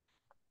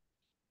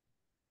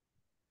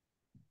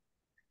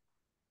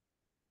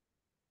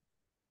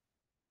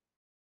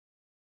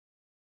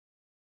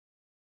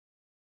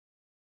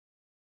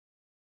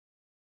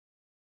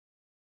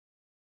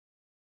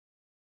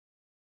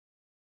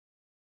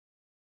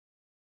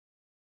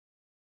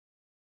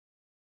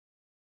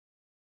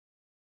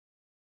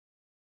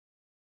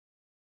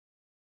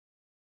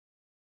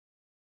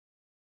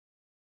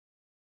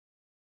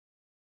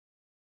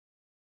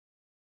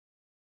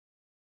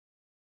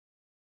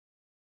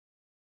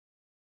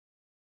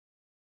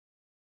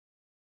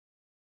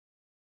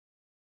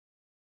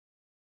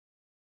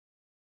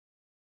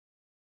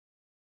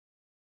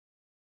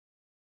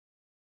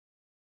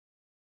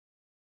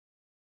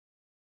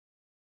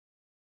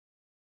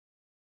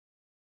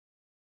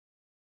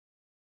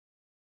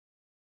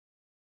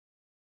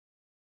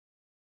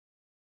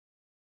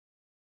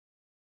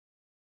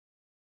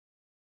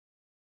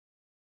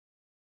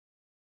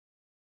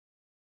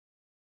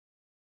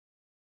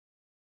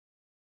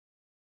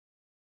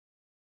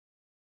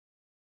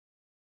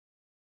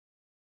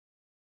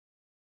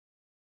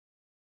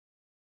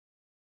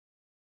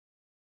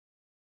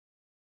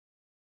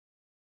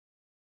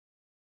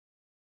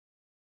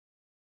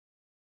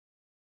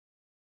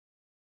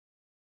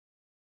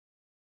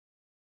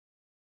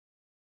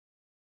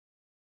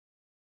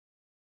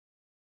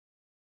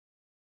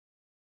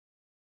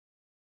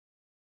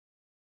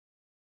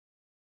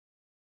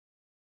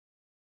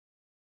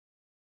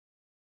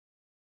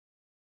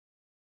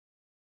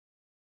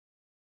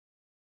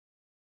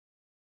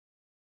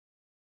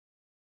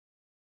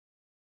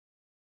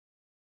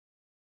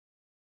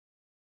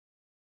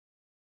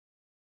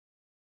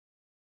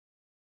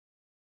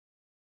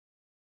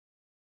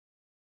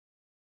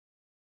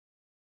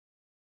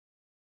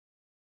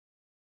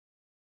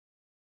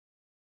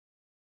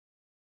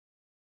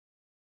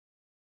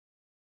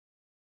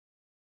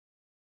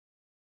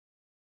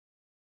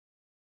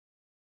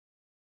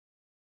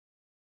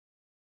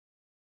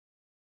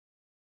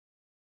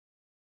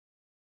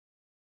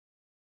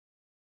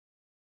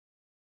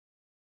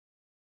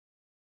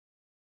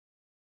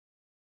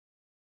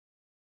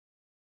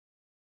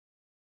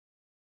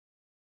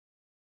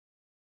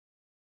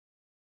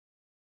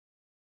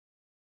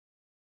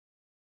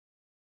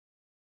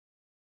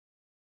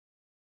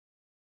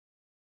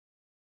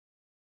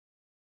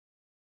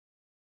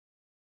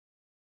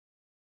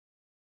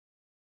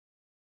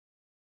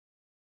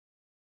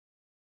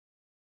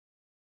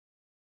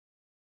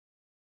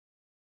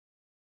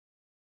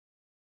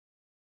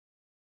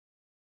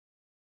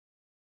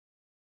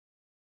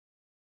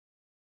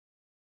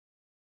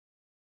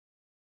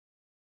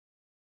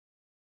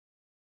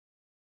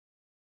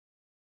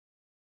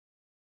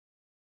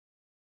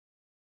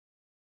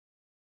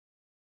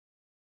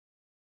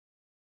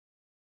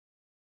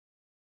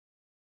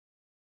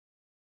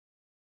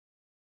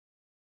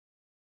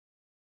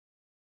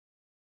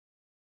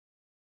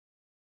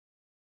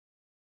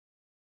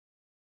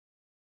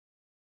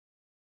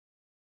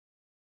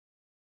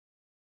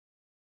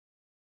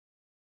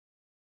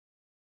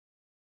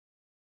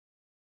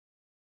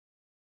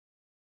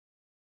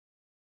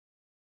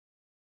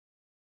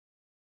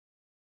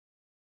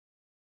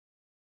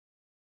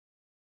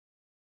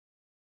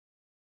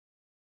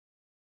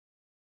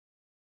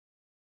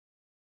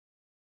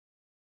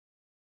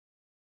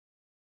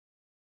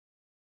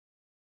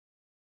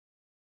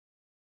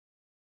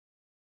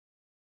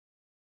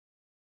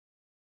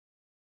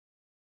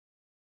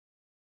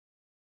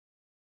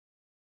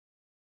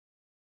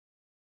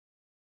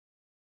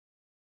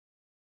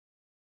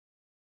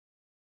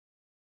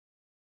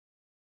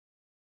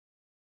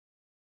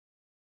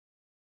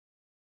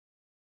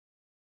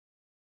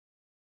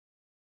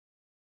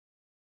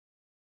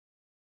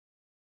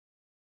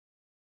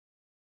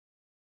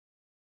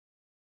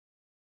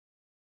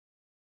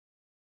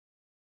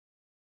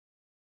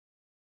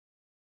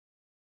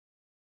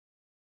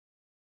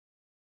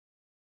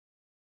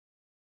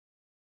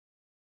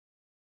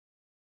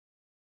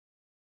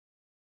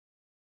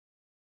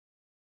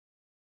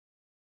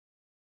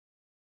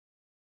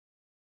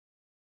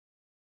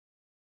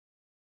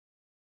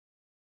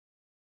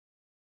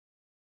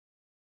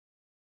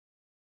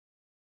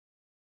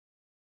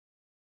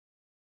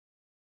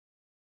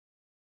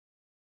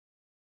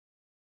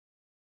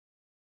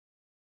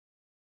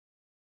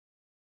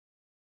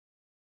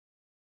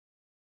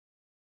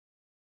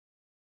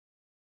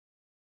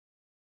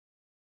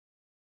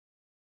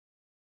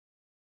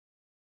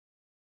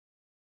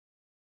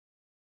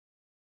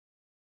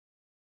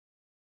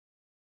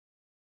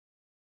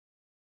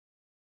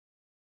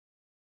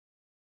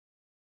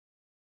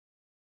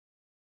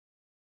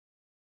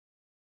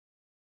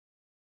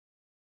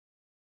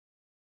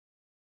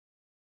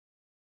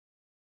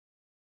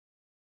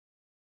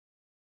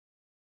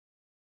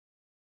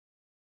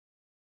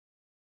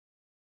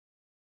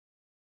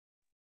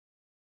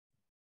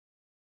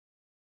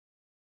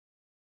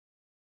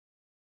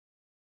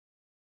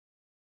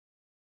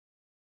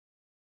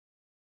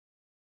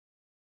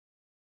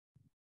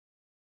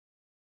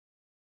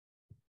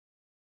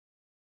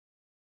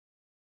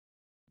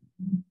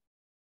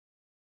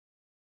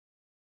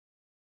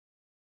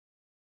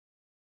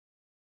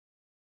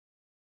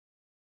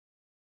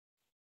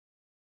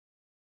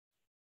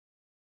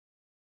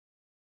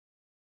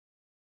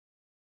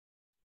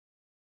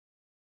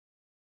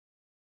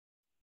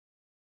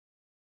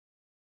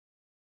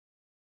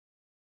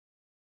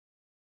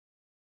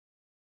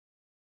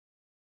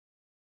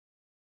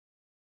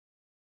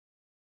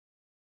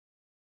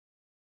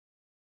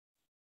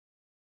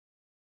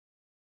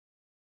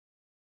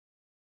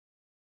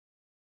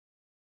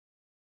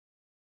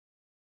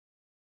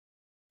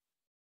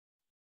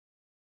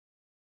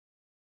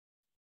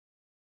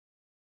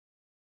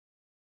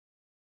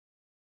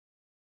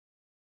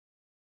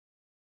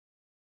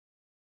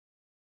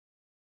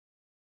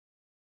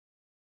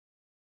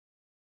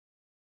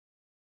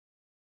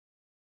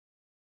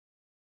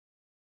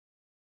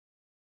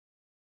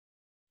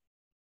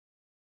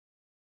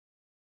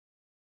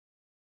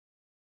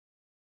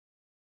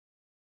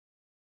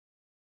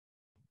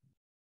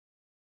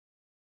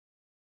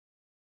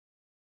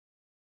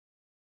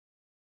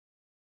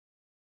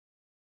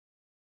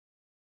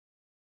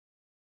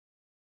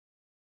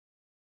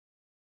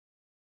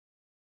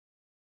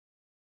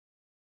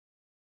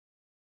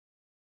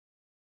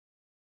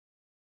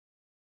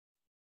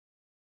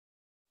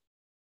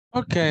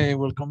 Okay,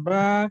 welcome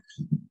back.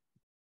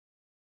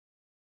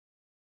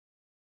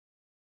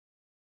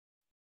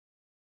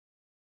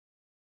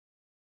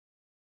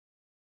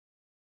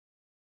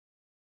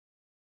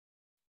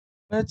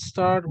 Let's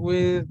start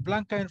with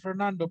Blanca and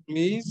Fernando,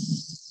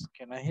 please.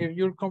 Can I hear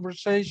your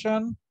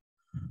conversation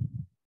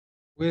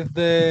with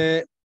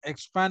the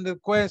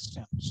expanded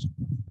questions?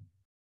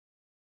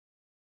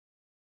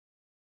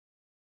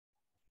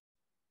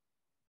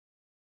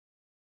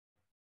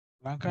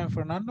 Blanca and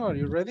Fernando, are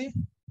you ready?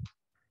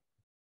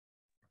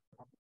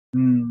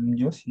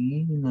 Yo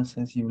sí, no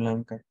sé si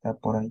Blanca está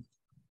por ahí.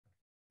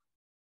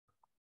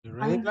 You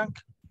ready,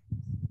 Blanca?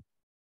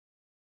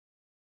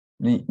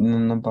 Y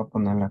no va a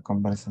poner la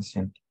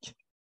conversación.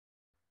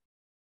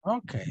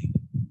 Okay.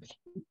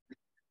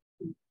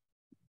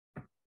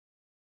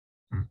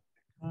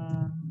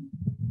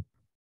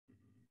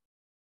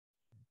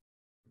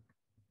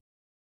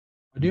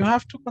 But you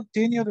have to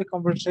continue the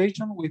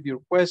conversation with your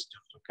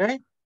questions, okay?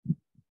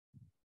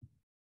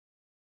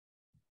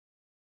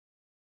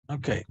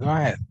 Okay, go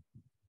ahead.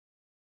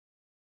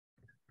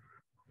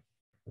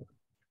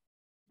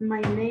 My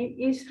name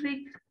is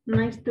Rick.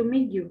 Nice to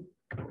meet you.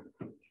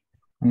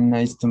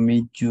 Nice to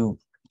meet you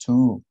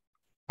too.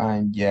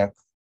 I'm Jack.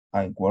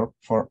 I work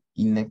for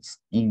Inglés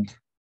Inc.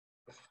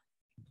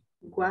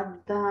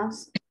 What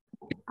does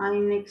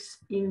Inglés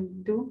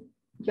Inc. do,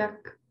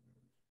 Jack?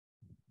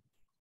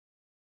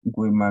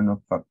 We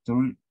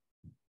manufacture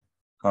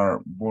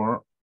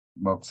cardboard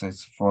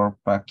boxes for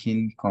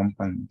packing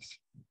companies.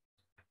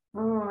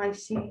 Oh, I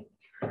see.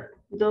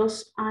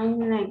 Does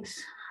Inglés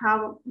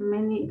have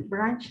many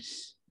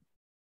branches?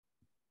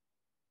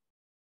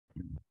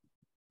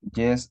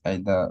 Yes,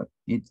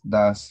 it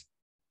does.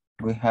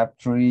 We have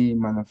 3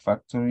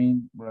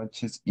 manufacturing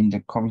branches in the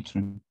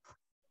country.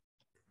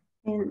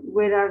 And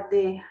where are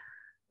the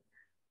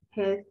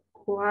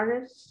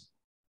headquarters?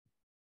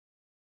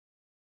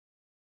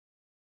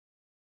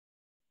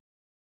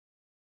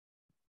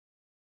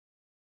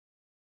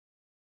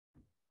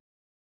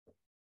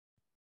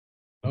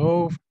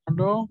 Hello,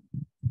 Fernando.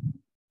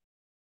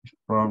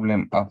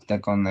 Problem of the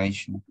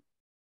connection.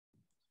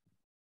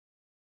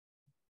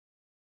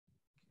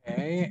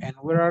 Okay, and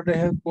where are the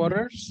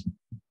headquarters?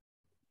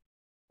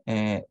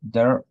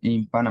 They're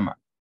in Panama.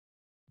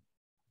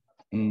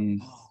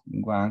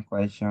 One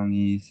question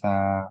is,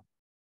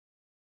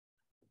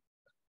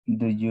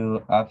 do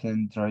you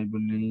often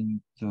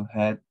traveling to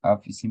head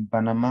office in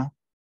Panama?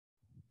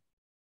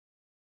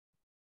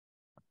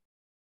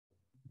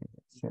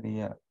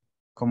 Sería,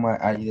 como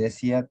ahí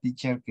decía,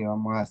 teacher, que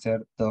vamos a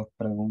hacer 2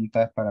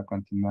 preguntas para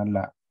continuar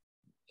la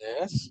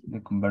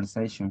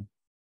conversation.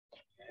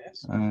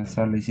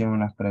 Solo hicimos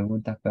las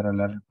preguntas, pero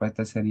la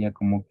respuesta sería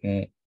como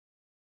que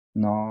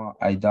no,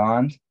 I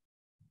don't.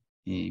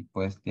 Y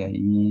pues de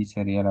ahí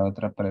sería la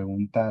otra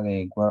pregunta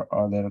de where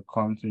other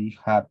countries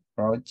have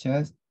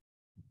branches.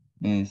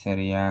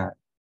 Sería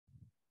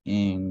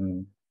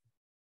en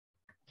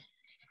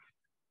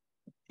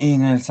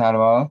El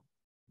Salvador.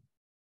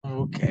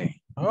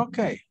 Okay,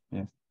 okay.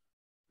 Yes.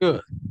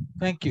 Good,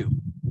 thank you.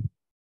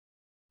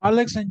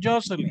 Alex and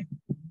Jocelyn.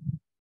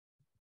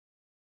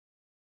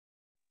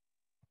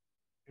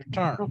 Your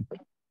turn.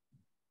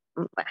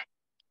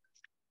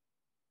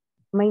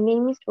 My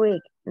name is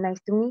Rick. Nice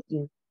to meet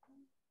you.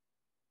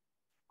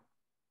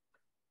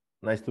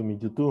 Nice to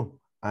meet you too.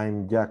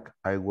 I'm Jack.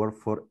 I work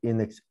for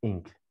Inglés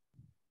Inc.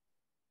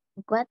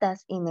 What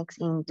does Inglés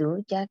Inc.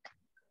 do, Jack?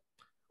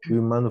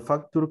 We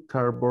manufacture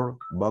cardboard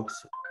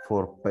boxes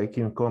for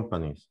packing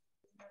companies.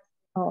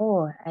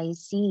 Oh, I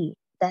see.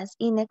 Does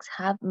Inglés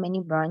have many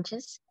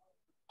branches?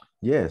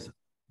 Yes,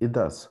 it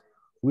does.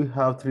 We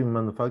have 3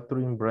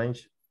 manufacturing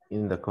branches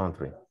in the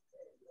country.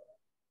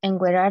 And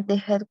where are the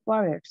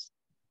headquarters?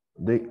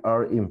 They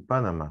are in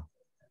Panama.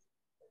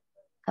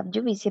 Have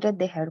you visited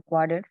the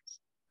headquarters?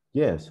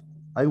 Yes,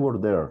 I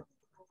work there.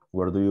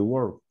 Where do you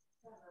work?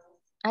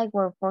 I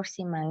work for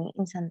Simán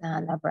in Santa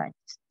Ana branch.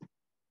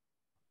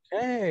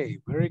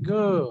 Okay, very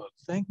good.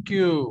 Thank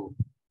you.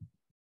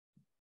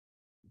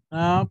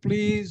 Now,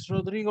 please,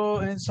 Rodrigo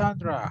and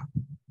Sandra.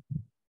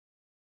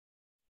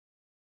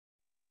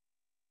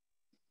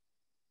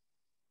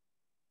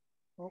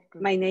 Okay.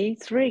 My name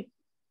is Rick.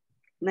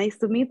 Nice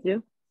to meet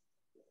you.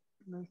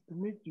 Nice to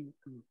meet you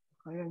too.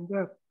 I am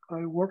Jack.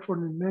 I work for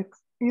the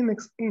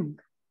Inglés Inc.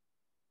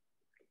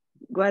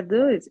 What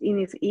does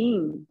Inglés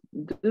Inc.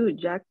 do,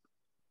 Jack?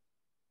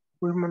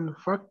 We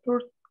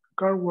manufacture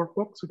cardboard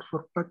boxes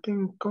for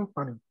packing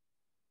company.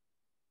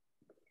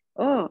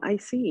 Oh, I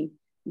see.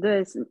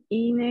 Does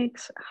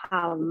Inglés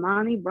have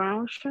many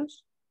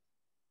branches?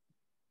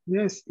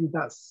 Yes, it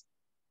does.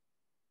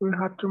 We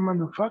have 2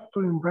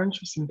 manufacturing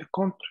branches in the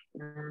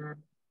country.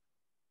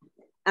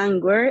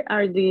 And where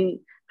are the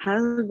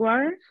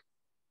headquarters?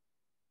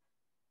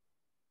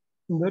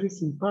 That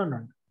is in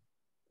Panama.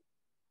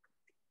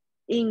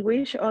 In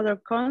which other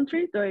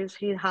country does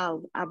he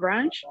have a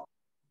branch?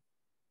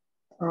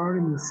 Are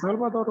in El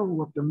Salvador,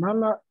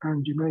 Guatemala,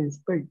 and United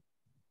States.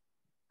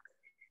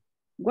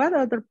 What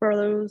other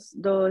products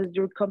does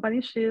your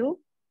company sell?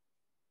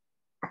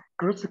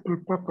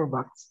 recycled paper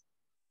bags.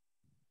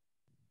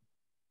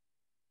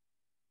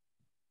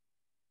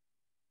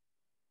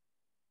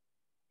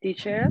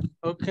 Teacher,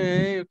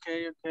 Okay.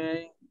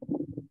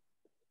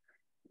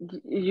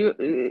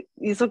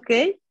 it's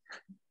okay?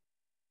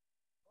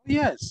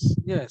 Yes,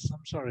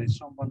 I'm sorry.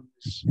 Someone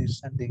is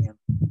sending in.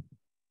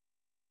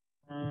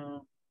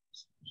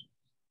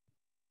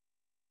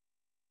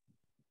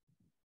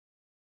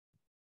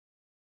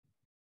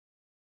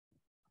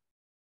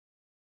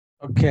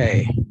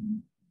 Okay,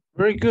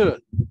 very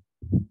good.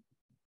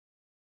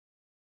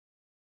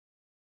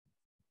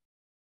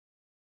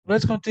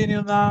 Let's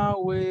continue now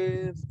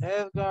with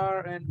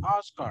Edgar and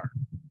Oscar.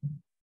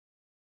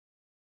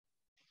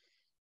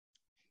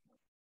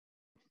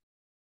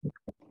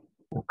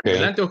 Okay.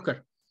 Adelante,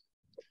 Oscar.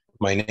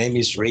 My name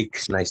is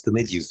Rick. Nice to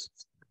meet you.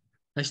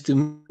 Nice to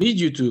meet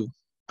you too.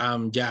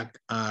 I'm Jack.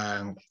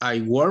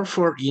 I work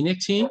for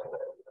INSCRIBETE.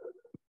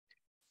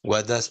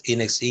 What does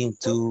INSCRIBETE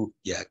do,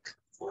 Jack?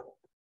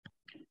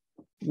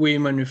 We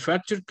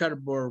manufacture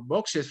cardboard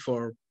boxes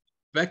for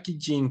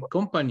packaging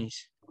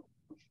companies.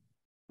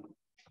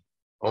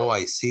 Oh,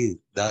 I see.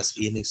 Does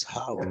INSCRIBETE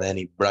have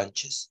many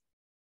branches?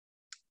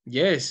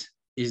 Yes,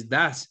 it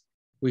does.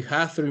 We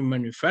have 3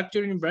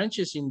 manufacturing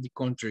branches in the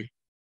country.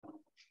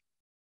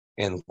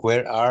 And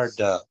where are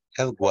the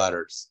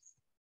headquarters?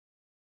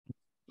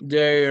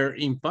 They're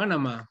in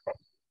Panama.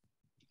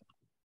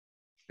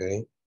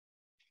 Okay.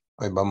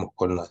 Ahí vamos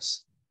con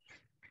las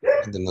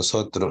de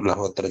nosotros, las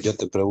otras. Yo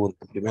te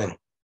pregunto primero.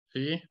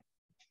 Sí.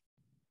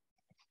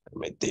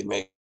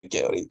 Permíteme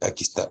que ahorita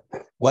aquí está.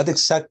 What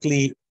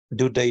exactly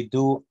do they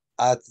do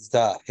at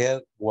the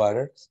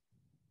headquarters?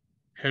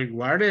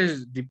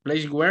 Headquarters, the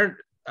place where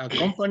a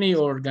company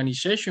or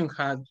organization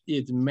had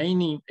its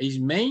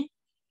main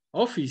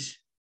office.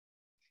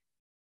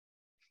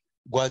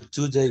 What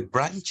do the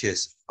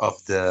branches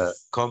of the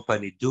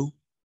company do?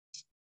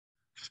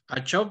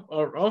 A shop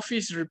or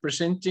office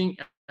representing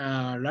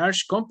a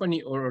large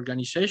company or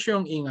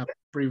organization in a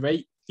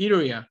private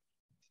area.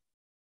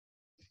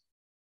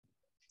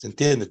 ¿Se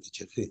entiende,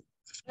 teacher? Sí.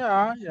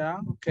 Yeah,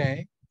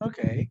 okay.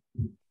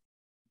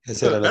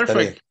 Esa era la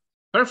tarea.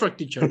 Perfect,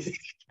 teacher.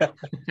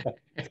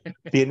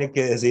 Tiene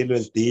que decirlo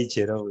el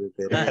teacher, hombre.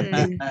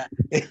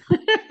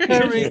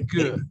 Very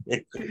good.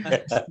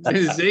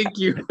 Thank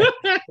you.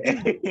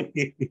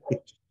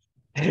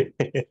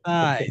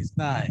 Nice.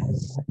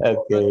 Okay.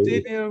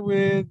 Continue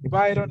with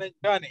Byron and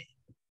Johnny.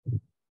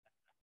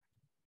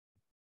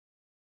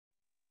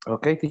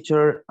 Okay,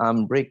 teacher,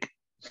 I'm Rick.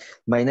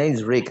 My name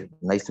is Rick.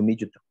 Nice to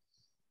meet you too.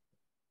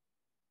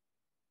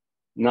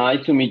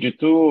 Nice to meet you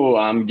too.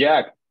 I'm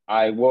Jack.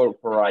 I work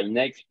for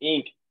INEX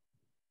Inc.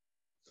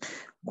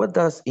 What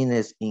does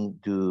INEX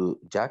Inc. do,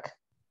 Jack?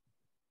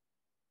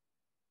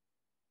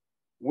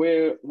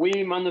 We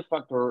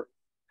manufacture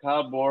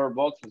cardboard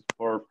boxes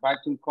for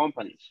packaging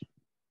companies.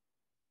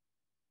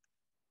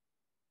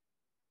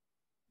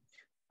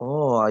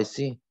 Oh, I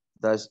see.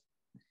 Does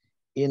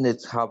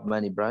INEX have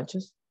many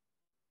branches?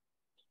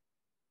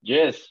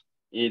 Yes,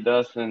 it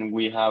does, and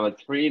we have a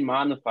 3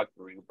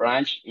 manufacturing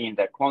branch in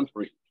the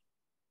country.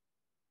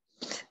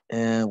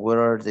 And where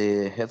are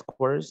the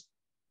headquarters?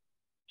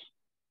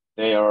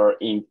 They are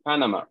in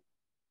Panama.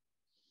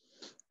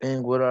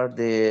 And where are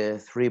the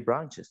 3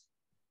 branches?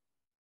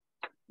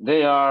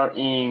 They are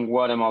in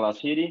Guatemala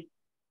City.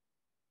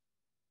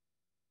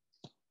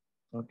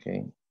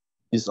 Okay,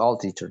 it's all,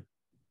 teacher.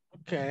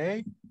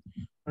 Okay,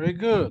 very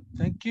good.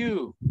 Thank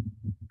you.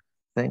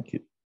 Thank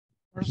you.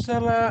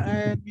 Marcela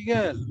and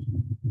Miguel.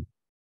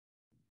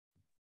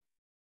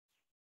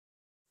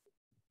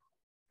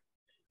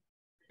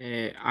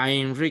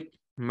 I'm Rick.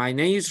 My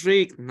name is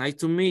Rick. Nice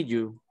to meet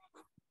you.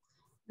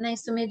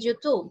 Nice to meet you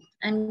too.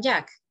 I'm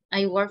Jack.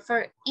 I work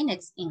for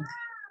INEX Inc.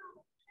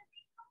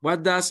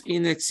 What does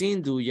INEX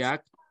Inc. do,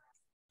 Jack?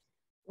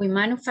 We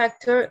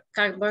manufacture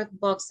cardboard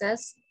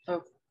boxes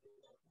for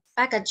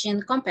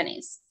packaging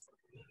companies.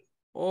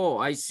 Oh,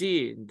 I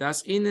see.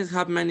 Does INEX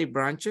have many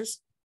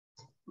branches?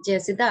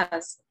 Yes, it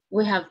does.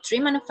 We have 3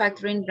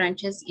 manufacturing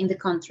branches in the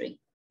country.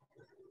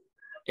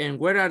 And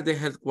where are the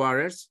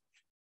headquarters?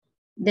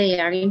 They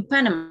are in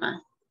Panama.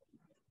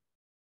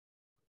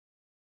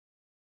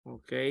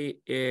 Okay,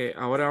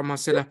 ahora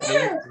vamos a hacer las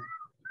preguntas.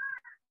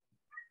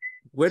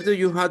 Where do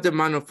you have the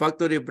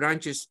manufacturing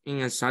branches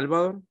in El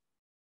Salvador?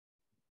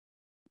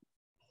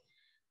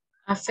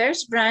 Our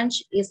first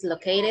branch is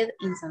located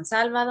in San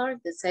Salvador,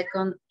 the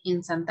second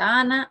in Santa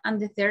Ana, and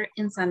the third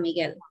in San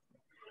Miguel.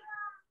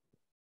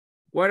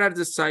 What are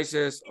the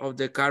sizes of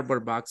the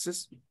cardboard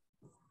boxes?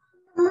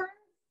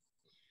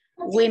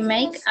 We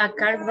make a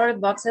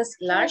cardboard boxes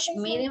large,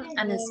 medium,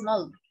 and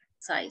small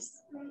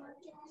size.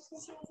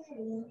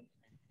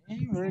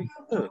 Very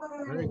good,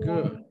 very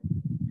good.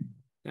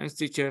 Thanks,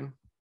 teacher.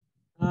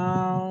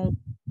 Now,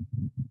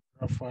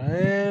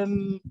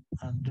 Rafael,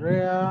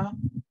 Andrea,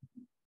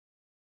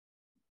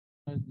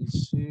 let me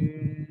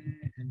see,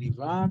 and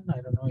Ivan.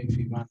 I don't know if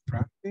Ivan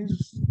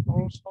practiced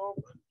also,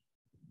 but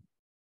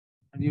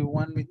and you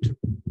want me to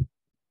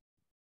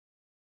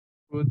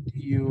put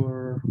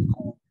your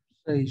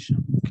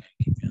conversation. Okay,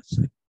 give me a second.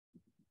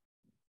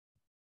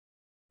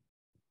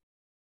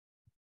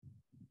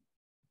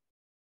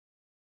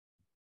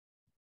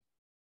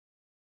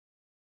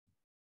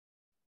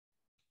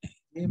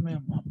 Give me a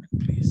moment,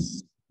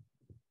 please.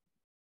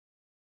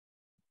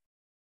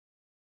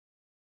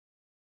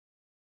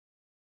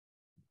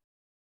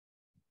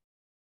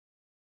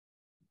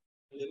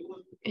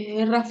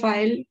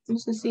 Rafael, no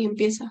sé si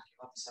empieza.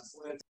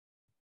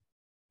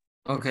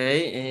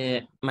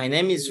 Okay, my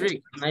name is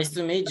Rick. Nice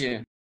to meet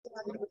you.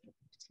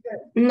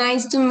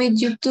 Nice to meet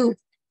you too.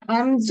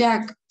 I'm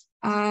Jack.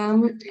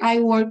 I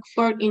work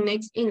for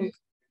Inex Inc.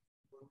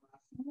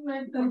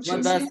 What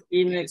does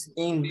Inex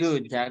Inc. do,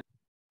 Jack?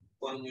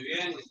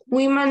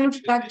 We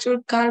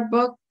manufacture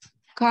cardboard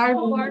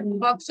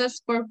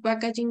boxes for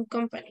packaging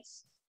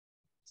companies.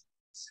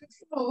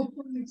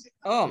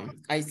 Oh,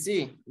 I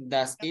see.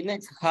 Does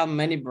Inex have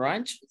many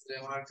branches?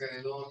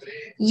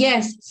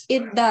 Yes,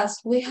 it does.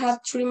 We have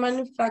 3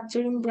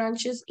 manufacturing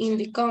branches in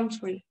the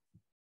country.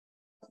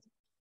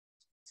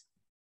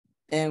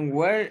 And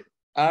where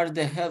are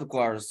the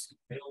headquarters?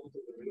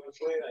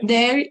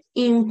 They're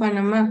in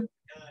Panama.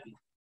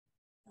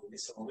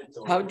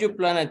 How do you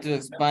plan to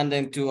expand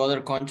them to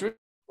other countries?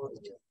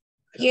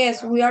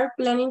 Yes, we are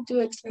planning to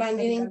expand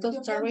it in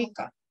Costa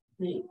Rica.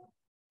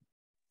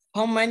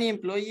 How many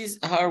employees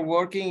are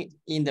working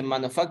in the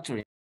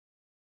manufacturing?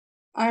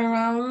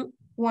 Around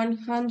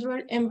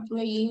 100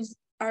 employees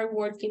are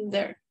working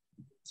there.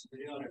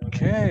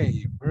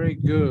 Okay, very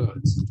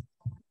good.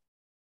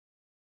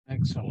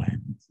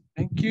 Excellent.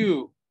 Thank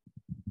you.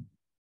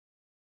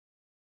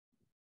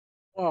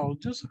 Well,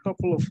 just a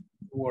couple of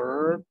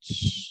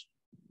words.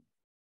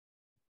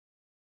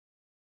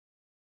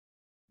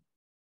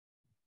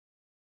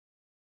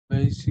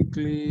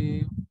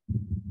 Basically,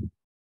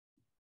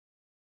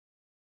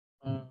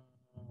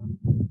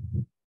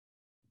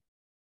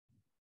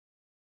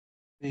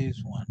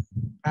 this one,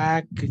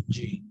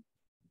 packaging.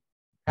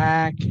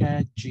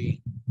 Okay,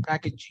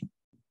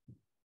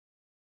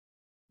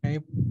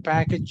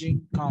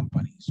 packaging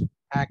companies,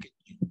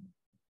 packaging.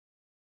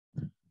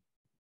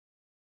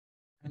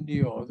 And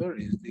the other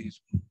is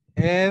this one,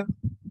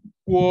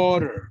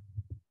 headquarters.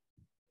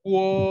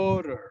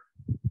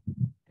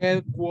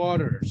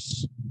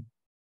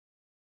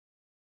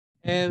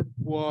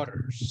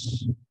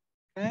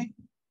 Okay,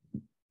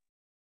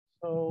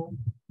 so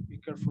be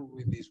careful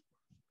with this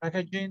one.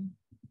 Packaging,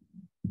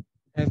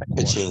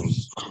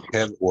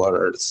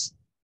 Headquarters.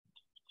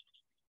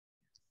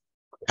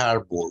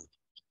 Cardboard.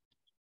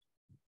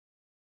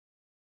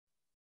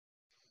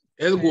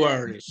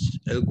 Edwards,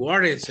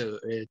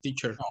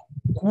 teacher.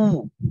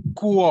 No.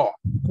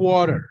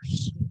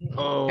 Quarters.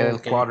 Oh,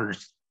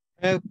 Headquarters.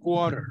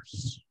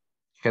 Headquarters.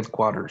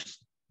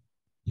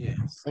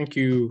 Yes. Thank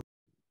you.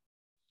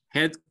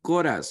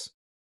 Headquarters.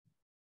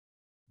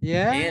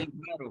 Yeah.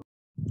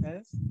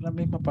 Es la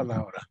misma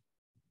palabra.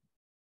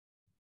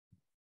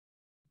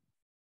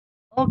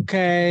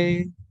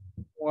 Okay.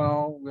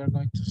 Well, we're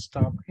going to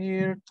stop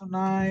here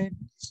tonight.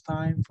 It's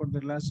time for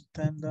the last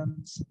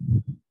attendance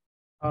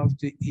of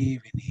the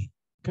evening.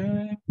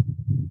 Okay.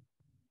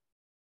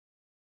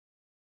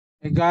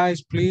 Hey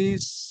guys,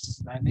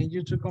 please, I need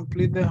you to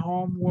complete the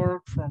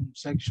homework from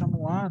section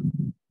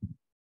 1.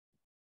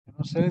 Yo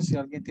no sé si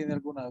alguien tiene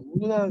alguna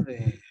duda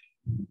de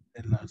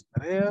las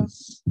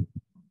tareas de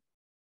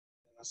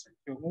la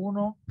sección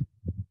 1.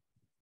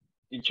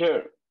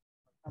 Teacher.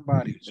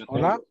 Varios.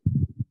 Hola.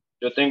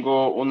 Yo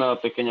tengo una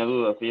pequeña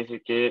duda.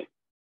 Fíjese que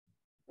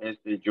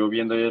yo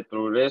viendo el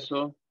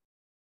progreso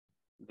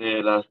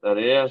de las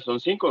tareas, son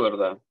 5,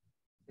 ¿verdad?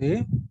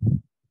 Sí.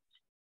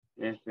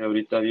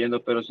 Ahorita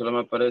viendo, pero solo me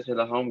aparece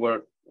la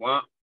homework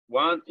 1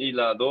 y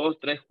la 2,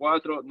 3,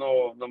 4,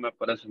 no me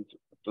aparecen,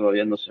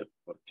 todavía no sé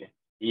por qué.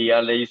 Y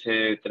ya le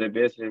hice 3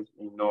 veces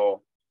y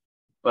no,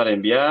 para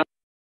enviar,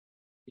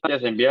 ya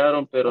se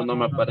enviaron, pero no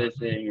me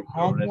aparece en el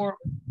progreso.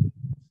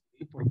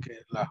 Sí,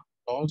 porque las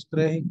 2,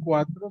 3 y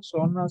 4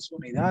 son las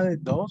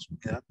unidades 2,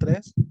 unidad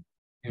 3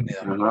 y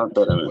unidad 4. Ajá,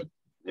 espérame,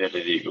 ya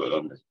le digo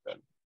dónde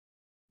están.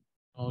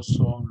 No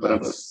son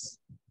las...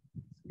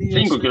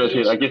 5 quiero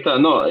decir, aquí está,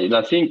 no,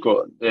 las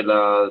 5 de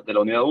la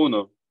unidad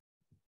 1.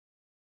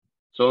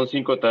 Son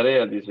 5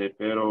 tareas, dice,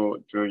 pero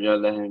yo ya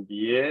las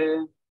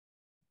envié.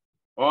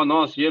 Oh,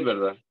 no, sí es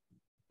verdad.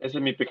 Esa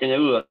es mi pequeña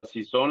duda.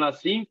 Si son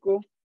las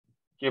 5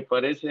 que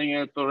aparecen en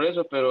el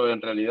progreso, pero en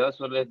realidad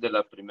solo es de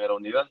la primera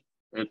unidad,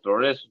 el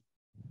progreso.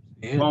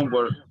 Sí,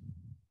 homework.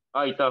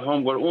 Ahí está,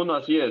 homework 1,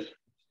 así es.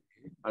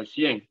 Al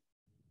 100.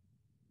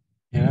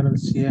 Llegar al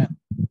 100.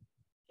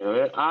 A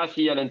ver,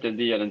 sí, ya lo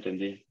entendí.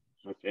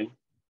 Ok.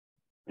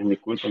 Es mi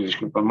culpa,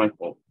 my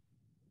fault.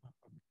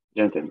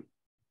 Ya entendí.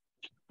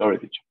 Sorry,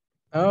 teacher.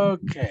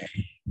 Okay.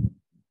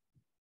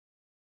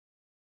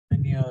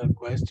 Any other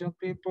question,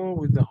 people,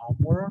 with the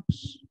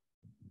homeworks?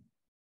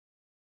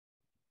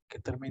 Hay que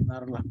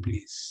terminarlas,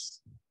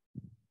 please.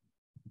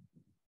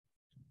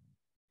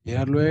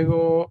 Ya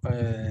luego,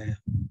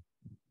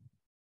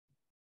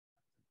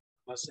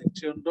 la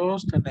sección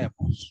 2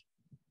 tenemos.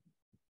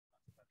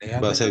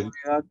 Va a ser,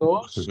 unidad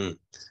 2.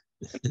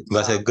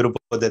 va a ser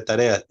grupos de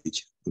tareas,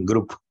 teacher. Un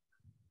grupo.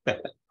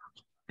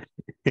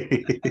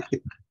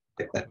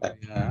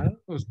 Ya,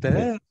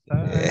 ustedes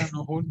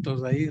están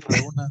juntos ahí,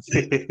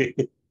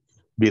 reúnanse.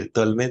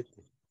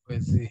 Virtualmente.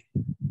 Pues sí.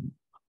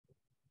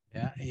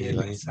 Ya, y el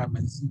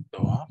examencito.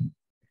 ¿Ah?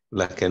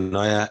 Las que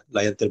no la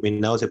hayan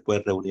terminado se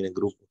pueden reunir en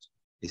grupos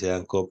y se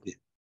dan copia.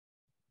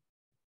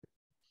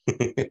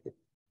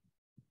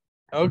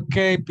 Ok,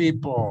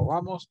 people.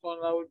 Vamos con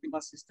la última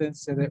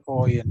asistencia de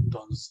hoy.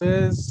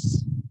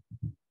 Entonces,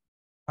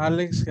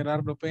 Alex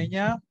Gerardo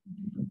Peña.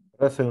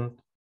 Present.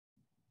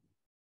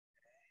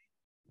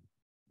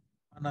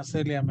 Ana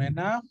Celia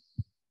Mena.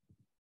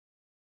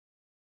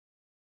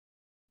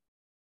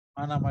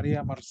 Ana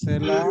María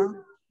Marcela.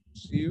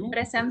 Siu.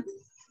 Present.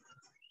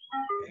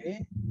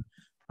 Okay.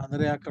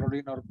 Andrea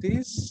Carolina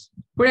Ortiz.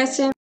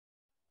 Present.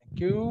 Thank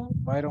you.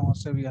 Byron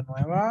José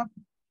Villanueva.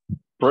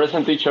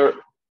 Present, teacher.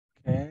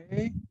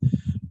 Okay.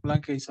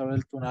 Blanca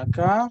Isabel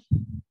Tunaca.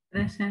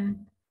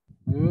 Present.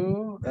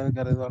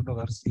 Edgar Eduardo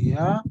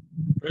García.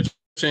 Present.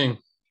 Thank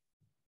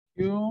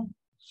you.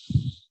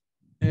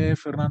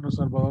 Fernando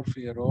Salvador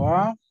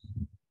Figueroa.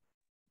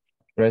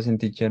 Present,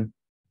 teacher.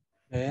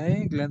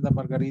 Okay. Glenda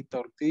Margarita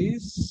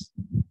Ortiz.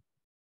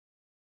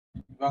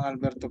 Iván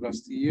Alberto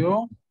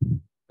Castillo.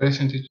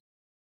 Present, teacher.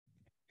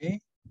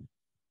 Okay.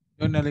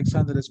 Johnny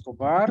Alexander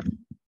Escobar.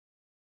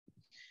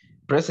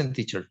 Present,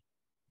 teacher.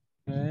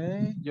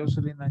 Okay.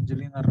 Jocelyn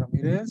Angelina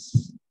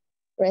Ramírez.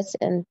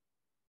 Present.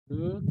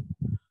 Good.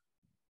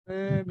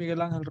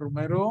 Miguel Ángel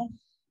Romero.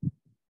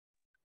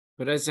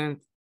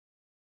 Present.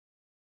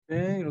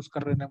 Okay.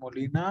 Oscar René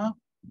Molina.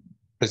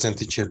 Present,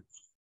 teacher.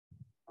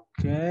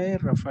 Okay.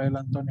 Rafael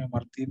Antonio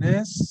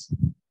Martínez.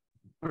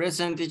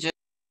 Present, teacher.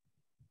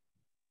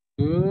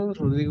 Good.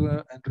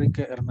 Rodrigo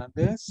Enrique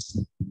Hernández.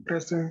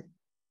 Present.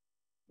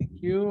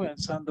 Thank you. And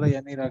Sandra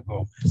Yanira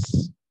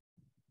Gómez.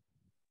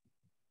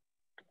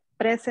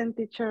 Present,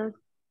 teacher.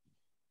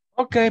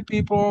 Okay,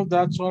 people,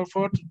 that's all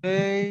for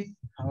today.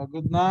 Have a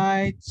good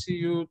night. See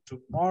you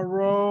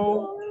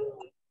tomorrow.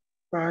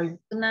 Bye.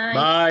 Good night.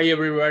 Bye,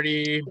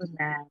 everybody. Good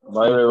night.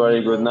 Bye,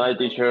 everybody. Good night,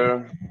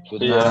 teacher. Good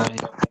See ya.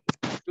 night.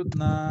 Good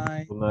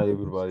night. Good night,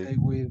 everybody. Stay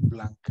with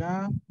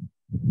Blanca.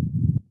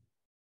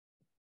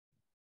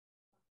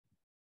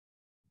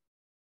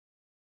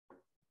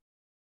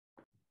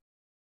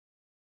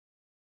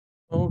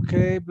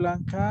 Okay,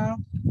 Blanca.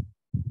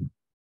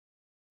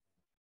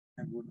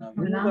 ¿Alguna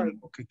duda? Hola.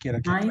 ¿Algo que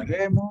quiera que Ay.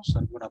 aclaremos?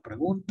 ¿Alguna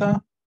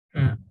pregunta?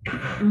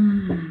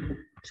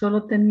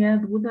 Solo tenía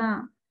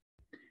duda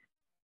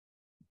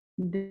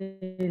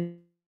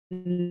de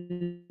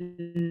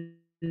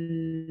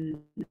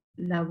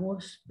la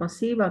voz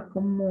pasiva,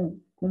 cómo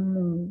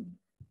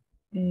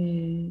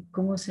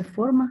se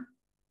forma.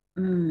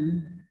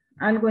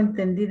 Algo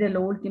entendí de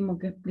lo último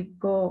que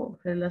explicó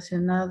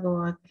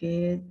relacionado a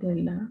que es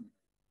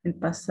el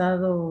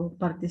pasado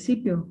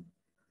participio,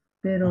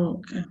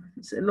 pero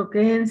lo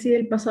que es en sí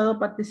el pasado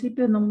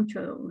participio no mucho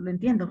lo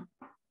entiendo.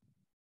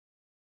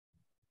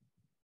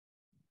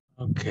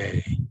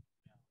 Okay.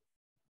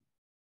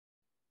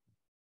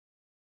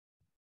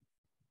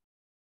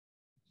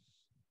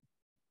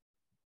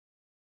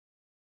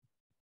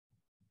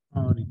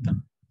 Ahorita.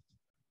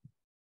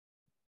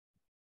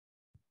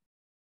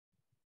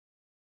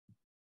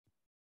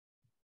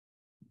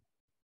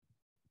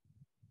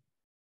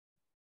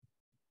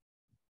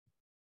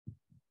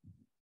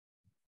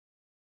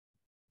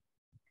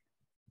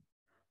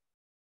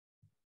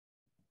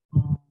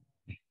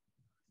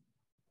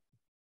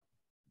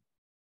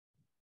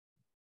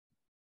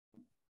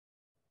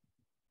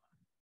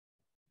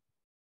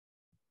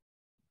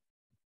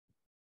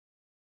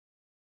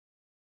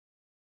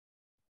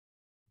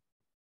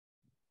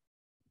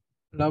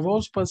 La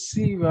voz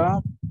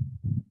pasiva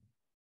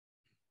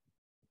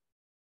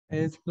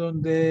es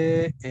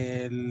donde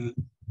el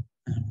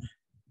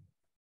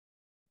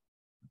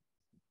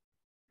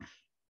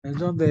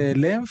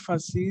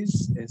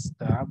énfasis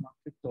está más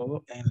que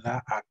todo en la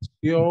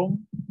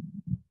acción,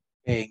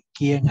 en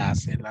quién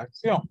hace la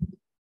acción.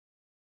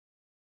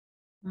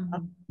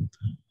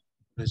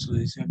 Por eso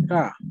dice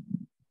acá,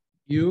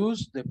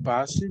 use the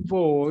passive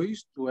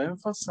voice to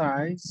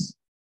emphasize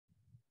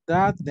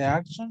that the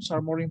actions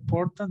are more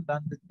important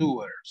than the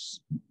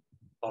doers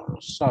or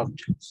los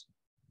subjects.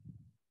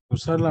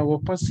 Usar la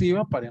voz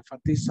pasiva para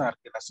enfatizar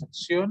que las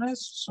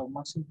acciones son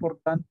más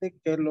importantes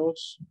que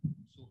los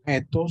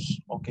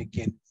sujetos o que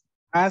quienes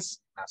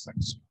hacen las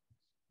acciones.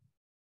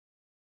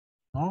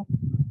 ¿No?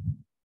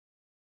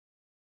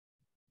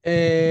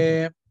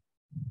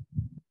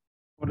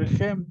 Por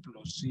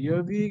ejemplo, si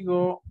yo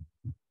digo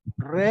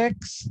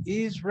Rex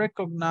is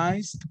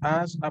recognized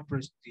as a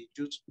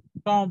prestigious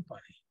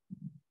company.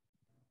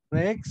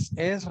 Rex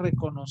es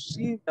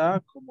reconocida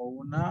como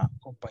una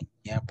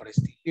compañía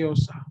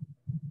prestigiosa.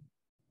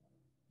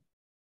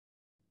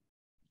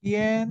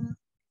 ¿Quién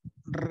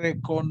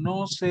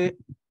reconoce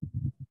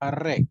a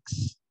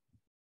Rex?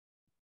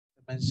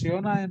 ¿Se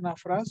menciona en la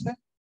frase?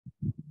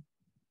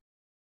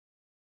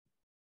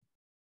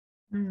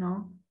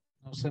 No.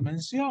 No se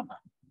menciona,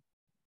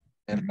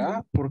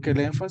 ¿verdad? Porque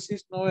el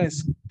énfasis no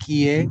es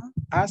quién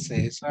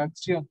hace esa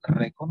acción,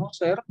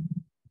 reconocer,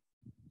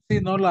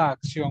 sino la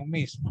acción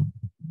misma.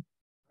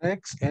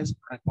 Rex es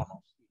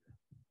reconocida,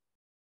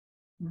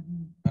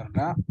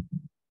 ¿verdad?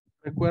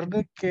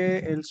 Recuerde que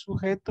el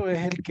sujeto es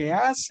el que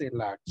hace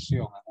la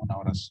acción en una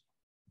oración.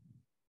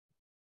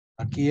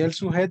 Aquí el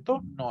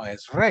sujeto no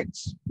es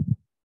Rex,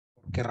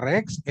 porque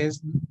Rex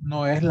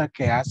no es la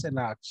que hace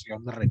la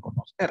acción de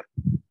reconocer.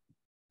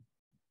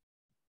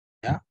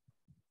 ¿Ya?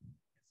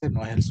 Ese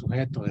no es el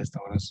sujeto de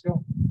esta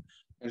oración.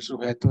 El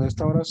sujeto de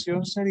esta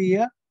oración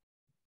sería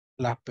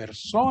las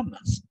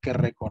personas que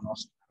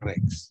reconocen a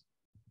Rex.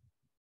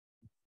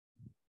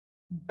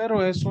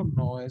 Pero eso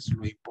no es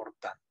lo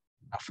importante,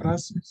 la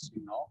frase,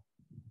 sino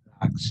la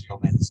acción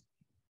en sí.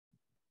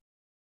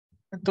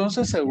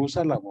 Entonces se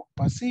usa la voz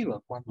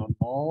pasiva cuando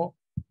no,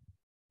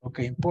 lo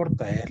que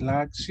importa es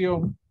la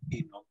acción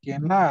y no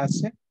quién la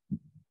hace,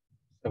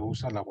 se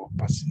usa la voz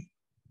pasiva.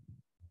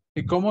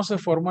 ¿Y cómo se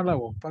forma la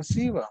voz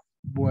pasiva?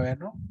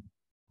 Bueno,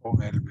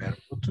 con el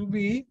verbo to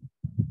be,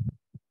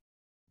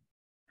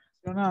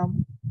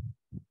 mencionamos,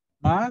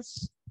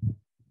 más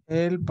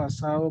el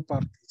pasado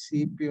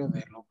participio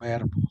de los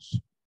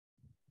verbos.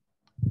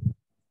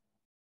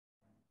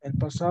 El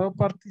pasado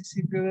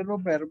participio de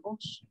los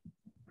verbos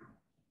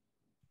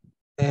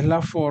es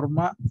la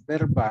forma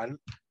verbal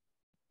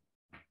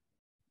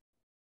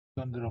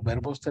donde los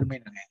verbos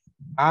terminan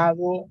en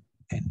ado,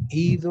 en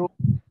ido,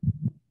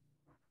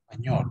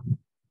 español.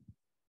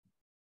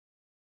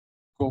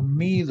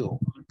 Comido.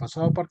 El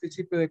pasado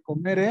participio de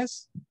comer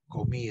es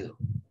comido.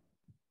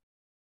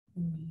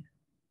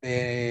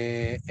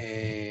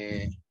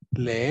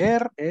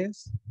 Leer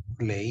es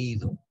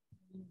leído.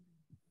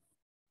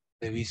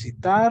 De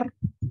visitar,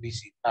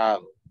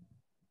 visitado.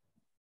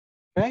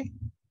 ¿Ok?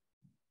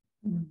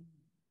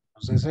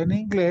 Entonces en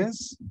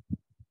inglés,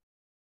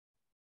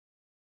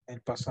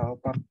 el pasado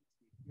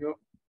participio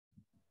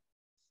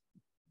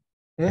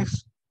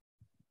es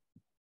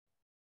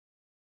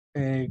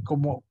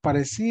como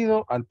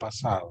parecido al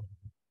pasado.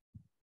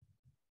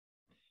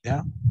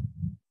 ¿Ya?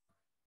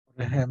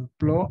 Por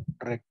ejemplo,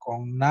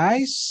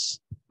 recognize,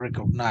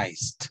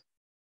 recognized.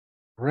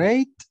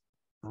 Rate,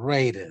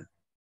 rated.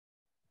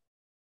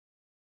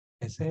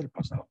 Ese es el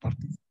pasado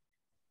participio.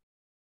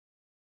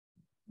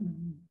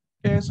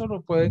 Eso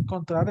lo puede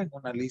encontrar en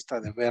una lista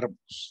de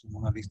verbos. En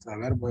una lista de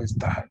verbos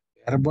está el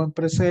verbo en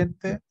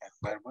presente, el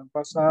verbo en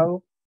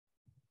pasado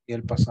y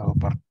el pasado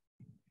participio.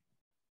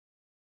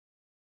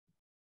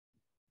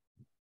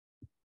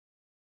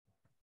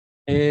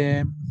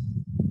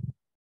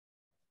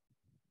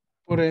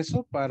 Por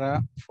eso,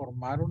 para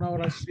formar una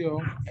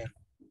oración en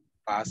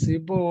passive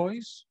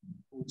voice,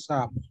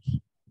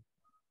 usamos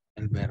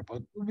el verbo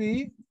to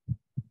be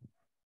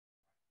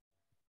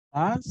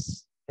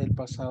más el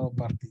pasado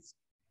participio.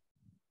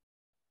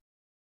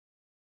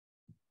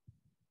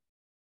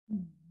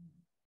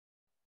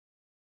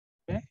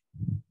 ¿Okay?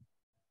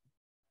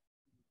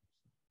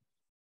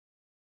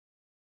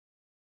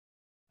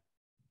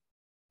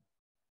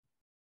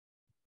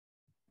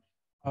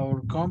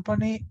 Our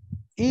company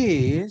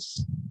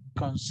is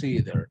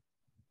considered.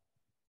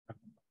 La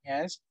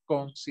compañía es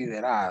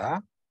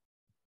considerada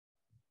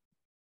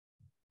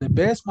the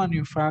best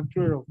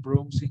manufacturer of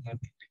brooms in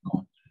the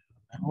country.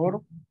 El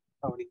mejor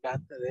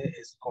fabricante de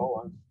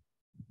escobas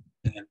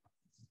en el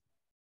país.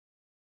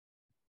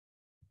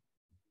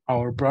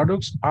 Our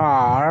products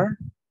are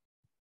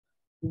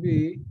to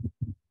be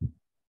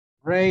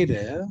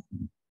rated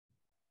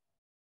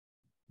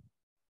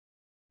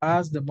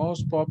as the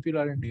most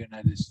popular in the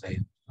United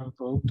States. Los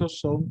productos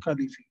son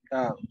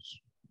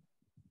calificados,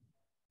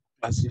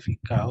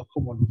 clasificados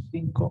como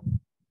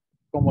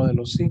de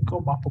los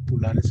 5 más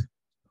populares.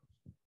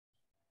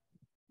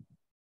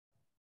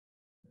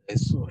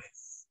 Eso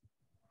es.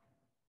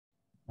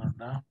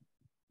 ¿Verdad?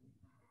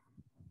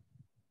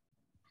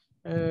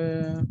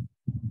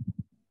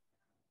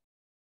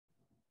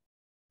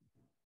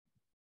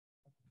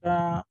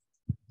 Acá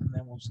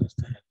tenemos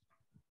este ejemplo.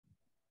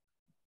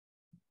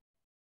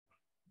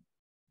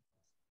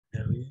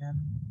 Bien.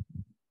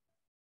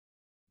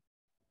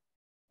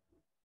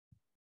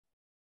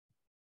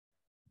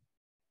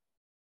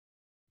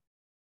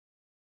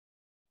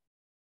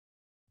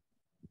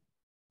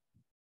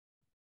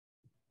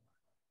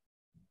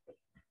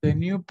 The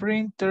new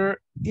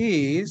printer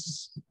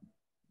is,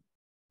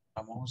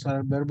 vamos a usar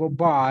el verbo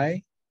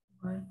buy,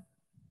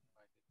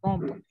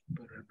 company,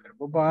 pero el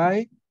verbo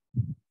buy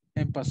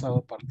en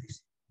pasado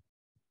participio.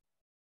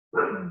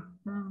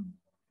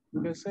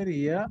 Que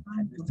sería,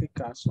 en este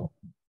caso,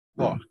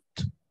 bought.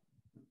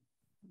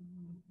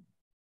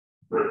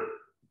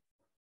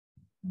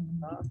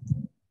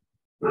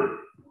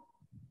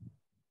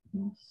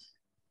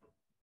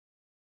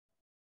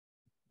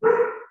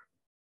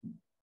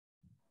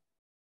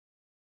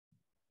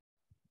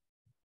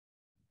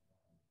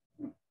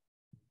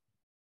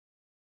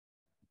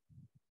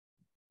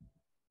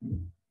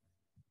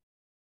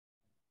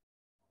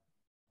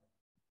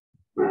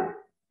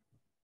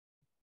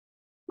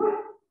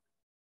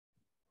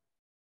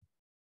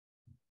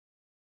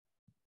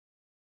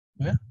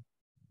 ¿Ve?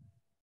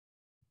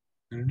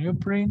 The new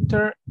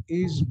printer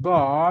is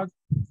bought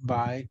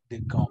by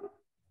the company.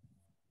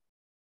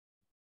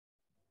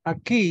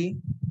 Aquí,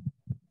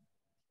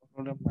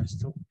 le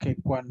muestro que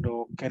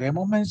cuando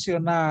queremos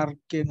mencionar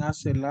quién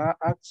hace la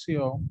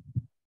acción,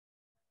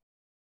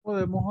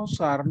 podemos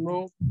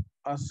usarlo,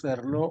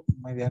 hacerlo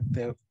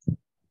mediante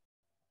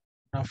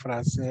una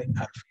frase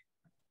al final.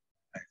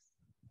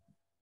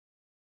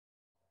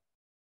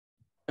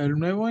 El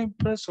nuevo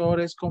impresor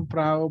es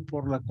comprado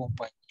por la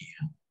compañía.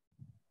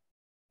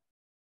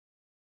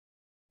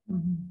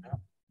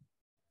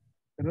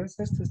 Pero es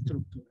esta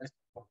estructura.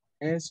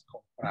 Es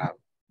comprado.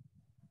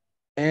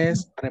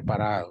 Es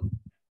reparado.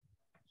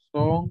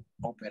 Son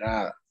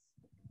operadas.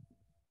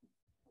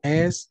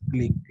 Es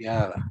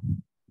limpiada.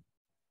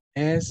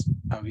 Es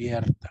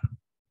abierta.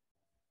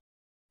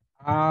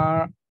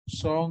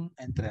 Son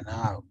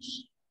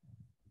entrenados.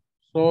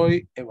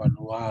 Soy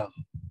evaluado.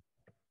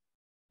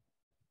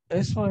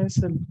 Eso es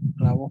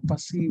la voz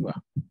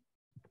pasiva.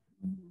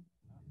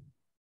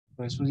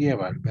 Por eso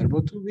lleva el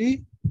verbo to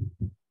be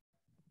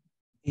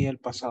y el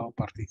pasado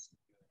participio.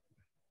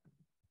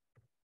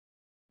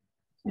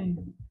 Sí.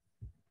 Un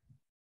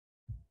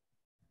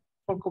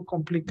poco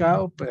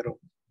complicado, pero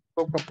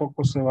poco a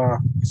poco se va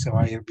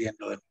a ir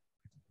viendo de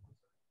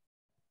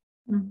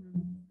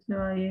Ujú. Se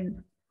va a ir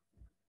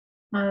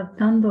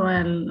adaptando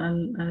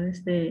a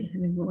este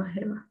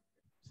lenguaje. ¿Va?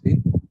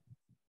 Sí.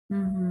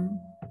 Ujú.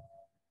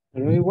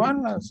 Pero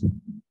igual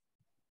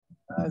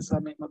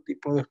ese mismo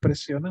tipo de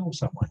expresiones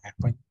usamos en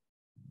español.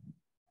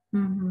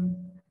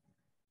 Ujú.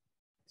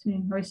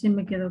 Sí, hoy sí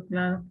me quedó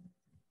claro.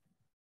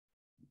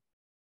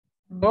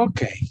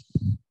 Ok.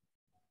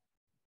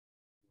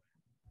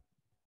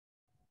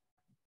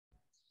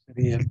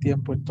 Sería el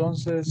tiempo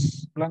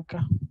entonces,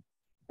 Blanca.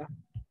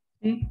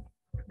 Sí,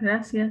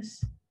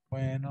 gracias.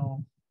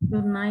 Bueno.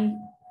 Good night.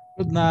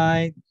 Good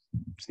night.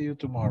 See you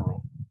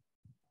tomorrow.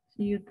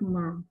 See you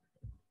tomorrow.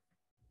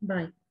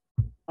 Bye.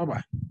 Bye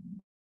bye.